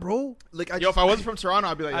York. Yeah, bro. Like Yo, if I wasn't from Toronto,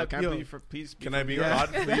 I'd be like, yo, can I yo. be for peace? Can I be Yeah. odd,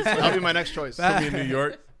 please? That'll be my next choice. To be in New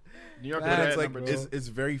York. New York. But But is it's like number bro. two. it's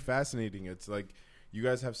very fascinating. It's like you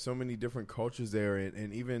guys have so many different cultures there,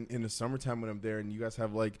 and even in the summertime when I'm there, and you guys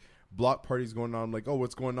have like block parties going on. Like, oh,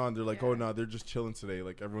 what's going on? They're like, oh no, they're just chilling today.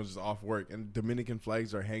 Like everyone's just off work, and Dominican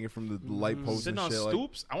flags are hanging from the light posts Sitting and on shit. Like,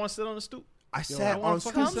 stoops. I want to sit on a stoop. I sat on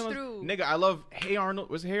Come stoops. through. Nigga, I love Hey Arnold.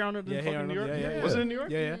 Was Hey Arnold in Yeah, Hey fucking Arnold. New York? Yeah. Was it in New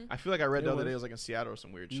York? Yeah, yeah. I feel like I read It the other was. day it was like in Seattle or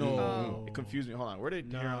some weird shit. No. It confused me. Hold on. Where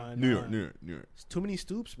did Hey Nah, Arnold? New nah. York, New York, New York. It's too many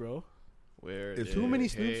stoops, bro. Where It's did Too many Hey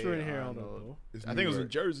stoops were in here, Arnold? bro. It's I New think it was in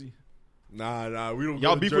York. Jersey. Nah, we don't.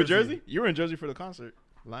 Y'all go to beef with Jersey? You were in Jersey for the concert.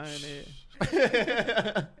 Lionhead.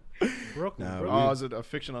 Brooklyn. Nah, bro. Oh, is it a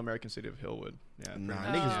fictional American city of Hillwood? Yeah, Nah,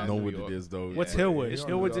 pretty much. niggas Yeah, know New what York. it is though. What's Yeah. Hillwood? It's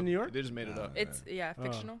Hillwood's in New York. They just made it up. It's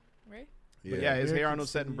fictional, right? But yeah, is Hey American Arnold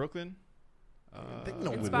set in City. Brooklyn? They know what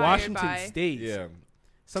it is. Inspired Washington by- State. Yeah.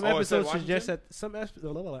 Some Oh, it said episodes suggest Washington?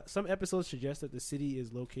 that some episodes suggest that the city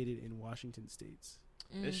is located in Washington States.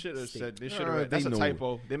 They should have State. said. They should They have. That's a know.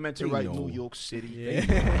 typo. They meant to They write know. New York City.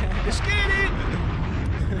 Yeah. Let's get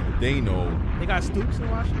it. They know. They got stoops in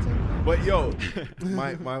Washington. But yo,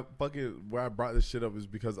 my fucking where I brought this shit up is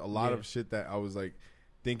because a lot Yeah. of shit that I was like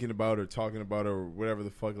thinking about or talking about or whatever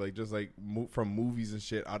the fuck, like just like from movies and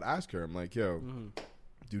shit, I'd ask her. I'm like, yo,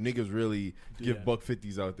 do niggas really give that.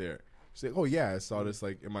 $150s out there? She's like, oh yeah, I saw this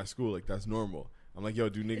like in my school, like that's normal. I'm like, yo,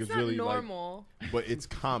 do niggas It's not really normal, like? But it's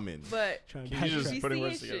common. but Trying Can you just we put it seeing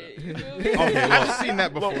words together? shit. You feel me? Okay, I've seen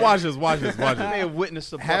that before. Watch this. I may have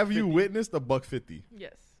witnessed a buck Have you 50. witnessed a $150?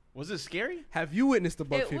 Yes. Was it scary? Have you witnessed the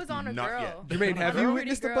It $150? was on a Not girl. yet. Jermaine, have On a you pretty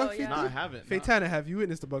witnessed the girl, $150? yeah. No, I haven't. Faitana, have you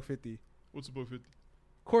witnessed the $150? What's a $150?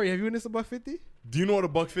 Corey, have you witnessed the $150? Do you know what a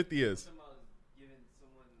 $150 is?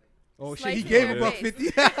 Oh shit, Slice he in gave their a face.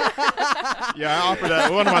 $150. Yeah, I offer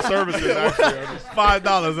that. One of my services, actually.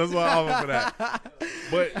 $5. That's what I offer for that.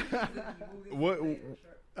 But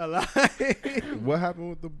what happened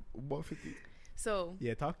with the $150? So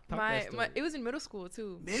Yeah, talk that my story. it was in middle school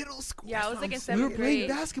too. Middle school. Yeah, I was that's like what in I'm saying. We seventh were playing grade.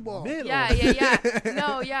 basketball. Yeah.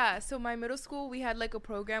 No, yeah. So my middle school, we had like a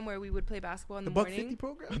program where we would play basketball in the, The morning. $150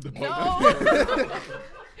 program. No.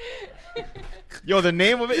 Yo, the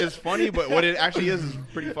name of it is funny, but what it actually is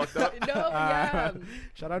pretty fucked up. No, yeah.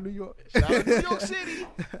 Shout out New York. Shout out to New York City.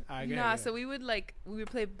 Nah, so we would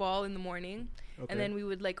play ball in the morning, Okay. and then we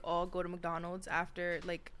would like all go to McDonald's after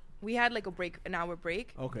like we had like an hour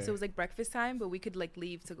break. Okay. So it was like breakfast time, but we could like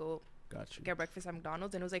leave to go Got you. get breakfast at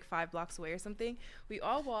McDonald's, and it was like 5 blocks away or something. We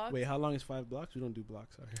all walked. Wait, how long is 5 blocks? We don't do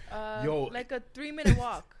blocks out here. Yo. Like a 3-minute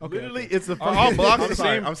walk. Okay, Literally, okay. it's a Are all blocks I'm the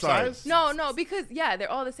sorry, same I'm sorry. size? No, because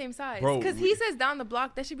they're all the same size. Bro, Because he says down the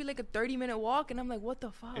block, that should be like a 30-minute walk, and I'm like, what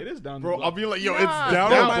the fuck? It is down the Bro, block. I'll be like, yo, Nah. it's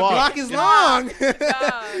down Down the the block. block is long.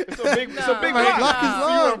 It's a big My block is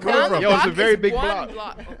long, bro. Down the Yo, it's a block very is big one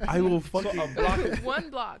block. I will fucking One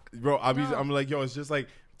block. bro. No. I'm like, yo, it's just like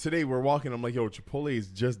today we're walking. I'm like, yo, Chipotle is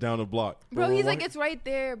just down the block. Bro, we're he's like, walking- it's right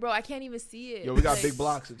there, bro. I can't even see it. Yo, we got Like, big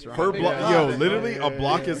blocks. It's right. per Big block. blocks. Yo, Yeah, literally, yeah, a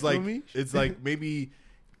block yeah. is like Feel me? it's like maybe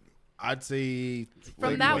I'd say From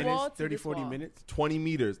 30 that minutes, wall to 30, this 40 wall. minutes. 20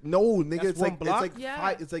 meters. No, nigga, That's it's one like block? it's like Yeah.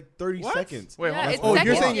 it's like 30 What? seconds. Wait, Yeah, hold it's on. Oh, second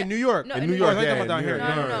you're block. saying in New York? No, in in New New York, York. yeah, I'm in down New here.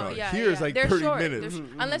 York. No, yeah. Here it's like They're 30 short. minutes.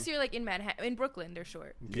 Unless you're like in Manhattan, in Brooklyn, they're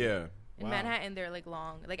short. Yeah. In Manhattan, they're like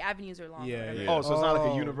long. Like avenues are long. Yeah, whatever. yeah. Oh, so it's not like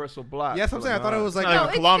Oh. a universal block. Yes, I'm saying. I thought it was like It's not No, like a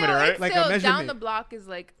it's kilometer, still, right? It's Like a still down measurement. the block is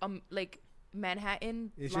like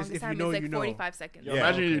Manhattan. It's just longest if you time know, is like you know. 45 seconds. Yo, Yeah,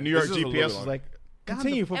 imagine okay. your New York This is a little GPS is long. like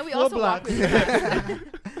continue for And we 4 also walk blocks. really fast.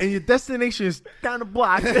 And your destination is down the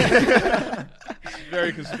block.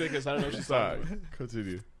 Very conspicuous. I don't know what she's Sorry. talking about.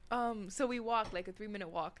 Continue. So we walked like a 3-minute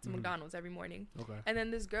walk to McDonald's every morning. Okay. And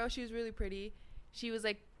then this girl, she was really pretty. She was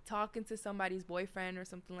like talking to somebody's boyfriend or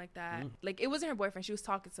something like that. Like it wasn't her boyfriend. She was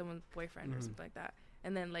talking to someone's boyfriend or something like that.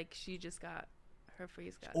 And then like she just got her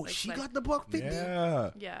face got. Oh, like, she like- got the $150. Yeah.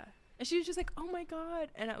 Yeah. And she was just like, oh my god.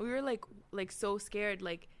 And we were like so scared.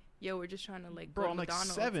 Like, yo, we're just trying to like Bro, go to I'm like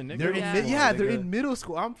McDonald's. 7. Nigga. They're Yeah. in Yeah, they're nigga. in middle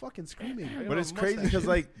school. I'm fucking screaming. But it's crazy because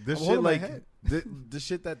like this I'm shit, holding my like head. the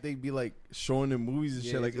shit that they be like showing in movies and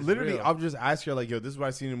Yeah, shit. Like it's literally, real. I'll just ask her like, "Yo, this is what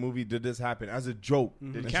I seen in a movie. Did this happen?" As a joke.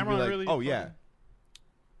 Did And she'd Cameron be like, really "Oh yeah, fucking-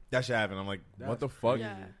 that shit happened." I'm like, "What the That's fuck?"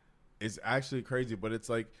 Yeah. It's actually crazy, but it's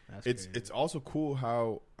like That's it's crazy. it's also cool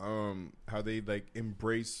how they like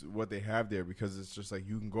embrace what they have there, because it's just like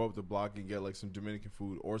you can go up the block and get like some Dominican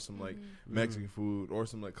food or some like Mexican food or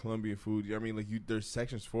some like Colombian food. You know what I mean, like there's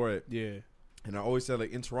sections for it. Yeah. And I always said,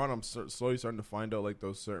 like, in Toronto, I'm slowly starting to find out, like,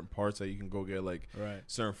 those certain parts that you can go get, like, Right.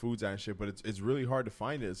 certain foods and shit. But it's really hard to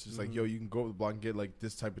find it. It's just like, yo, you can go up the block and get, like,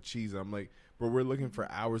 this type of cheese. And I'm like, bro, we're looking for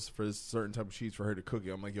hours for this certain type of cheese for her to cook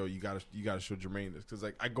it. I'm like, yo, you gotta show Jermaine this. Because,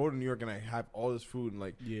 like, I go to New York and I have all this food and,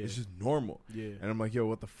 like, Yeah. it's just normal. Yeah. And I'm like, yo,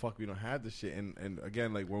 what the fuck? We don't have this shit. And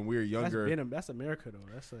again, like, when we were younger, That's America though.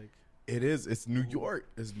 That's like it is. It's New York.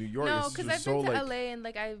 It's New York. No, It's because just I've so, been to like, LA and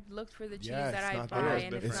like I've looked for the cheese yeah, that it's I not buy, there.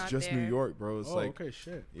 and it's not just there. New York, bro. It's like, okay,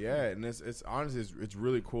 shit. yeah, and it's honestly it's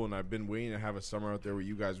really cool, and I've been waiting to have a summer out there where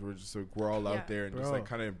you guys were just like we're all Yeah. out there and just Bro. like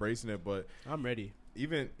kind of embracing it. But I'm ready.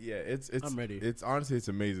 even it's I'm ready. It's honestly it's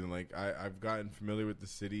amazing. Like I've gotten familiar with the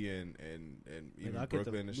city and even I'll get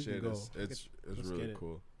the- Brooklyn and we can shit. go. It's Let's really get it.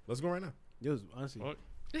 cool. Let's go right now. Yo, honestly. What?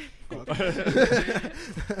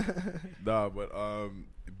 Nah, but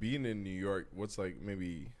being in New York, what's like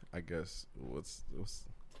maybe I guess what's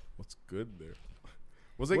good there?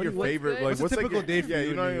 What's like your What's favorite? good? Like What's a like typical your- day for yeah, you you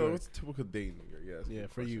in know, New York? what's a typical day in New York? Yeah, that's a Yeah, good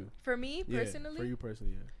for question. you. For me Yeah, personally, for you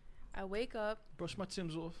personally, yeah. I wake up. Brush my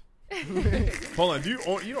Timbs off. Hold on, do you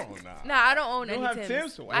own? You don't own that. Nah, I don't own You don't any have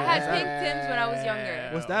Timbs. Timbs? I had pink Timbs when I was younger.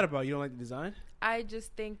 What's that about? You don't like the design? I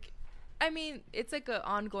just think, I mean, it's like an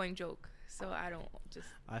ongoing joke. So I don't just,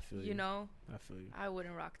 I feel you. you know, I feel you. I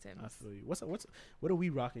wouldn't rock Timbs. I feel you. What do we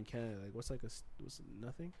rock in Canada? Like, what's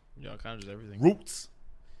nothing? Yo, kind of just everything. Roots.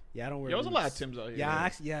 Yeah, I don't wear. Yo, there's a lot of boots. Timbs out here. Yeah,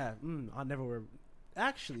 actually, yeah. I'll never wear.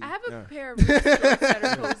 Actually, I have a Yeah. pair of Roots shorts that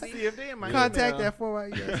are cozy. See if they in my contact email. that for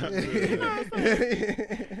right.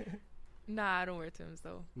 Nah, I don't wear Timbs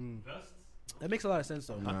though. That makes a lot of sense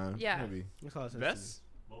though. Nah, Yeah. maybe. Makes a lot of sense. Vests?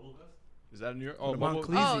 Is that in New York? Oh, The Bubble,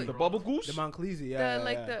 Monclesi. the Bubble Goose. The Monclesi,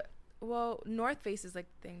 yeah. North Face is like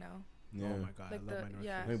the thing now. Yeah. Oh my god, Like I love my North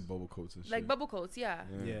yeah. I think bubble coats and shit. Like bubble coats, yeah.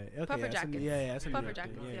 Yeah, okay, Puffer that's jackets. that's a New Puffer York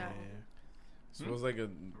jackets, thing. yeah. So it was like a.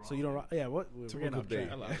 So you don't, yeah. What? We're getting Typical off day.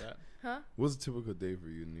 track. I love that. Huh? What's a typical day for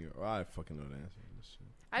you in New York? Oh, I fucking know the answer to this shit.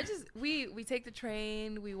 I just we take the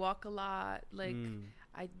train, we walk a lot. Like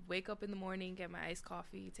I wake up in the morning, get my iced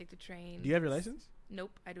coffee, take the train. Do you have your license?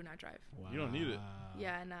 Nope, I do not drive. Wow. You don't need it.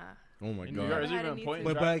 Yeah, nah. Oh my In New York, god. is I there even had a to point? need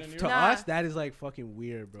in But driving in like New to York? Nah. us, that is like fucking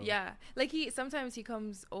weird, bro. Yeah, like sometimes he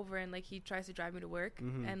comes over and like he tries to drive me to work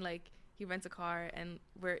and like he rents a car and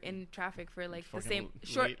we're in traffic for like the Fucking same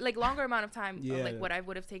short, late. like longer amount of time Yeah. of like what I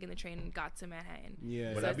would have taken the train and got to Manhattan.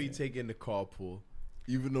 Yeah. But So I be taking the carpool,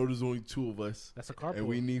 even though there's only 2 of us, That's a carpool. and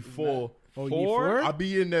we need 4. Oh, you need 4? I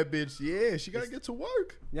be in that bitch. Yeah, she gotta get to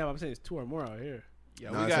work. Yeah, but I'm saying it's 2 or more out here. Yeah,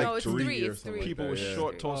 Nah, we it's got like No, it's 3 three, or it's something three. people like with that, yeah.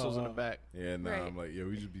 short torsos in the Oh. back. Yeah, nah, Right. I'm like, yeah,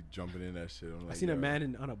 we just be jumping in that shit. I'm like, I seen a yo.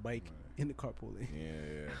 man on a bike in the carpool lane.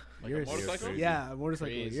 Yeah. Like You're a motorcycle? crazy. Yeah, a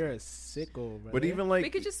motorcycle. Crazy. You're a sicko, bro. But even like, we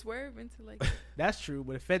could just swerve into like that's true.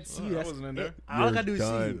 But if Fed see Oh, you, I that's wasn't in there. all I You're gotta do is see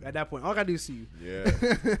you. done. At that point, all I gotta do is see you.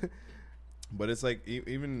 yeah. But it's like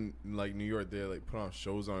even in, like New York, they like put on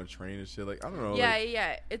shows on a train and shit. Like I don't know. yeah, like,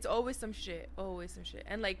 yeah. It's always some shit.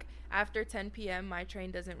 And like after 10 p.m., my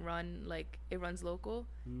train doesn't run. Like it runs local.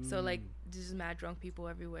 So like there's just mad drunk people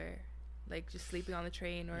everywhere, like just sleeping on the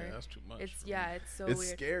train or. Yeah, that's too much. It's bro. it's so It's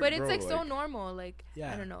weird. scary, but it's bro, like so like- normal. Like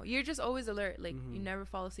Yeah. I don't know. You're just always alert. Like you never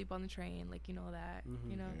fall asleep on the train. Like you know that.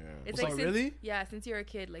 You know. Yeah. It's Oh, like since, really? Yeah, since you're a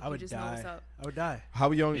kid, like I you would just know what's die. up. I would die,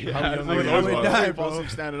 how young? How young? I would, are I you? would die, fall bro. asleep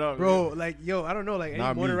standing up, bro. Like yo, I don't know. Like any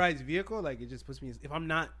Not me. motorized vehicle, like it just puts me. If I'm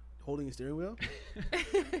not holding a steering wheel,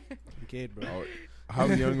 I'm a kid, bro. Oh, how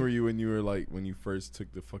young were you when you were like when you first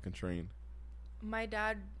took the fucking train? My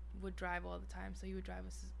dad would drive all the time, so he would drive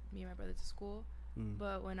us, me and my brother, to school.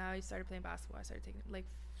 But when I started playing basketball, I started taking like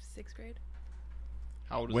 6th grade.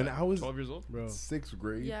 How old is When that? I was 12 years old. Bro. 6th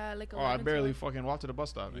grade. Yeah, like Oh, I 11, barely 12. fucking walked to the bus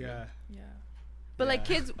stop. Nigga. Yeah, Yeah. But like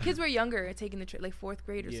Yeah. kids were younger taking the trip, like 4th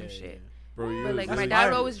grade or some shit. Bro, you But was like my really- dad would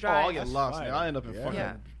fire. always Oh, drive. I'll get lost. fire. Nigga. I'll end up in Yeah. fucking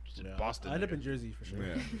Yeah. Boston. I end up nigga. in Jersey for sure.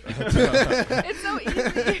 Yeah. It's so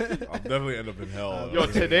easy. I'll definitely end up in hell. Yo,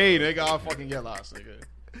 today, nigga, I'll fucking get lost, nigga.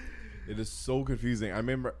 It is so confusing. I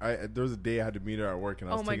remember there was a day I had to meet her at work and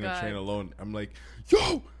I was Oh my taking the God. train alone. I'm like,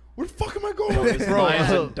 yo, where the fuck am I going? There's lines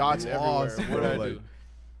Yeah. and dots Lost, everywhere. What bro, do I like- do?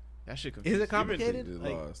 That shit confusing. Is it complicated? You've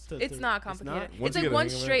Like, been lost. It's not complicated. Once It's you like get a one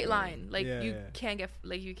hang of it, straight yeah. line. Like Yeah, you yeah. can't get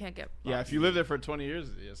Yeah, lost. if you live there for 20 years,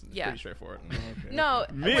 it's Yeah. pretty straightforward. No,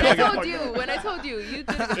 Me, when I I got told fucked you, you did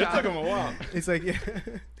a good It took job. him a while. It's like yeah.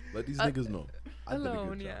 Let these niggas know. I did a good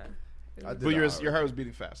Alone, job. yeah. I did But your alright. heart was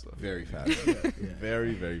beating fast, though. Very fast.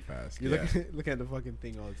 Very, very fast. You Yeah. look at the fucking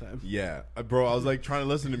thing all the time. Yeah. Bro, I was like trying to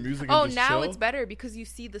listen to music and Oh, just now chill. it's better because you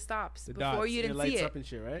see the stops. The Before dots, you it didn't lights see up it. and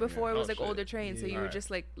shit, right? Before it Oh, was like shit. older trains, so you were Alright.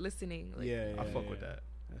 just like listening. Like, Yeah, I fuck with that.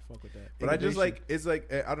 I fuck with that. But I just Innovation. like it's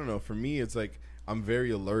like I don't know. For me, it's like I'm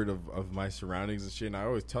very alert of my surroundings and shit. And I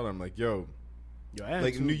always tell them like, yo, Yo, I am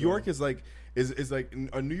like too, New bro. York is like like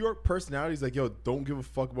a New York personality is like, yo, don't give a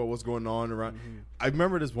fuck about what's going on around. I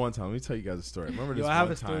remember this one time. Let me tell you guys a story. I remember this Yo, I have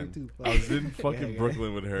one a story time. too. I was in fucking Yeah.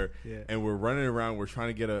 Brooklyn with her, Yeah. and we're running around. We're trying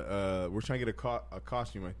to get a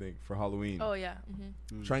costume, I think, for Halloween. Oh yeah.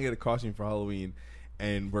 Trying to get a costume for Halloween,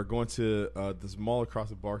 and we're going to this mall across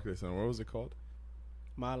the Barclays Center. What was it called?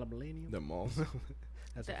 Mile of Millennium. The mall,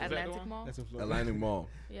 That's The in Florida. Atlantic Mall. That's in Florida. Atlantic Mall.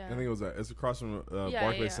 Yeah. I think it was that. It's across from Yeah,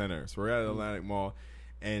 Barclays yeah. Center. So we're at Atlantic Mall,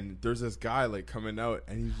 and there's this guy like coming out,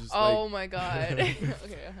 and he's just Oh like, my god. Okay.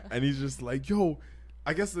 and he's just like, yo,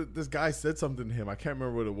 I guess this guy said something to him. I can't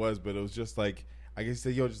remember what it was, but it was just like, I guess he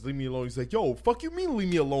said, yo, just leave me alone. He's like, yo, fuck you mean leave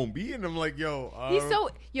me alone, B? And I'm like, yo. He's so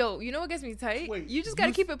you know what gets me tight? Wait, you just gotta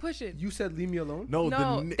you- keep it pushing. You said leave me alone. No,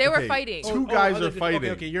 No, they were fighting. Two guys are fighting.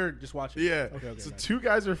 Okay, you're just watching. Yeah. Okay. So gotcha. 2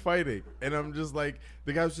 guys are fighting, and I'm just like,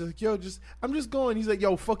 the guy was just like, yo, I'm just going. He's like,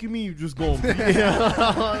 yo, fuck you mean you just going?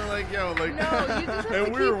 I'm like, yo, like, No, you just have and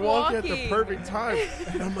to we keep were walking at the walking. perfect time,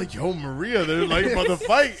 and I'm like, yo, Maria, they're like about to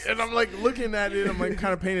fight, and I'm like looking at it, I'm like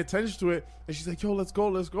kind of paying attention to it, and she's like, yo, let's go.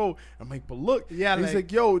 I'm like, but look, Yeah, and he's like-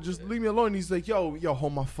 like, yo, just leave me alone. And he's like, yo,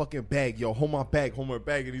 hold my fucking bag, yo, hold my bag,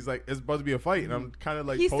 and he's like, it's about to be a fight, and I'm kind of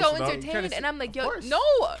like, He's so posted up. entertained, and I'm like, yo, course. no,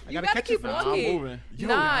 you gotta gotta catch keep it, fam. I'm walking. moving. Yo,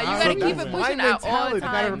 Nah, you that's gotta keep it my pushing at all mentality. I gotta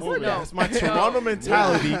times. remember No. that. It's my Toronto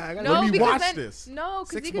mentality. I gotta- No, Let me because watch then, this. No, because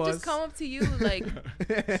Six he could just buzz. come up to you like,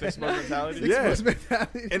 6 month mentality. Yeah.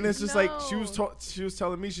 mentality. And it's just like she No. was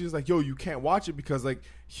telling me, she was like, yo, you can't watch it because like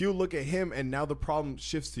he'll look at him and now the problem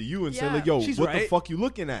shifts to you and say Yeah. like, yo, She's what the right. fuck you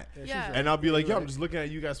looking at? yeah. And I'll be like, Yeah, I'm just looking at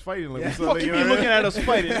you guys fighting. Like, Fuck you be looking at us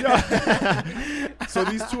fighting. So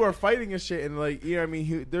these two are fighting and shit, and like, you know what I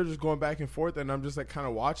mean? They're just going back and forth, and I'm just like kind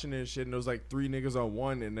of watching it and shit. And there was like 3 niggas on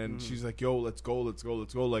one, and then she's like, "Yo, let's go.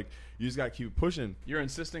 Like, you just gotta keep pushing." You're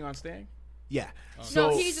insisting on staying? Yeah. No,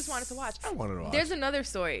 he just wanted to watch. I wanted to watch. There's another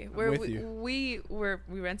story where with we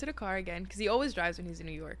rented a car again because he always drives when he's in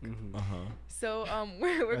New York. So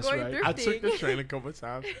we're That's going right. thrifting. I took the train a couple of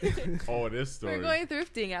times. Oh, this story. We're going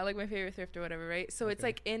thrifting at like my favorite thrift or whatever, right? So it's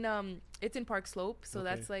like in Park Slope, so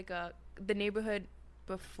that's like the neighborhood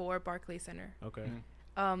before Barclays Center. Okay.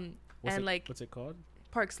 What's it called?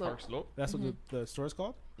 Park Slope. Park Slope? That's what the store's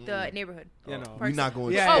called? The neighborhood. Yeah, no. We're not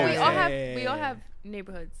going. Yeah, Oh, yeah, we all have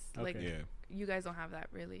neighborhoods. Like Yeah. you guys don't have that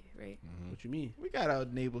really, right? What you mean? We got our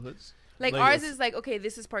neighborhoods. Like Like, ours it's- is like, okay,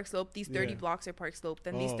 this is Park Slope. These 30 Yeah. blocks are Park Slope.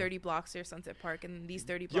 Then these Oh. 30 blocks are Sunset Park, and these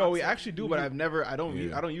 30 blocks. Yo, we are- actually do, but I don't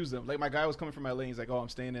Yeah. use them. Like my guy was coming from LA. He's like, "Oh, I'm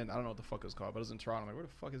staying in. I don't know what the fuck it's called, but it was in Toronto." I'm like, "Where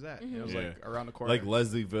the fuck is that?" And it was like around the corner. Like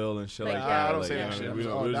Leslieville and shit like, Like, that. yeah, I don't like, say you that know, shit. we- I'm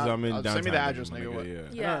we're just- just- I'm in I'll send me the downtown, address, nigga, what?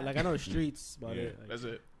 Yeah. Yeah. I know the streets about Yeah. it. Like That's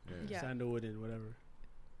it. Yeah. Sandalwood and whatever.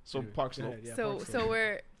 So Anyway, Park go Slope. ahead, yeah, so Park Slope.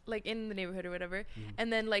 we're like in the neighborhood or whatever,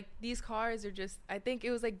 and then like these cars are just. I think it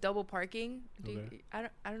was like double parking. Okay. I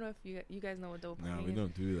don't know if you guys know what double parking No, is. we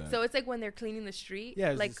don't do that. So it's like when they're cleaning the street.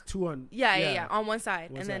 Yeah, like it's 2 on. yeah, on one side,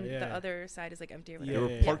 One and side, then yeah. the other side is like empty or They whatever.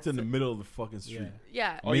 were parked in the so- middle of the fucking street.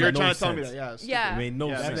 Yeah. Oh, Made you're no trying to tell me sense. that? Yeah. it's Yeah. It made no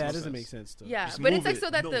Yeah, sense. That no doesn't sense. make sense though. Yeah, Just but it's move like it. so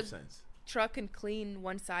that No the sense. truck can clean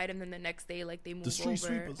one side, and then the next day like they move street over,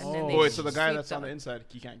 sweepers. and then Oh, they Wait, so the guy sweep that's on the inside,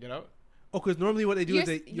 he can't get out? Oh, because normally what they do is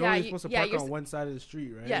You're you're yeah, only you- supposed to yeah, park you're on s- one side of the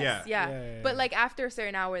street, right? Yes, Yeah. yeah. Yeah. But like after a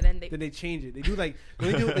certain hour, then they. Then they change it. They do they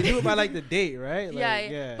do it by like the date, right? Like,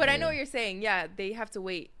 yeah. But I know what you're saying. Yeah, they have to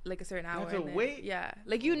wait like a certain hour. have to and then- wait? Yeah,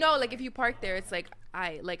 like like if you park there, it's like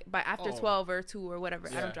by after 12 or 2 or whatever.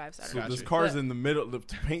 I Yeah. don't drive, so I don't So know. this Gotcha. car's But- in the middle. To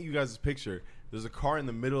paint you guys a picture, there's a car in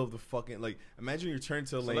the middle of the fucking like. Imagine you're turning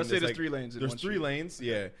to a lane. let's say there's like, 3 lanes in There's one 3 street. lanes.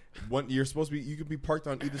 Yeah, one you're supposed to be. You could be parked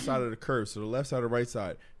on either side of the curb. So the left side or right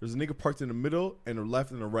side. There's a nigga parked in the middle and the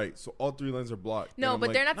left and the right. So all 3 lanes are blocked. No, And I'm but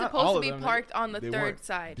like, they're not not supposed all to of be them, parked on the They third weren't.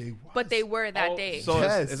 side. They But they was. were that day. So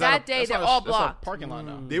Yes. is That day, that's they're not all that's not a blocked. parking lot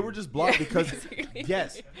now. They were just blocked because Basically.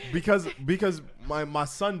 yes, because my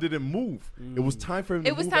son didn't move. It was time for him.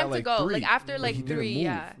 It was move time at to go. 3. Like after But like he didn't 3, move.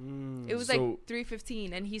 yeah. It was So- like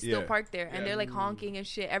 3:15, and he's still Yeah. parked there, and they're like honking and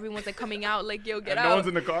shit. Everyone's like coming out, like yo, get And out. no one's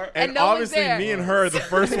in the car. And And no one's obviously, there. me and her, are the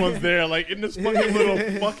first ones there, like in this fucking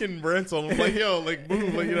little fucking rental. I'm like, yo, like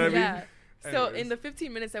move, like you know what I Yeah. mean? So Anyways. in the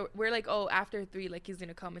 15 minutes that we're like, oh, after 3, like he's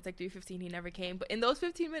gonna come. It's like 3:15. He never came. But in those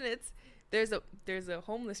 15 minutes, there's a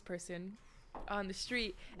homeless person on the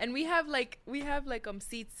street, and we have like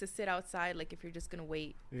seats to sit outside, like if you're just gonna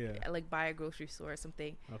wait, like by a grocery store or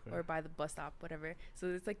something, or by the bus stop, whatever. So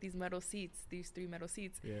it's like these 3 metal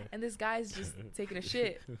seats, and this guy's just taking a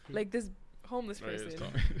shit, like this homeless person.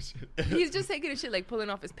 He's just taking a shit, like pulling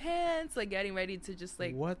off his pants, like getting ready to just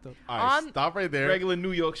like What the? All right, on- stop right there. Regular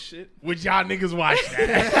New York shit. Would y'all niggas watch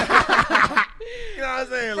that? You know what I'm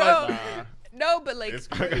saying? Bro, Like, no, but like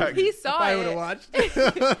It's- he saw I it. would have watched.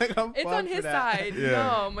 Like, I'm It's fucked on for his that. side. Yeah.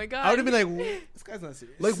 No, my God. I would have been like, this guy's not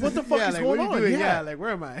serious. Like, what the fuck is like, going what are on? you doing? Yeah. Yeah, like, where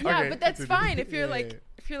am I? yeah, Okay, but that's continue. fine if you're Yeah, like, yeah.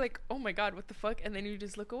 if you're like, oh my God, what the fuck, and then you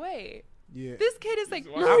just look away. Yeah. This kid is like,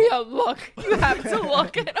 Wow. Maria, look, you have to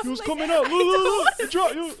look. And I'm He was like, coming up. Look. It's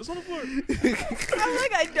on the floor. I'm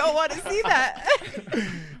like, I don't want to see that.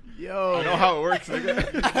 yo, I know how it works,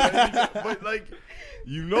 nigga. but like,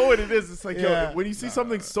 you know what it is. It's like, Yeah. yo, when you see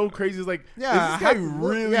something so crazy, it's like, Yeah, is I this guy have to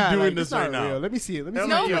look- really yeah, doing like, this it's not right now? real. Let me see it. Let me see. I'm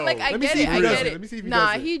No, like, but yo, like, I let me get see it. if he I does get it. it. Let me see if he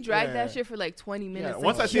Nah, does it. he dragged Yeah. that shit for like 20 minutes.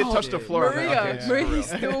 Once like, that shit yo, touched the floor, I'm like, Maria, okay, Maria's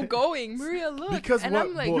for real. still going. Maria, look. Because and what,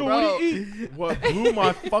 I'm like, yo, bro. what blew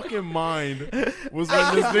my fucking mind was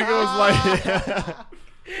when this nigga was like,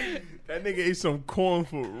 that nigga ate some corn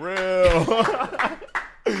for real.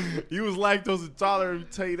 He was lactose intolerant, let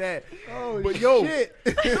me tell you that. Oh, But yo, shit.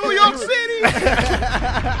 New York City.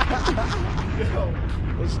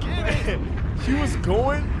 Let's get it. He was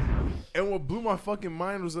going, and what blew my fucking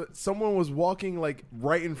mind was that someone was walking like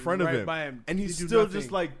right in front Right of him, by him. and he's He do still nothing.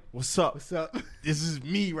 just like, "What's up? What's up? This is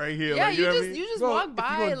me right here." Yeah, like, you know what I just mean? you just Bro, walk if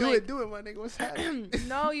by. you gonna like, do it, my nigga. What's happening?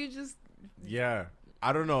 no, you just. Yeah.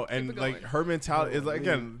 I don't know, and it like going. her mentality is like,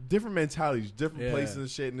 again, different mentalities, different Yeah. places and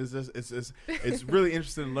shit, and it's just it's really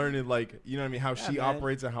interesting learning, like, you know what I mean, how she man.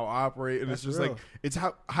 operates and how I operate, and That's it's just real. like it's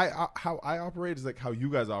how I operate is like how you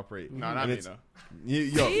guys operate. No, not And me, it's- though.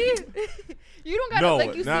 Yo, See? You don't gotta No,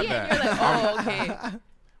 like you see not it that. and you're like, oh, okay.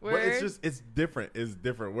 but Word. it's just it's different. It's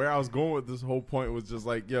different. Where I was going with this whole point was just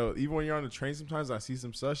like, yo, even when you're on the train, sometimes I see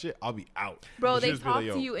some sus shit, I'll be out. Bro, But they she'll just be talk like,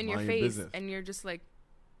 yo, to you in your mind face, business. and you're just like,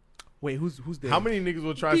 Wait, who's there? How many niggas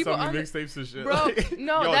will try People some on the- mixtapes and shit? Bro, Like,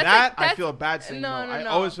 no, Yo, that's that like, that's, I feel bad saying no. I no.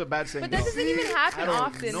 always feel bad saying But that no. doesn't even happen I don't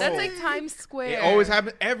often. know. That's like Times Square. It always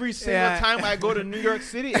happens every single Yeah. time I go to New York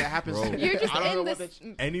City. It happens. Bro. To me. You're just I don't know in what this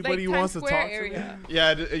Anybody like, wants Times to Square talk to area. me?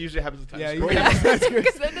 Yeah, it usually happens at Times Yeah, Square.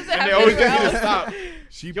 Because that doesn't And happen they always anywhere get me to else. stop.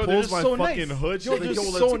 She Yo, they're pulls just my so fucking nice. hood. Yo, She's they're like,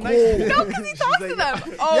 just yo, so let's nice. go. No, because he talks to them.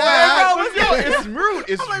 Oh Yeah, my but God, yo, it's rude.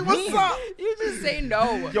 It's like, mean. what's up? you just say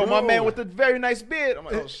no. Yo, my Bro. man with the very nice beard. I'm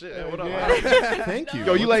like, oh shit, what up? Thank you.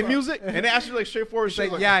 Yo, you like music? And they ask you like straightforward It's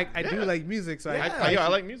shit. like, yeah, I do like music, so I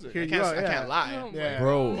like music. Here I you can't, are, I yeah. can't lie. Oh my Yeah.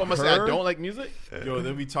 Bro, What must I say? I her- don't like music. Yo,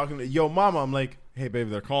 they'll be talking to yo mama. I'm like, hey baby,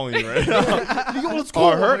 they're calling you right now. Yo, let's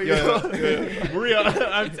Or her? I'm like, Yeah. Maria,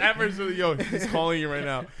 I'm at first, yo, he's calling you right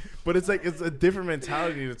now. But it's like it's a different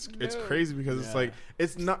mentality. It's crazy because it's like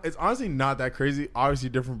it's honestly not that crazy. Obviously,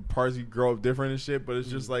 different parts you grow up different and shit. But it's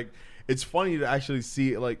just like it's funny to actually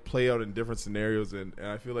see it like play out in different scenarios. And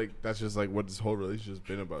I feel like that's just like what this whole relationship's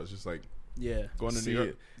been about. It's just like Going to see New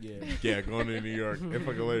York. it. Yeah, going to New York. If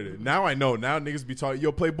I can let it. Now I know. Now niggas be talking.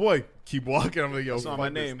 Yo, Playboy, keep walking. I'm like, yo, That's not fuck my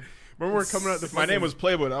this. name. Remember we're coming out. My name was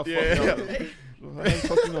Playboy. I'll Yeah. fuck you up.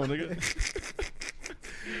 Fuck you know, nigga.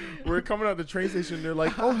 We're coming out the train station. And they're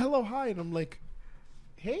like, oh, hello, hi, and I'm like,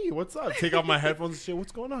 hey, what's up? Take off my headphones and shit.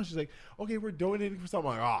 What's going on? She's like, okay, we're donating for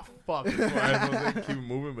something. I'm like, oh fuck. Put my headphones in, keep it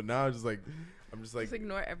moving. But now I'm just like. Just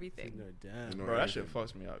ignore everything. Ignore Bro, that everything. shit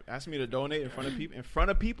fucks me up. Ask me to donate in front of people. In front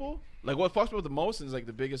of people, like what fucks me up the most is like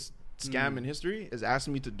the biggest scam in history is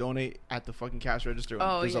asking me to donate at the fucking cash register. When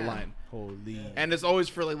Oh, there's a yeah. line, Holy. and it's always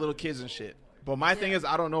for like little kids and shit. But my thing is,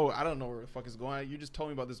 I don't know where the fuck is going. You just told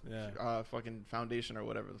me about this fucking foundation or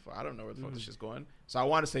whatever the fuck. I don't know where the fuck this shit's going. So I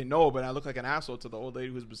want to say no, but I look like an asshole to the old lady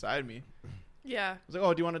who's beside me. Yeah. I was like,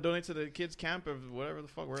 oh, do you want to donate to the kids camp or whatever the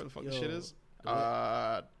fuck, wherever the fuck the shit is?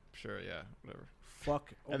 Sure, yeah, whatever.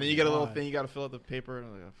 Fuck. And then you get a little thing, you got to fill out the paper. And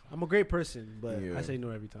I'm like, oh, fuck. I'm a great person, but Yeah. I say no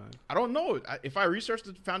every time. I don't know. If I research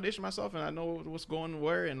the foundation myself and I know what's going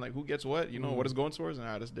where and like who gets what, you know, what it's going towards, and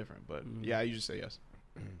that's different. But yeah, I usually say yes.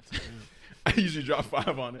 I usually drop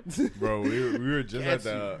 5 on it. Bro, we were just Can't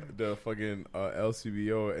at the fucking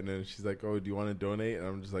LCBO, and then she's like, "Oh, do you want to donate?" And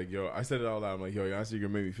I'm just like, "Yo," I said it all out. I'm like, "Yo, honestly, you're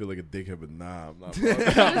gonna make me feel like a dickhead, but nah, I'm not." You're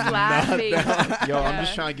just laughing. Yo, I'm Yeah.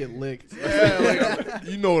 just trying to get licked.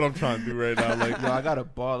 You know what I'm trying to do right now. Like, Yo, I got a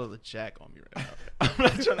bottle of Jack on me right now. I'm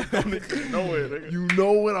not trying to donate to nowhere, nigga. you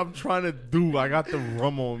know what I'm trying to do. I got the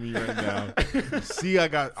rum on me right now. See,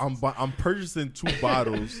 I'm purchasing 2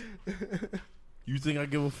 bottles. You think I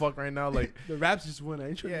give a fuck right now? Like, The raps just won. I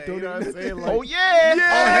ain't trying to you know donate. what I'm saying? Like, Oh yeah!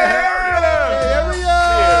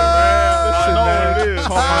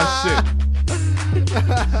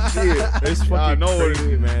 It's fucking know what it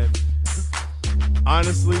crazy, is. man.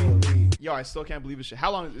 Honestly, Yo, I still can't believe this shit.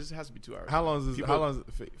 How long? This has to be 2 hours. how long is this? People- How long is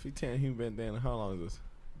it? 15 human bandana. How long is this?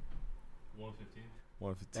 115.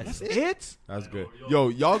 That's it? That's good. Yo,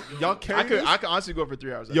 y'all carry this? I could honestly go for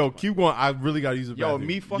 3 hours. Yo, keep going. I really gotta use the Yo, bathroom.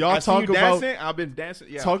 me fucking. Y'all I see talk you about dancing. I've been dancing.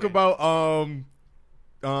 Yeah. talk okay. about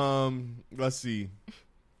let's see.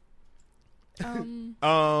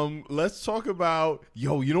 Let's talk about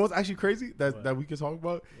yo. You know what's actually crazy that we can talk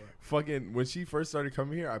about? Fucking when she first started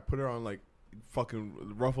coming here, I put her on like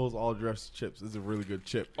fucking Ruffles all dressed chips. It's a really good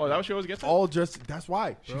chip. Oh, that what she always gets? All dressed. That's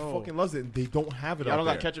why she Bro. fucking loves it. And they don't have it. Yeah, I out don't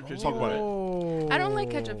there. got ketchup chips. Talk about it. Oh. I don't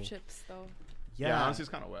like ketchup chips though. Yeah, honestly, it's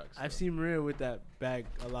kind of whack. so. I've seen Maria with that bag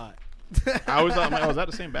a lot. I always thought, was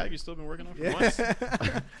that the same bag you still been working on for months?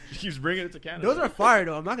 She keeps bringing it to Canada. Those are fire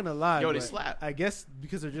though. I'm not gonna lie. Yo, they but slap. I guess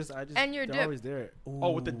because they're And your they're dip. always there.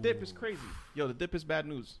 Oh, with the dip is crazy. Yo, the dip is bad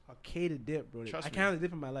news. Okay, the dip, bro. Trust I me. can't really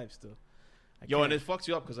dip in my life still. Yo, and it fucks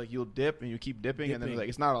you up because like you'll dip and you keep dipping, and then Dipping. like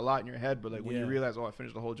it's not a lot in your head, but like when you Yeah. realize, oh, I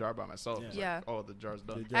finished the whole jar by myself. Yeah. It's Yeah. Like, oh, the jar's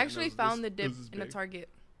done. I actually This- found the this dip is in a big. Target.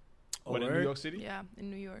 What, in New Word? York City? Yeah, in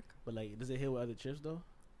New York. But like, does it hit with other chips though?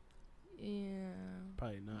 Yeah.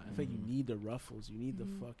 Probably not. I think you need the ruffles. You need the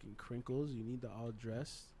fucking crinkles. You need the all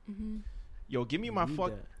dressed. Mm-hmm. Yo, give me You my need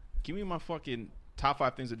fuck. that. Give me my fucking top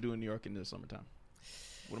 5 things to do in New York in the summertime.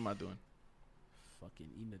 What am I doing? Fucking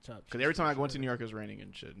eating the chopped. Because every time I go into New York, it's raining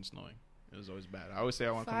and shit and snowing. It was always bad. I always say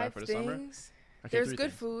I want to come back 5 for the summer. things. Okay, There's 3 good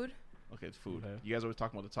things. food. Okay, it's food. Okay. You guys always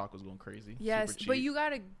talking about the tacos going crazy. Yes, Super but cheap. you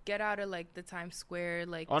gotta get out of like the Times Square,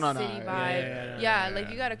 like Oh, no, no, city yeah, vibe. yeah, Like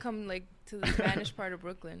you gotta come like to the Spanish part of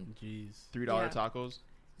Brooklyn. Jeez. $3 Yeah. tacos.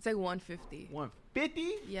 It's like 150.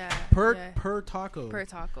 150. Yeah. Per yeah. per taco. per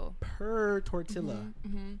taco. Per tortilla.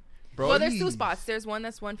 Mm-hmm. Bro, Well, there's 2 Jeez. spots. There's one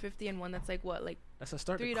that's 150 and one that's like what, like That's a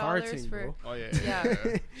start to $3 carting, for bro. Oh yeah.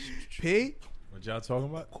 yeah Pay? What y'all talking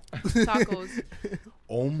about? tacos.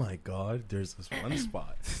 Oh my God, there's this one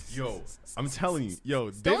spot. Yo, I'm telling you,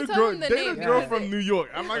 Don't tell him the name, girl yeah. from New York.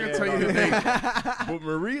 I'm not gonna tell you the name, but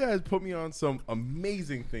Maria has put me on some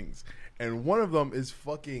amazing things, and one of them is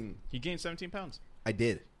fucking. He gained 17 pounds. I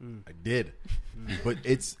did, but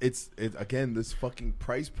it's again, this fucking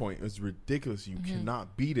price point is ridiculous. You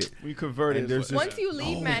cannot beat it. We converted. And there's Once you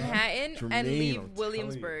leave Manhattan Jermaine, and leave I'm telling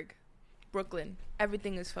Williamsburg, Brooklyn,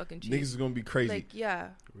 everything is fucking cheap. Niggas is gonna be crazy. Like, yeah.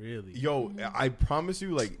 Really? Yo, I promise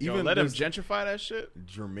you, like, Yo, even let them there's- gentrify that shit.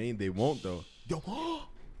 Jermaine, they won't though. Yo, Yeah, oh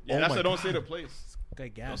that's my why don't say God. the place.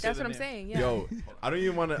 Like gas. That's the what I'm name. saying. Yeah. Yo, I don't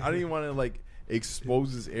even want to like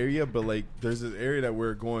expose this area, but like there's this area that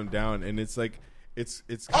we're going down, and it's like it's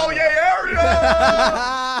area.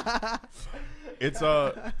 It's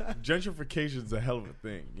gentrification's a hell of a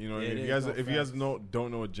thing. You know what I mean? If you guys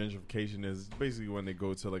don't know what gentrification is, it's basically when they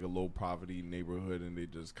go to like a low poverty neighborhood and they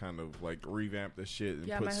just kind of like revamp the shit and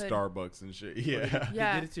put my hood. Starbucks and shit. Yeah.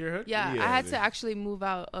 Yeah. Did it to your hood? Yeah, Yeah, I had they- to actually move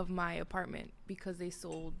out of my apartment because they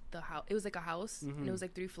sold the house. It was like a house, and it was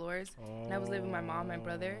like 3 floors. And I was living with my mom and my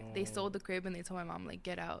brother. They sold the crib, and they told my mom, like,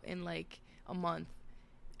 get out in, like, a month.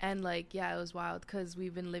 And, like, yeah, it was wild because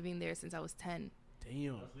we've been living there since I was 10.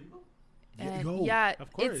 Damn. And, Yo, yeah,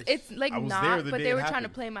 of course. it's like I was not, there the but day they it were trying to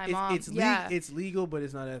happened. play my mom. It's legal, but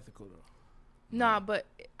it's not ethical, though. Nah, but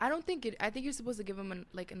I don't think it. I think you're supposed to give them,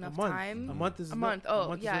 like, enough time. A month is A month. enough. Oh, A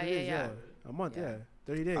month is yeah, what it is, yeah. A month, Yeah. yeah.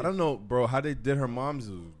 30 days. I don't know, bro. How they did her mom's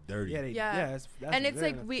is dirty. Yeah. that's And it's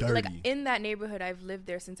very like nice. like Dirty. in that neighborhood, I've lived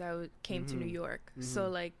there since I came to New York. So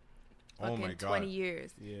like, Oh fucking my God. 20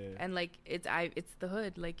 years. Yeah. And like it's the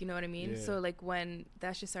hood, like, you know what I mean. Yeah. So like when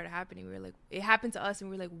that shit started happening, we were like, it happened to us, and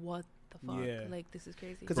we were like, what the fuck? Yeah. Like, this is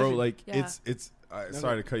crazy. Bro, like Yeah. it's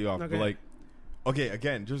sorry to cut you off, No, go but ahead. like okay,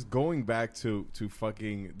 again, just going back to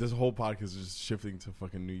fucking this whole podcast is just shifting to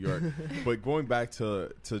fucking New York. But going back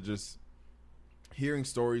to just hearing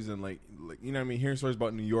stories and like you know what I mean, hearing stories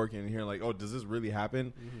about New York and hearing like, oh, does this really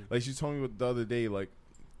happen? Like she told me the other day, like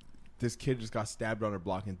this kid just got stabbed on her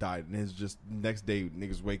block and died, and it's just next day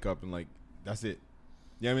niggas wake up and like that's it.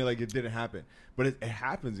 You know what I mean? Like it didn't happen, but it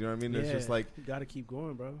happens. You know what I mean? It's just like you gotta keep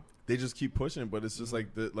going, bro. they just keep pushing, but it's just like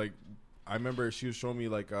I remember she was showing me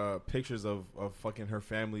like pictures of fucking her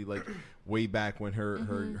family like way back when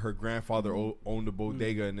her grandfather owned a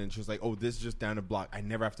bodega, and then she was like, oh, this is just down the block. I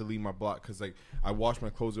never have to leave my block because like I wash my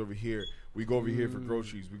clothes over here. We go over here for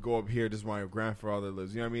groceries. We go up here. This is where my grandfather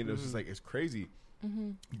lives. You know what I mean? It's just like it's crazy.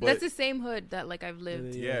 But that's the same hood that like I've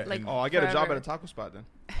lived. Yeah, Like, and- Oh, I get a job forever. at a taco spot then.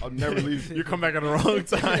 I'll never leave. You come back at the wrong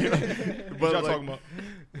time. What but y'all like, talking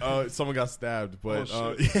about? someone got stabbed, but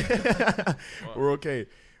Oh, we're okay.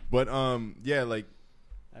 But yeah, like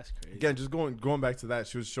That's crazy. again, just going back to that,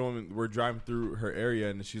 she was showing we're driving through her area,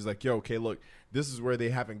 and she's like, "Yo, okay, look, this is where they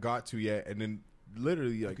haven't got to yet," and then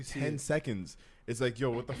literally like can see 10 it. seconds, it's like,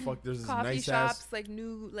 "Yo, what the fuck?" There's this Coffee nice shops, ass. like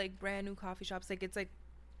new, like brand new coffee shops. Like it's like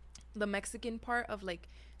the Mexican part of like.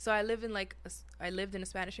 So I lived in a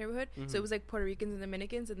Spanish neighborhood. So it was like Puerto Ricans and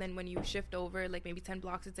Dominicans, and then when you shift over like maybe 10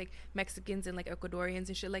 blocks, it's like Mexicans and like Ecuadorians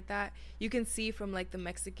and shit like that. You can see from like the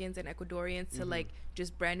Mexicans and Ecuadorians to like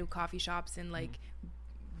just brand new coffee shops and like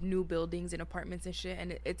new buildings and apartments and shit.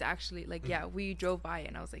 And it's actually like, yeah, we drove by it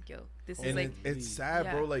and I was like, yo, this is And like it's sad,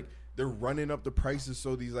 yeah. bro. Like they're running up the prices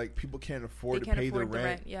so these like people can't they afford can't to pay afford their the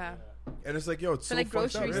rent. Yeah. And it's like, yo, it's So so like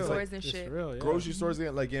fucked grocery up. It's stores like, and shit. real, yeah. grocery stores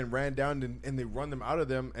getting ran down, and they run them out of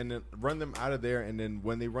them, and then run them out of there, and then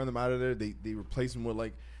when they run them out of there, they replace them with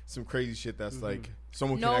like some crazy shit that's like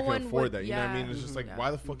someone No can one afford would- that. You know what I yeah. mean? It's just like, Yeah. why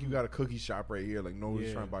the fuck you got a cookie shop right here? Like nobody's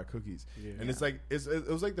Yeah. trying to buy cookies. Yeah. And it's like it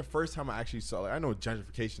was like the first time I actually saw. Like I know what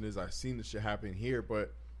gentrification is. I've seen this shit happen here,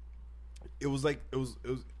 but it was like it was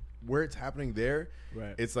where it's happening there.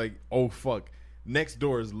 Right. It's like, oh fuck. Next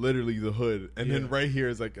door is literally the hood, and then right here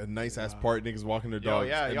is like a nice ass part. Niggas walking their dogs,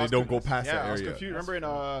 and they don't go past that I was area. confused. Remember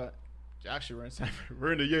in actually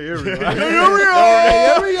we're in the Yay area.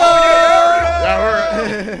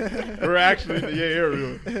 We're actually in the Yay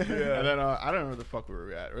area. And then I don't remember the fuck where we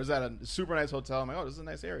were at. It was at a super nice hotel. I'm like, oh, this is a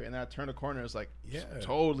nice area. And then I turned the corner. It's like,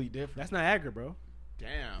 totally different. That's Niagara, bro.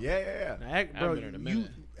 Damn. Yeah. Niagara, I bro. haven't been in a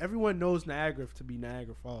minute. Everyone knows Niagara to be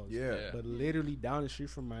Niagara Falls. Yeah. But literally down the street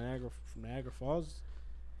from Niagara Falls,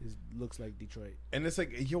 looks like Detroit. And it's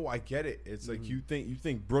like, yo, I get it. It's like you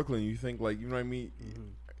think Brooklyn, you think like, you know what I mean?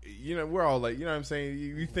 You know, we're all like, you know what I'm saying?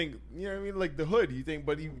 You think, you know what I mean? Like the hood, you think,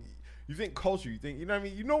 but you think culture, you think, you know what I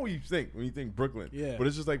mean? You know what you think when you think Brooklyn. Yeah. But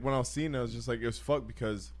it's just like when I was seeing it, I was just like, it was fucked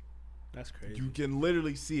because That's crazy. you can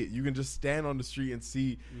literally see it. You can just stand on the street and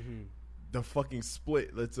see the fucking split.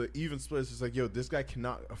 It's an even split. It's just like, yo, this guy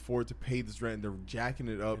cannot afford to pay this rent. They're jacking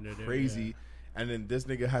it up And they're there, crazy. yeah. And then this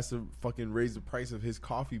nigga has to fucking raise the price of his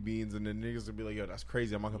coffee beans, and then niggas will be like, yo, that's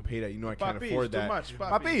crazy. I'm not gonna pay that. You know, I can't Papi, afford it's too that. much,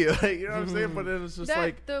 Papi, like, you know what I'm saying? But then it's just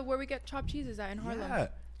like, where we get chopped cheeses at in Harlem. yeah.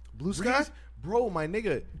 Blue Sky? Bro, my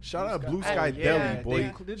nigga. Shout out Blue Sky yeah.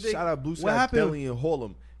 Deli, boy. Shout out Blue Sky happened? Deli in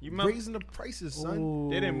Harlem. You Raising the prices, son. Ooh.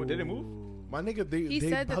 They didn't move. My nigga, He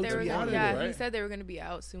said that about they to were be out gonna, of yeah, there, he right? said they were gonna be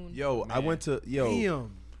out soon. Yo, I Man. went to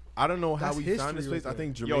Damn. I don't know how That's we history found this place. right I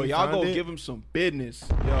think Jermaine Yo, y'all found go it. give him some business.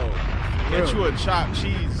 Yo, Get you a chopped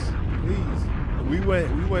cheese. Please. we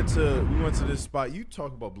went to this spot. You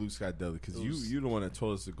talk about Blue Sky Deli because you the one that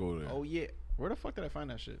told us to go there. Oh yeah. Where the fuck did I find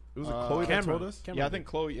that shit? It was a Chloe that told us. Yeah, I think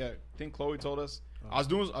Chloe. Yeah, I think Chloe told us. I was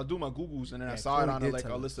doing my Googles, and then I saw Chloe it on did like a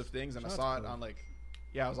tell list us. of things, and Shout I out saw to it Chloe. on like,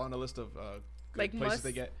 yeah, I was on the list of Like places must-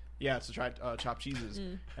 they get. Yeah, to try chopped cheeses,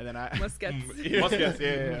 and then I Muscats. Muscats,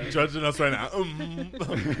 yeah. Judging us right now.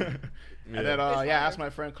 And then I asked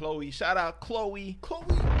my friend Chloe. Shout out Chloe.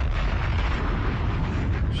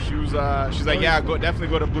 She's like, yeah, definitely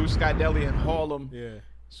go to Blue Sky Deli in Harlem. Yeah.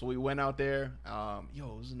 So we went out there.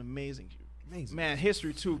 Yo, it was an amazing man.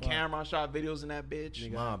 History too. Cameron shot videos in that bitch.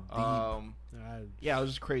 Yeah, it was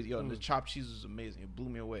just crazy. Yo, the chopped cheese was amazing. It blew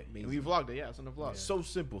me away. And we vlogged it. Yeah, it's on the vlog. so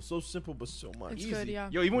simple, but so much. It's Easy. good, yeah.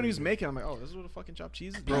 Yo, even when he was making it, I'm like, oh, this is what a fucking chopped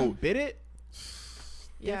cheese is. Bro. You bit it.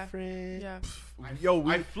 Yeah. Different. Yeah. Yo,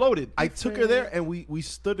 I floated. I took her there and we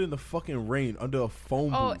stood in the fucking rain under a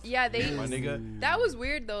phone Oh booth. yeah, they. My nigga. That was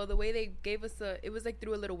weird though. The way they gave us it was like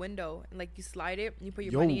through a little window, and like you slide it, and you put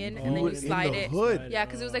your Yo, money in, and then we you were in slide the it. hood. Yeah,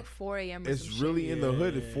 because it was like 4 a.m. or It's some really shit. in the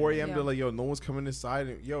hood at 4 a.m. Yeah. They're like, yo, no one's coming inside.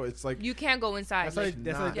 And, yo, it's like, You can't go inside. That's how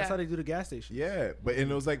like, that's how they do the gas station. yeah. But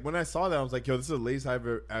and it was like when I saw that, I was like, yo, this is the latest I've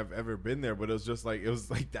ever been there. But it was just like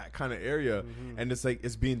that kind of area, and it's like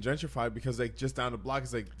it's being gentrified because like just down the block,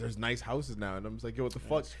 it's like there's nice houses now, and I'm just like, yo, what the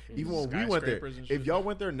fuck? Even when we went there, Skyscrapers and if shit. y'all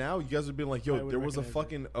went there now, you guys would be like, I yo, would there was a recognize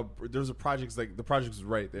fucking there was a project like the project was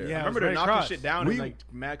right there. Yeah. I remember it they're was right knocking across. shit down We- and like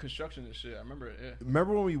mad construction and shit. I remember it. Yeah.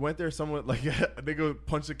 Remember when we went there? Someone like a nigga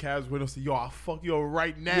punched the cab's window, and said, "Yo, I'll fuck you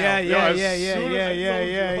right now." Yeah, Yo, yeah, as yeah, soon yeah, as yeah, I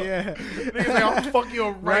yeah, told you, yeah. Nigga's like, "I'll fuck you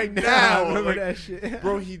right now." I remember Like, that shit.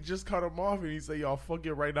 bro, he just cut him off, and he said, "Yo, I'll fuck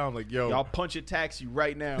you right now." I'm like, "Yo, Y'all punch a taxi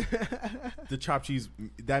right now. the chopped cheese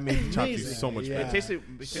that made the chopped cheese so much Yeah. better." It tasted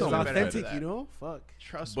It's So better much after authentic, that. you know? Fuck.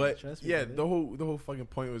 Trust me. But Trust me, yeah, brother. the whole fucking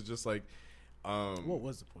point was just like, What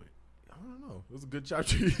was the point? I don't know. It was a good chopped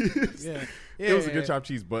cheese. Yeah. It was a Yeah. good chopped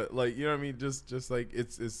cheese, but like, you know what I mean? Just like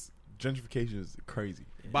it's gentrification is crazy.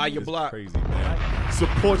 Buy your It's block. crazy, man.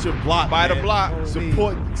 Support your block. Buy the man. block.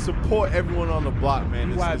 Support everyone on the block,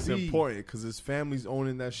 man. It's BYB. important because his family's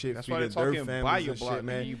owning that shit. That's why they're feeding their talking families buy your and block, shit,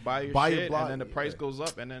 man. You buy your Buy shit, your block, and then the price yeah. goes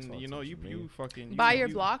up, and then Talk you know to you me. fucking Buy you- your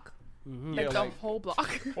you- block, like Yeah, the like- whole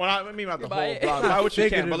block. Well, I mean not the You buy whole it. block. Buy what you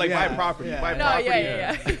can, but like buy Yeah, property. yeah. Buy No, property.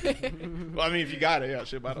 yeah. Well, I mean, if you got it, yeah,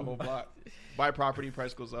 shit, buy the whole block. Buy property,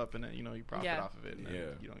 price goes up, and then you know you profit Yeah. off of it. And then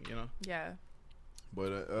Yeah. you know. Yeah.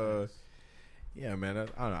 But yeah, man. I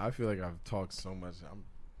don't know. I feel like I've talked so much.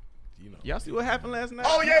 Y'all see what happened last night?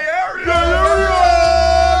 Oh yeah,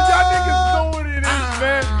 y'all niggas know what it is,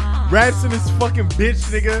 man. Ransom is fucking bitch,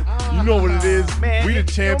 nigga. You know what it is. Man, We the yo,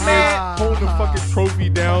 champions. man. Holding the fucking trophy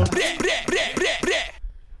down.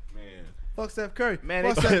 Fuck Steph Curry.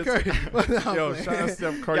 Man, Fuck they- Steph Curry. Yo, shout out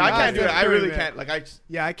Steph Curry. Yeah, I can't do it. Steph I Curry, really man. can't. Like I.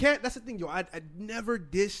 Yeah, I can't. That's the thing, yo. I never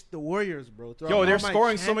dished the Warriors, bro. Throughout Yo, they're all my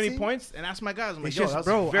scoring so many chancing, points, and that's my guys. I'm like, It's yo, just, that's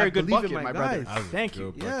bro, a very I good believe in bucket, my my brother. guys. That was a Thank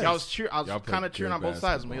you. good bucket. Yeah, I was Y'all kind played of cheering good on both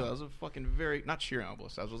sides. I'm like, yo, basketball. that was a fucking very not cheering on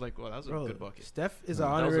both sides. I was like, well, that was a Bro, good bucket. Steph is That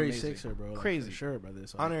an was honorary amazing. Sixer, bro. Like, Crazy. for sure, brother.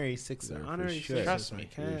 So Honorary Sixer. Yeah, honorary for sure. Sixer. Trust so I me.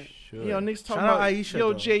 can't- Yo, niggas talking Shout out about Aisha,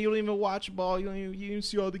 yo though. Jay, you don't even watch ball. You didn't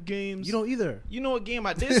see all the games. You don't either. You know what game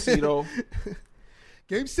I did see though?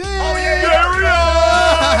 Game 6. Oh yeah, there we go.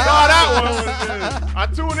 Saw that one. I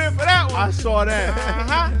tuned in for that one. I saw that.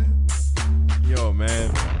 Uh-huh. Yo, man.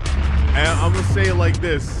 And I'm gonna say it like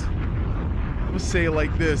this.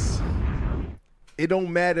 It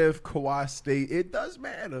don't matter if Kawhi stay. It does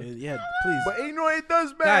matter. Yeah, please. But you know it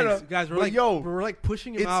does matter. Guys, we're But like, yo, we're like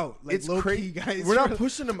pushing him it's- out. Like it's low crazy. key, guys. We're not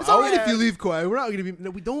pushing him It's out. alright if you leave Kawhi. We're not gonna be.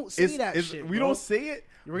 No, we don't say that It's- shit. we bro. don't say it.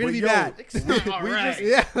 We're gonna but be yo, bad. All we right.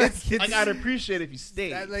 just- Yeah, Like I'd appreciate if you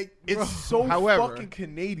stayed. that, like, It's bro. so However- fucking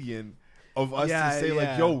Canadian of us Yeah, to say like,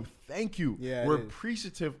 yeah. yo, thank you. Yeah, We're it is.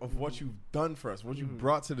 appreciative of what you've done for us, what you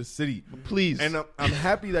brought to the city. Please. And I'm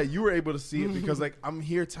happy that you were able to see it because like I'm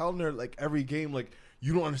here telling her like every game like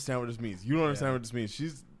you don't understand what this means. You don't understand what this means.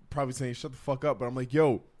 She's probably saying shut the fuck up, but I'm like,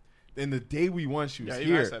 yo, in the day we won, she was yeah,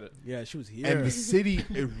 you guys here. said it. Yeah, she was here. And the city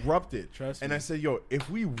erupted. Trust and me. I said, yo, if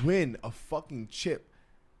we win a fucking chip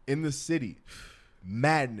in the city,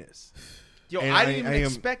 madness. Yo, And I didn't even am-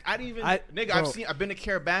 expect. I've been to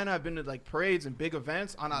Caravana. I've been to like parades and big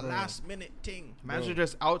events on a last minute thing. Man's are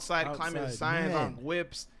just outside climbing the signs on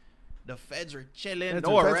whips. The feds are chilling. Feds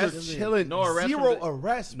No are arrests. chilling. No arrests. Zero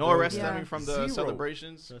arrests. No bro. arrests Yeah. stemming from the Zero.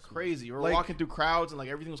 celebrations. Crazy. We're Like- walking through crowds and like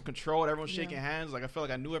everything was controlled. Everyone was shaking hands. Like I felt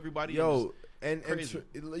like I knew everybody. Yo, and crazy.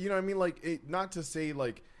 you know what I mean? Like, not to say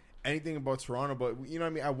like anything about Toronto, but you know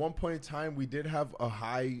what I mean? At one point in time, we did have a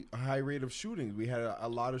high rate of shootings. We had a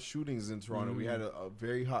lot of shootings in Toronto. We had a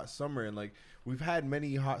very hot summer, and like we've had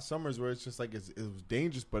many hot summers where it's just like it was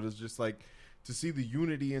dangerous, but it's just like to see the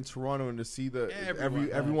unity in Toronto and to see the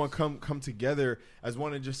everyone come together as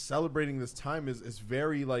one and just celebrating this time is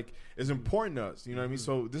very like is important to us. You know what I mean?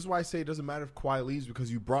 So this is why I say it doesn't matter if Kawhi leaves,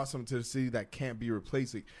 because you brought something to the city that can't be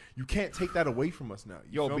replaced. Like, you can't take that away from us now.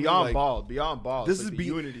 You Yo, feel me? beyond Like, ball. This like is the be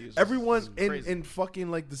unity. Is everyone crazy. in fucking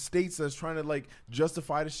like the states that's trying to like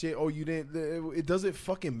justify the shit. Oh, you didn't. It doesn't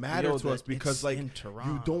fucking matter Yo, to us because it's like in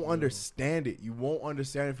Toronto, you don't yo. understand it. You won't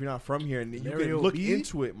understand if you're not from here, and you Larry can look O'B?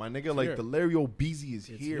 into it, my nigga. Like here. the Larry O'Beezy is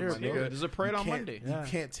here, here, my bro. nigga. There's a parade You on can't- Monday. You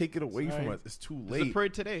can't take it away from Sorry. us. It's too There's a late.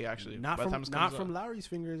 parade today, actually. Not by the time from this comes not out. from Lowry's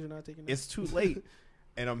fingers. You're not taking. It's too late.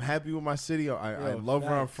 And I'm happy with my city. I love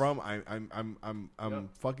where I'm facts. from. I'm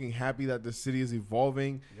fucking happy that the city is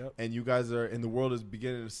evolving, and you guys are and the world is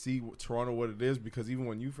beginning to see Toronto what it is. Because even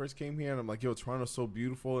when you first came here, and I'm like, yo, Toronto's so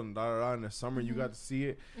beautiful, and da da da. In the summer, you got to see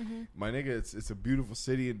it. My nigga, it's a beautiful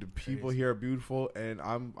city, and the people here are beautiful, and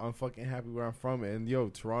I'm fucking happy where I'm from. And yo,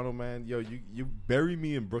 Toronto, man, yo, you bury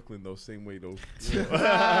me in Brooklyn though, same way though.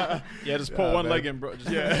 Yeah, just put one man. leg in, bro. Just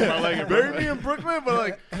put my leg in, Bury me in Brooklyn, but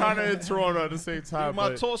like kind of in Toronto at the same time. My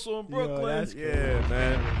but- torso in Brooklyn. that's Yeah,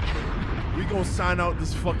 man. We gonna sign out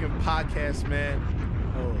this fucking podcast, man.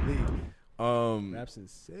 Raps and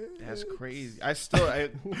six. That's crazy.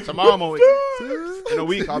 Tomorrow I'm in a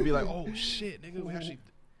week I'll be like, oh shit, nigga, we actually.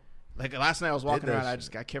 Like last night I was walking that around,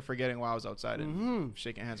 shit. I kept forgetting why I was outside and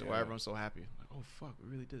shaking hands and why everyone's so happy. Like, oh fuck, we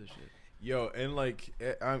really did this shit. Yo, and like,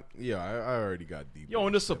 I already got deep. Yo,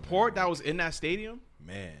 and the support that was in that stadium,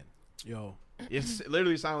 man. Yo, it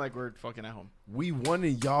literally sounded like we're fucking at home. We won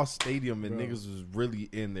in y'all stadium, and Bro. niggas was really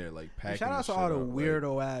in there, like packing. shout out the to shit all the up, like-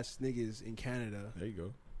 weirdo ass niggas in Canada There you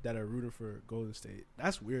go. that are rooting for Golden State.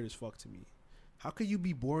 That's weird as fuck to me. How could you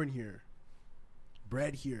be born here,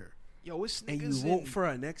 bred here, Yo, it's and niggas you vote for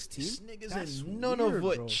a next team? it's niggas That's in none weird,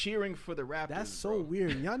 of it bro. cheering for the Raptors. That's so bro.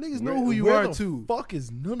 weird. Y'all niggas Where- know who you where are the too. Fuck is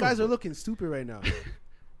none You guys of are it? looking stupid right now.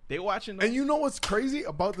 They watching. And you know what's crazy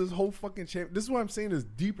about this whole fucking champ? This is what I'm saying is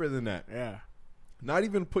deeper than that. Yeah. Not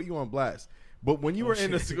even put you on blast. But when you were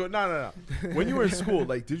in the school, no. When you were in school,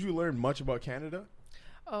 like, did you learn much about Canada?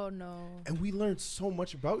 Oh no. And we learned so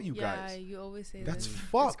much about you Yeah, guys. you always say That's that.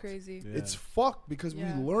 fucked. It's crazy. Yeah. It's fucked because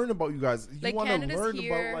Yeah. we learn about you guys. You Like, want to Canada's learn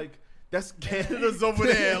here. about like that's Canada's over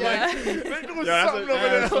there. Yeah. Like they're doing Yeah, something over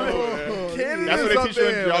there. that's what Canada's That's what up they teach you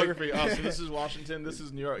in there. Like, geography. Oh, so this is Washington. This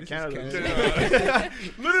is New York, Canada.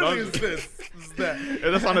 literally, it's this. It's that.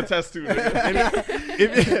 And that's on the test too.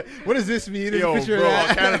 Nigga. What does this mean? Yo, Picture bro,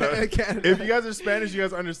 that. Canada. Canada. If you guys are Spanish, you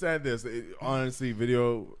guys understand this. Honestly,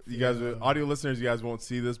 video, you guys, audio listeners, you guys won't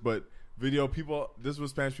see this, but video people, this is what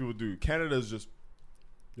Spanish people do. Canada is just,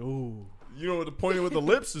 Ooh. you know, the pointing with the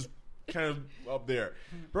lips is kind of up there,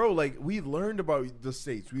 bro. Like we learned about the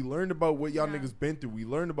states, we learned about what y'all Yeah. niggas been through, we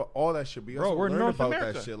learned about all that shit. We Bro, also we're learned North about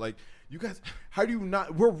America. that shit. Like you guys, how do you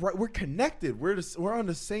not? We're connected. We're on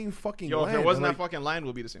the same fucking Yo, if land. there wasn't And, that fucking line,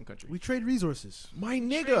 we'll be the same country. We trade resources. my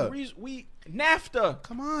nigga. We NAFTA.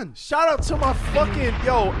 Come on. Shout out to my fucking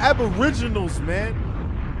Aboriginals, man.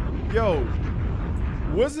 Yo,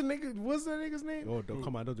 what's that nigga's name? Oh, don't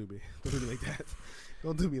come on. Don't do me. Don't do me like that.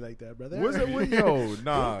 Don't do me like that, brother. What's it with yo?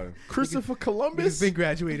 Nah, Christopher He's Columbus. been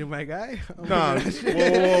graduated, my guy. Nah,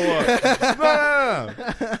 whoa. Nah.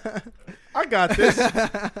 I got this.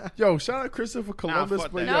 Yo, shout out Christopher Columbus.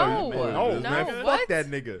 fuck but that yo, No. man, No, man, no, fuck what? that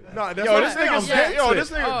nigga. Nah, that's Yo, what this I'm nigga saying. yo, this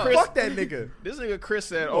nigga Oh. Chris. Fuck that nigga. This nigga Chris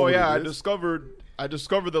said, know "Oh what yeah, it is. I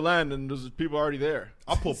discovered the land and there's people already there."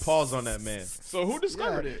 I'll put pause on that man. So who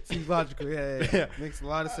discovered it? Seems logical. Yeah. Yeah. Makes a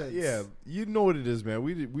lot of sense. Yeah, you know what it is, man.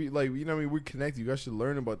 We like, you know what I mean? We're connected. You guys should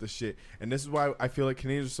learn about this shit. And this is why I feel like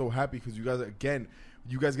Canadians are so happy because you guys, again,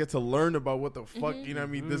 you guys get to learn about what the fuck, you know what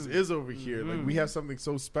I mean, this is over here. Like, we have something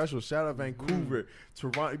so special. Shout out Vancouver,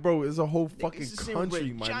 Toronto. Bro, it's a whole fucking it's in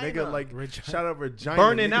country, my Regina. nigga. Like, shout out Regina.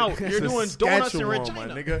 Burning nigga. out. You're doing donuts in Saskatchewan, Regina. my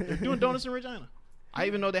nigga. You're doing donuts in Regina. I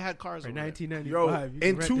even know they had cars. For over there. 1995. Yo, you can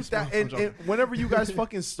in rent this 2000, motherfucker. and whenever you guys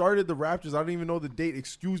fucking started the Raptors, I don't even know the date.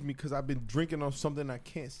 Excuse me, because I've been drinking on something I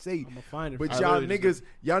can't say. I'ma find it. But I y'all literally just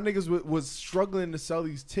niggas was struggling to sell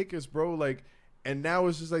these tickets, bro. Like, And now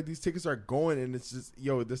it's just like these tickets are going, and it's just,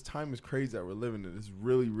 yo, this time is crazy that we're living in. It's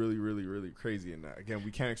really, really, really, really crazy. And again, we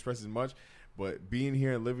can't express as much, but being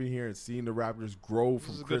here and living here and seeing the Raptors grow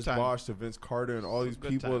from Chris Bosh to Vince Carter and all these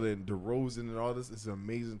people and DeRozan and all this, it's an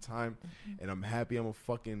amazing time. And I'm happy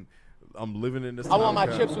I'm living in this time. I want my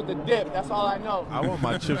chips with the dip. That's all I know. I want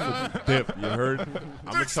my chips with the dip. You heard?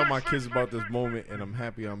 I'm going to tell my kids about this moment, and I'm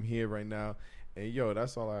happy I'm here right now. And, yo,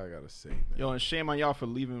 that's all I got to say, man. Yo, and shame on y'all for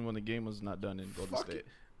leaving when the game was not done in Golden State.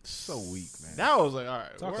 So weak, man. That was like, all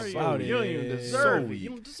right, Talk where about are you? it. You don't even deserve So it. You weak.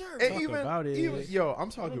 don't deserve And it. even, yo, I'm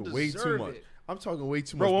talking way too much. I'm talking way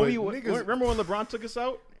too much. Bro, But remember when LeBron took us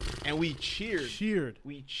out and we cheered?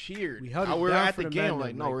 We held it down at for the the game. man,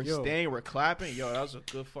 Like, no, we're yo. staying, we're clapping. Yo, that was a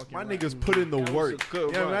good fucking my run. niggas put in the That was work. a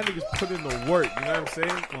good Yeah, run. my niggas put in the work. You know what I'm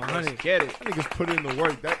saying? Let's get it. My niggas put in the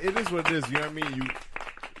work. That it is what it is. You know what I mean?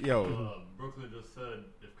 Brooklyn just said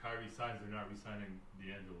if Kyrie signs, they're not re-signing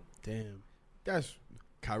D'Angelo. Damn. That's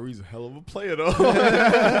Kyrie's a hell of a player though.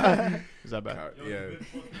 Is that bad?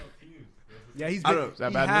 Yeah, he's I been, don't- Is that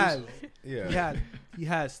he bad has. news? Yeah. He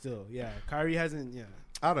has still. Yeah. Kyrie hasn't. Yeah.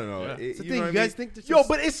 I don't know. Yeah. It- It's the you thing. know You what I guys mean? think that Yo,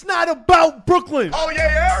 but it's not about Brooklyn. Oh,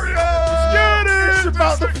 yeah, area! It's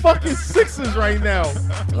about the fucking Sixers right now.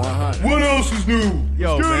 100. What else is new?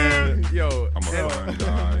 Yo, man. Yo. I'm a fine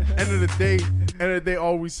guy. End of the day,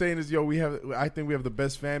 all we saying is, yo, I think we have the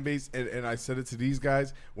best fan base, and I said it to these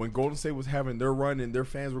guys when Golden State was having their run and their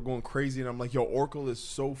fans were going crazy, and I'm like, yo, Oracle is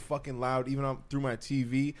so fucking loud. Even through my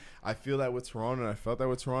TV, I feel that with Toronto, and I felt that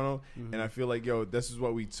with Toronto, and I feel like, yo, this is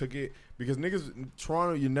what we took it because niggas,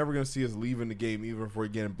 Toronto, you're never gonna see us leaving the game, even if we're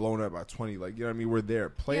getting blown up by 20. Like, you know what I mean? We're there.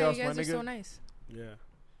 Playoffs, yeah, you guys my are nigga. so nice. Yeah.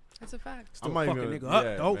 That's a fact. I'm not fucking even nigga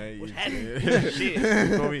up, though. man, What's you- happening? Shit.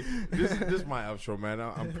 You feel me? This is my outro, man.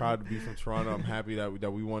 I'm proud to be from Toronto. I'm happy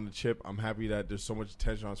that we won the chip. I'm happy that there's so much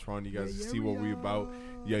attention on Toronto. You guys see what we about.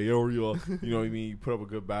 Yeah, yo, you know what I mean? You put up a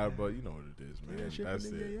good battle, but you know what it is, man. That's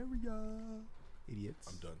it. Idiots.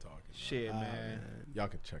 I'm done talking. Shit, man. Y'all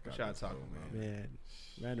can check out. Y'all this talking, though, Man,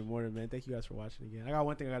 random morning, man. Thank you guys for watching again. I got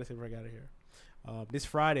one thing I gotta say before I get out of here. This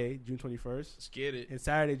Friday, June 21st, Let's get it. and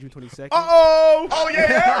Saturday, June 22nd. Oh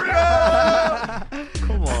yeah, area!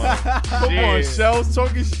 Come on, Shells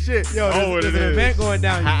talking shit. Yo, there's an event going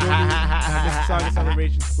down. You feel me? Mississauga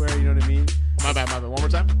Celebration Square. You know what I mean? My bad. One more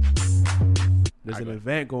time. There's an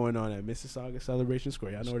event going on at Mississauga Celebration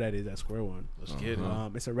Square. Y'all know where that is at Square One. Let's get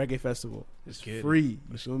it. It's a reggae festival. It's get it. free.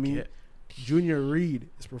 You feel me? get- Junior Reed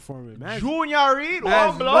is performing. Junior Reed,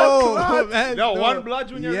 Man's one blood. low. Clot. Man's No, low. one blood,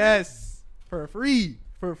 Junior Reed. Yes, for free.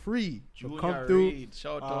 So Junior come through. Reed.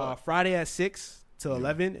 Shout out. Friday at 6 to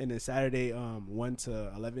 11, and then Saturday 1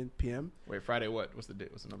 to 11 p.m. Wait, Friday what? What's the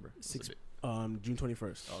date? What's the number? What's the 6 date? June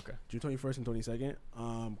 21st. Oh, okay. June 21st and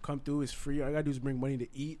 22nd. Come through. It's free. All I gotta do is bring money to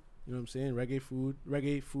eat. You know what I'm saying?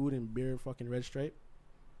 Reggae food, and beer. Fucking Red Stripe.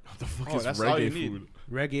 What the fuck Oh, is that's all you reggae need. food?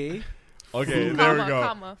 Reggae. Okay, Food. there we Comma, go.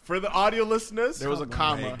 comma. For the audio listeners, There was a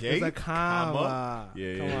comma. Reggae, There's a comma.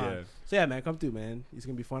 Yeah, Come yeah, on. yeah. So yeah, man, come through, man. It's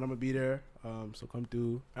gonna be fun. I'm gonna be there. So come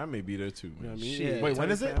through. I may be there too, You know man. what I mean? Shit. Yeah, Wait, tell when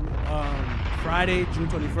your is it? family. Friday, June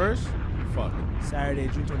 21st. Fuck. Saturday,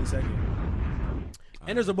 June 22nd.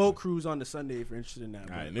 And there's a boat cruise on the Sunday if you're interested in that.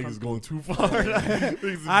 All right, but come niggas going too far.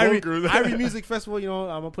 Niggas Irie Music Festival, you know,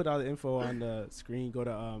 I'm gonna put all the info on the screen. Go to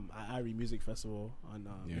Irie Music Festival on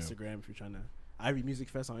Yeah. Instagram if you're trying to. Irie Music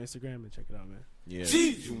Fest on Instagram and check it out, man. Yeah.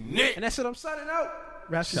 And that's it. I'm signing out.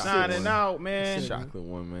 Rap shit. Signing out, man. That's it. Chocolate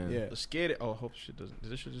one, man. Yeah. Let's get it. Oh, I hope shit doesn't. Does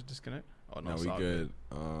this shit just disconnect? Oh no, No, it's we all good.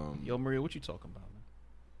 Yo, Maria, what you talking about,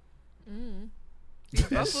 man? That's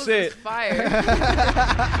That's it. Fire.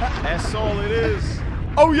 That's all it is.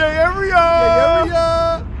 Oh yeah,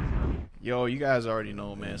 area. Yo, you guys already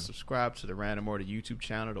know, man. Subscribe to the Random Order YouTube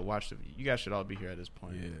channel to watch the. You guys should all be here at this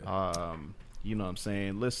point. Yeah. You know what I'm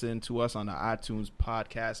saying? Listen to us on the iTunes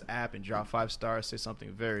podcast app and drop 5 stars. Say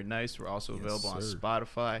something very nice. We're also available on sir.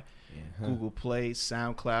 Spotify, Google Play,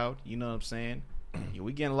 SoundCloud. You know what I'm saying? Yeah,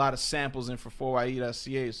 we getting a lot of samples in for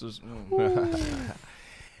 4ye.ca. So it's,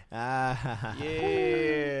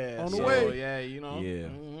 yeah, On the so, way. Yeah, you know. Yeah.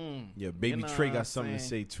 Mhm. Yeah, Baby You know Trey what got I'm something to say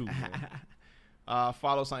saying? too, man.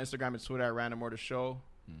 Follow us on Instagram and Twitter at Random Order Show.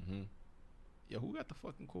 Mm-hmm. Yo, who got the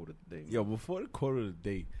fucking quote of the day? man? Yo, before the quote of the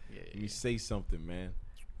day, Yeah, let me say something, man.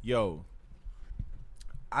 Yo,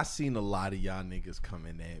 I seen a lot of y'all niggas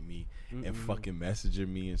coming at me and fucking messaging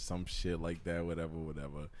me and some shit like that, whatever.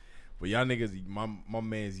 But y'all niggas, my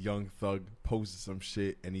man's Young Thug posted some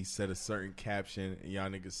shit and he said a certain caption and y'all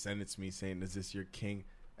niggas sent it to me saying, "Is this your king?"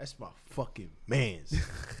 That's my fucking man's.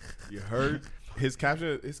 You heard? His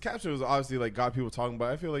caption was obviously like got people talking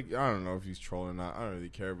about it. I feel like, I don't know if he's trolling or not. I don't really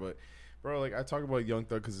care, but Bro, like, I talk about Young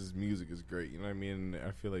Thug because his music is great. You know what I mean?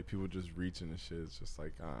 I feel like people just reaching and shit. It's just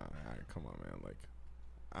like, come on, man. Like,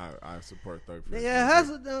 I support Thug for Yeah,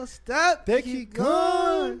 hustle, don't stop. They keep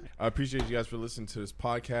going. I appreciate you guys for listening to this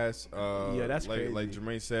podcast. Yeah, that's like, crazy. Like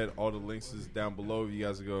Jermaine said, all the links is down below. If you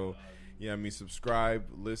guys go, subscribe,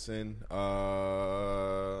 listen.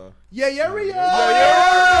 Yeah,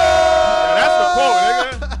 that's the quote,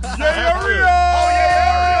 nigga. Yeah. Oh,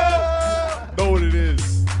 yeah. Know what it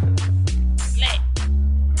is.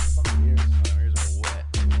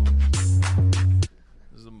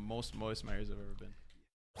 This is the most moist my ears have ever been.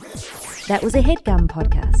 That was a HeadGum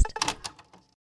podcast.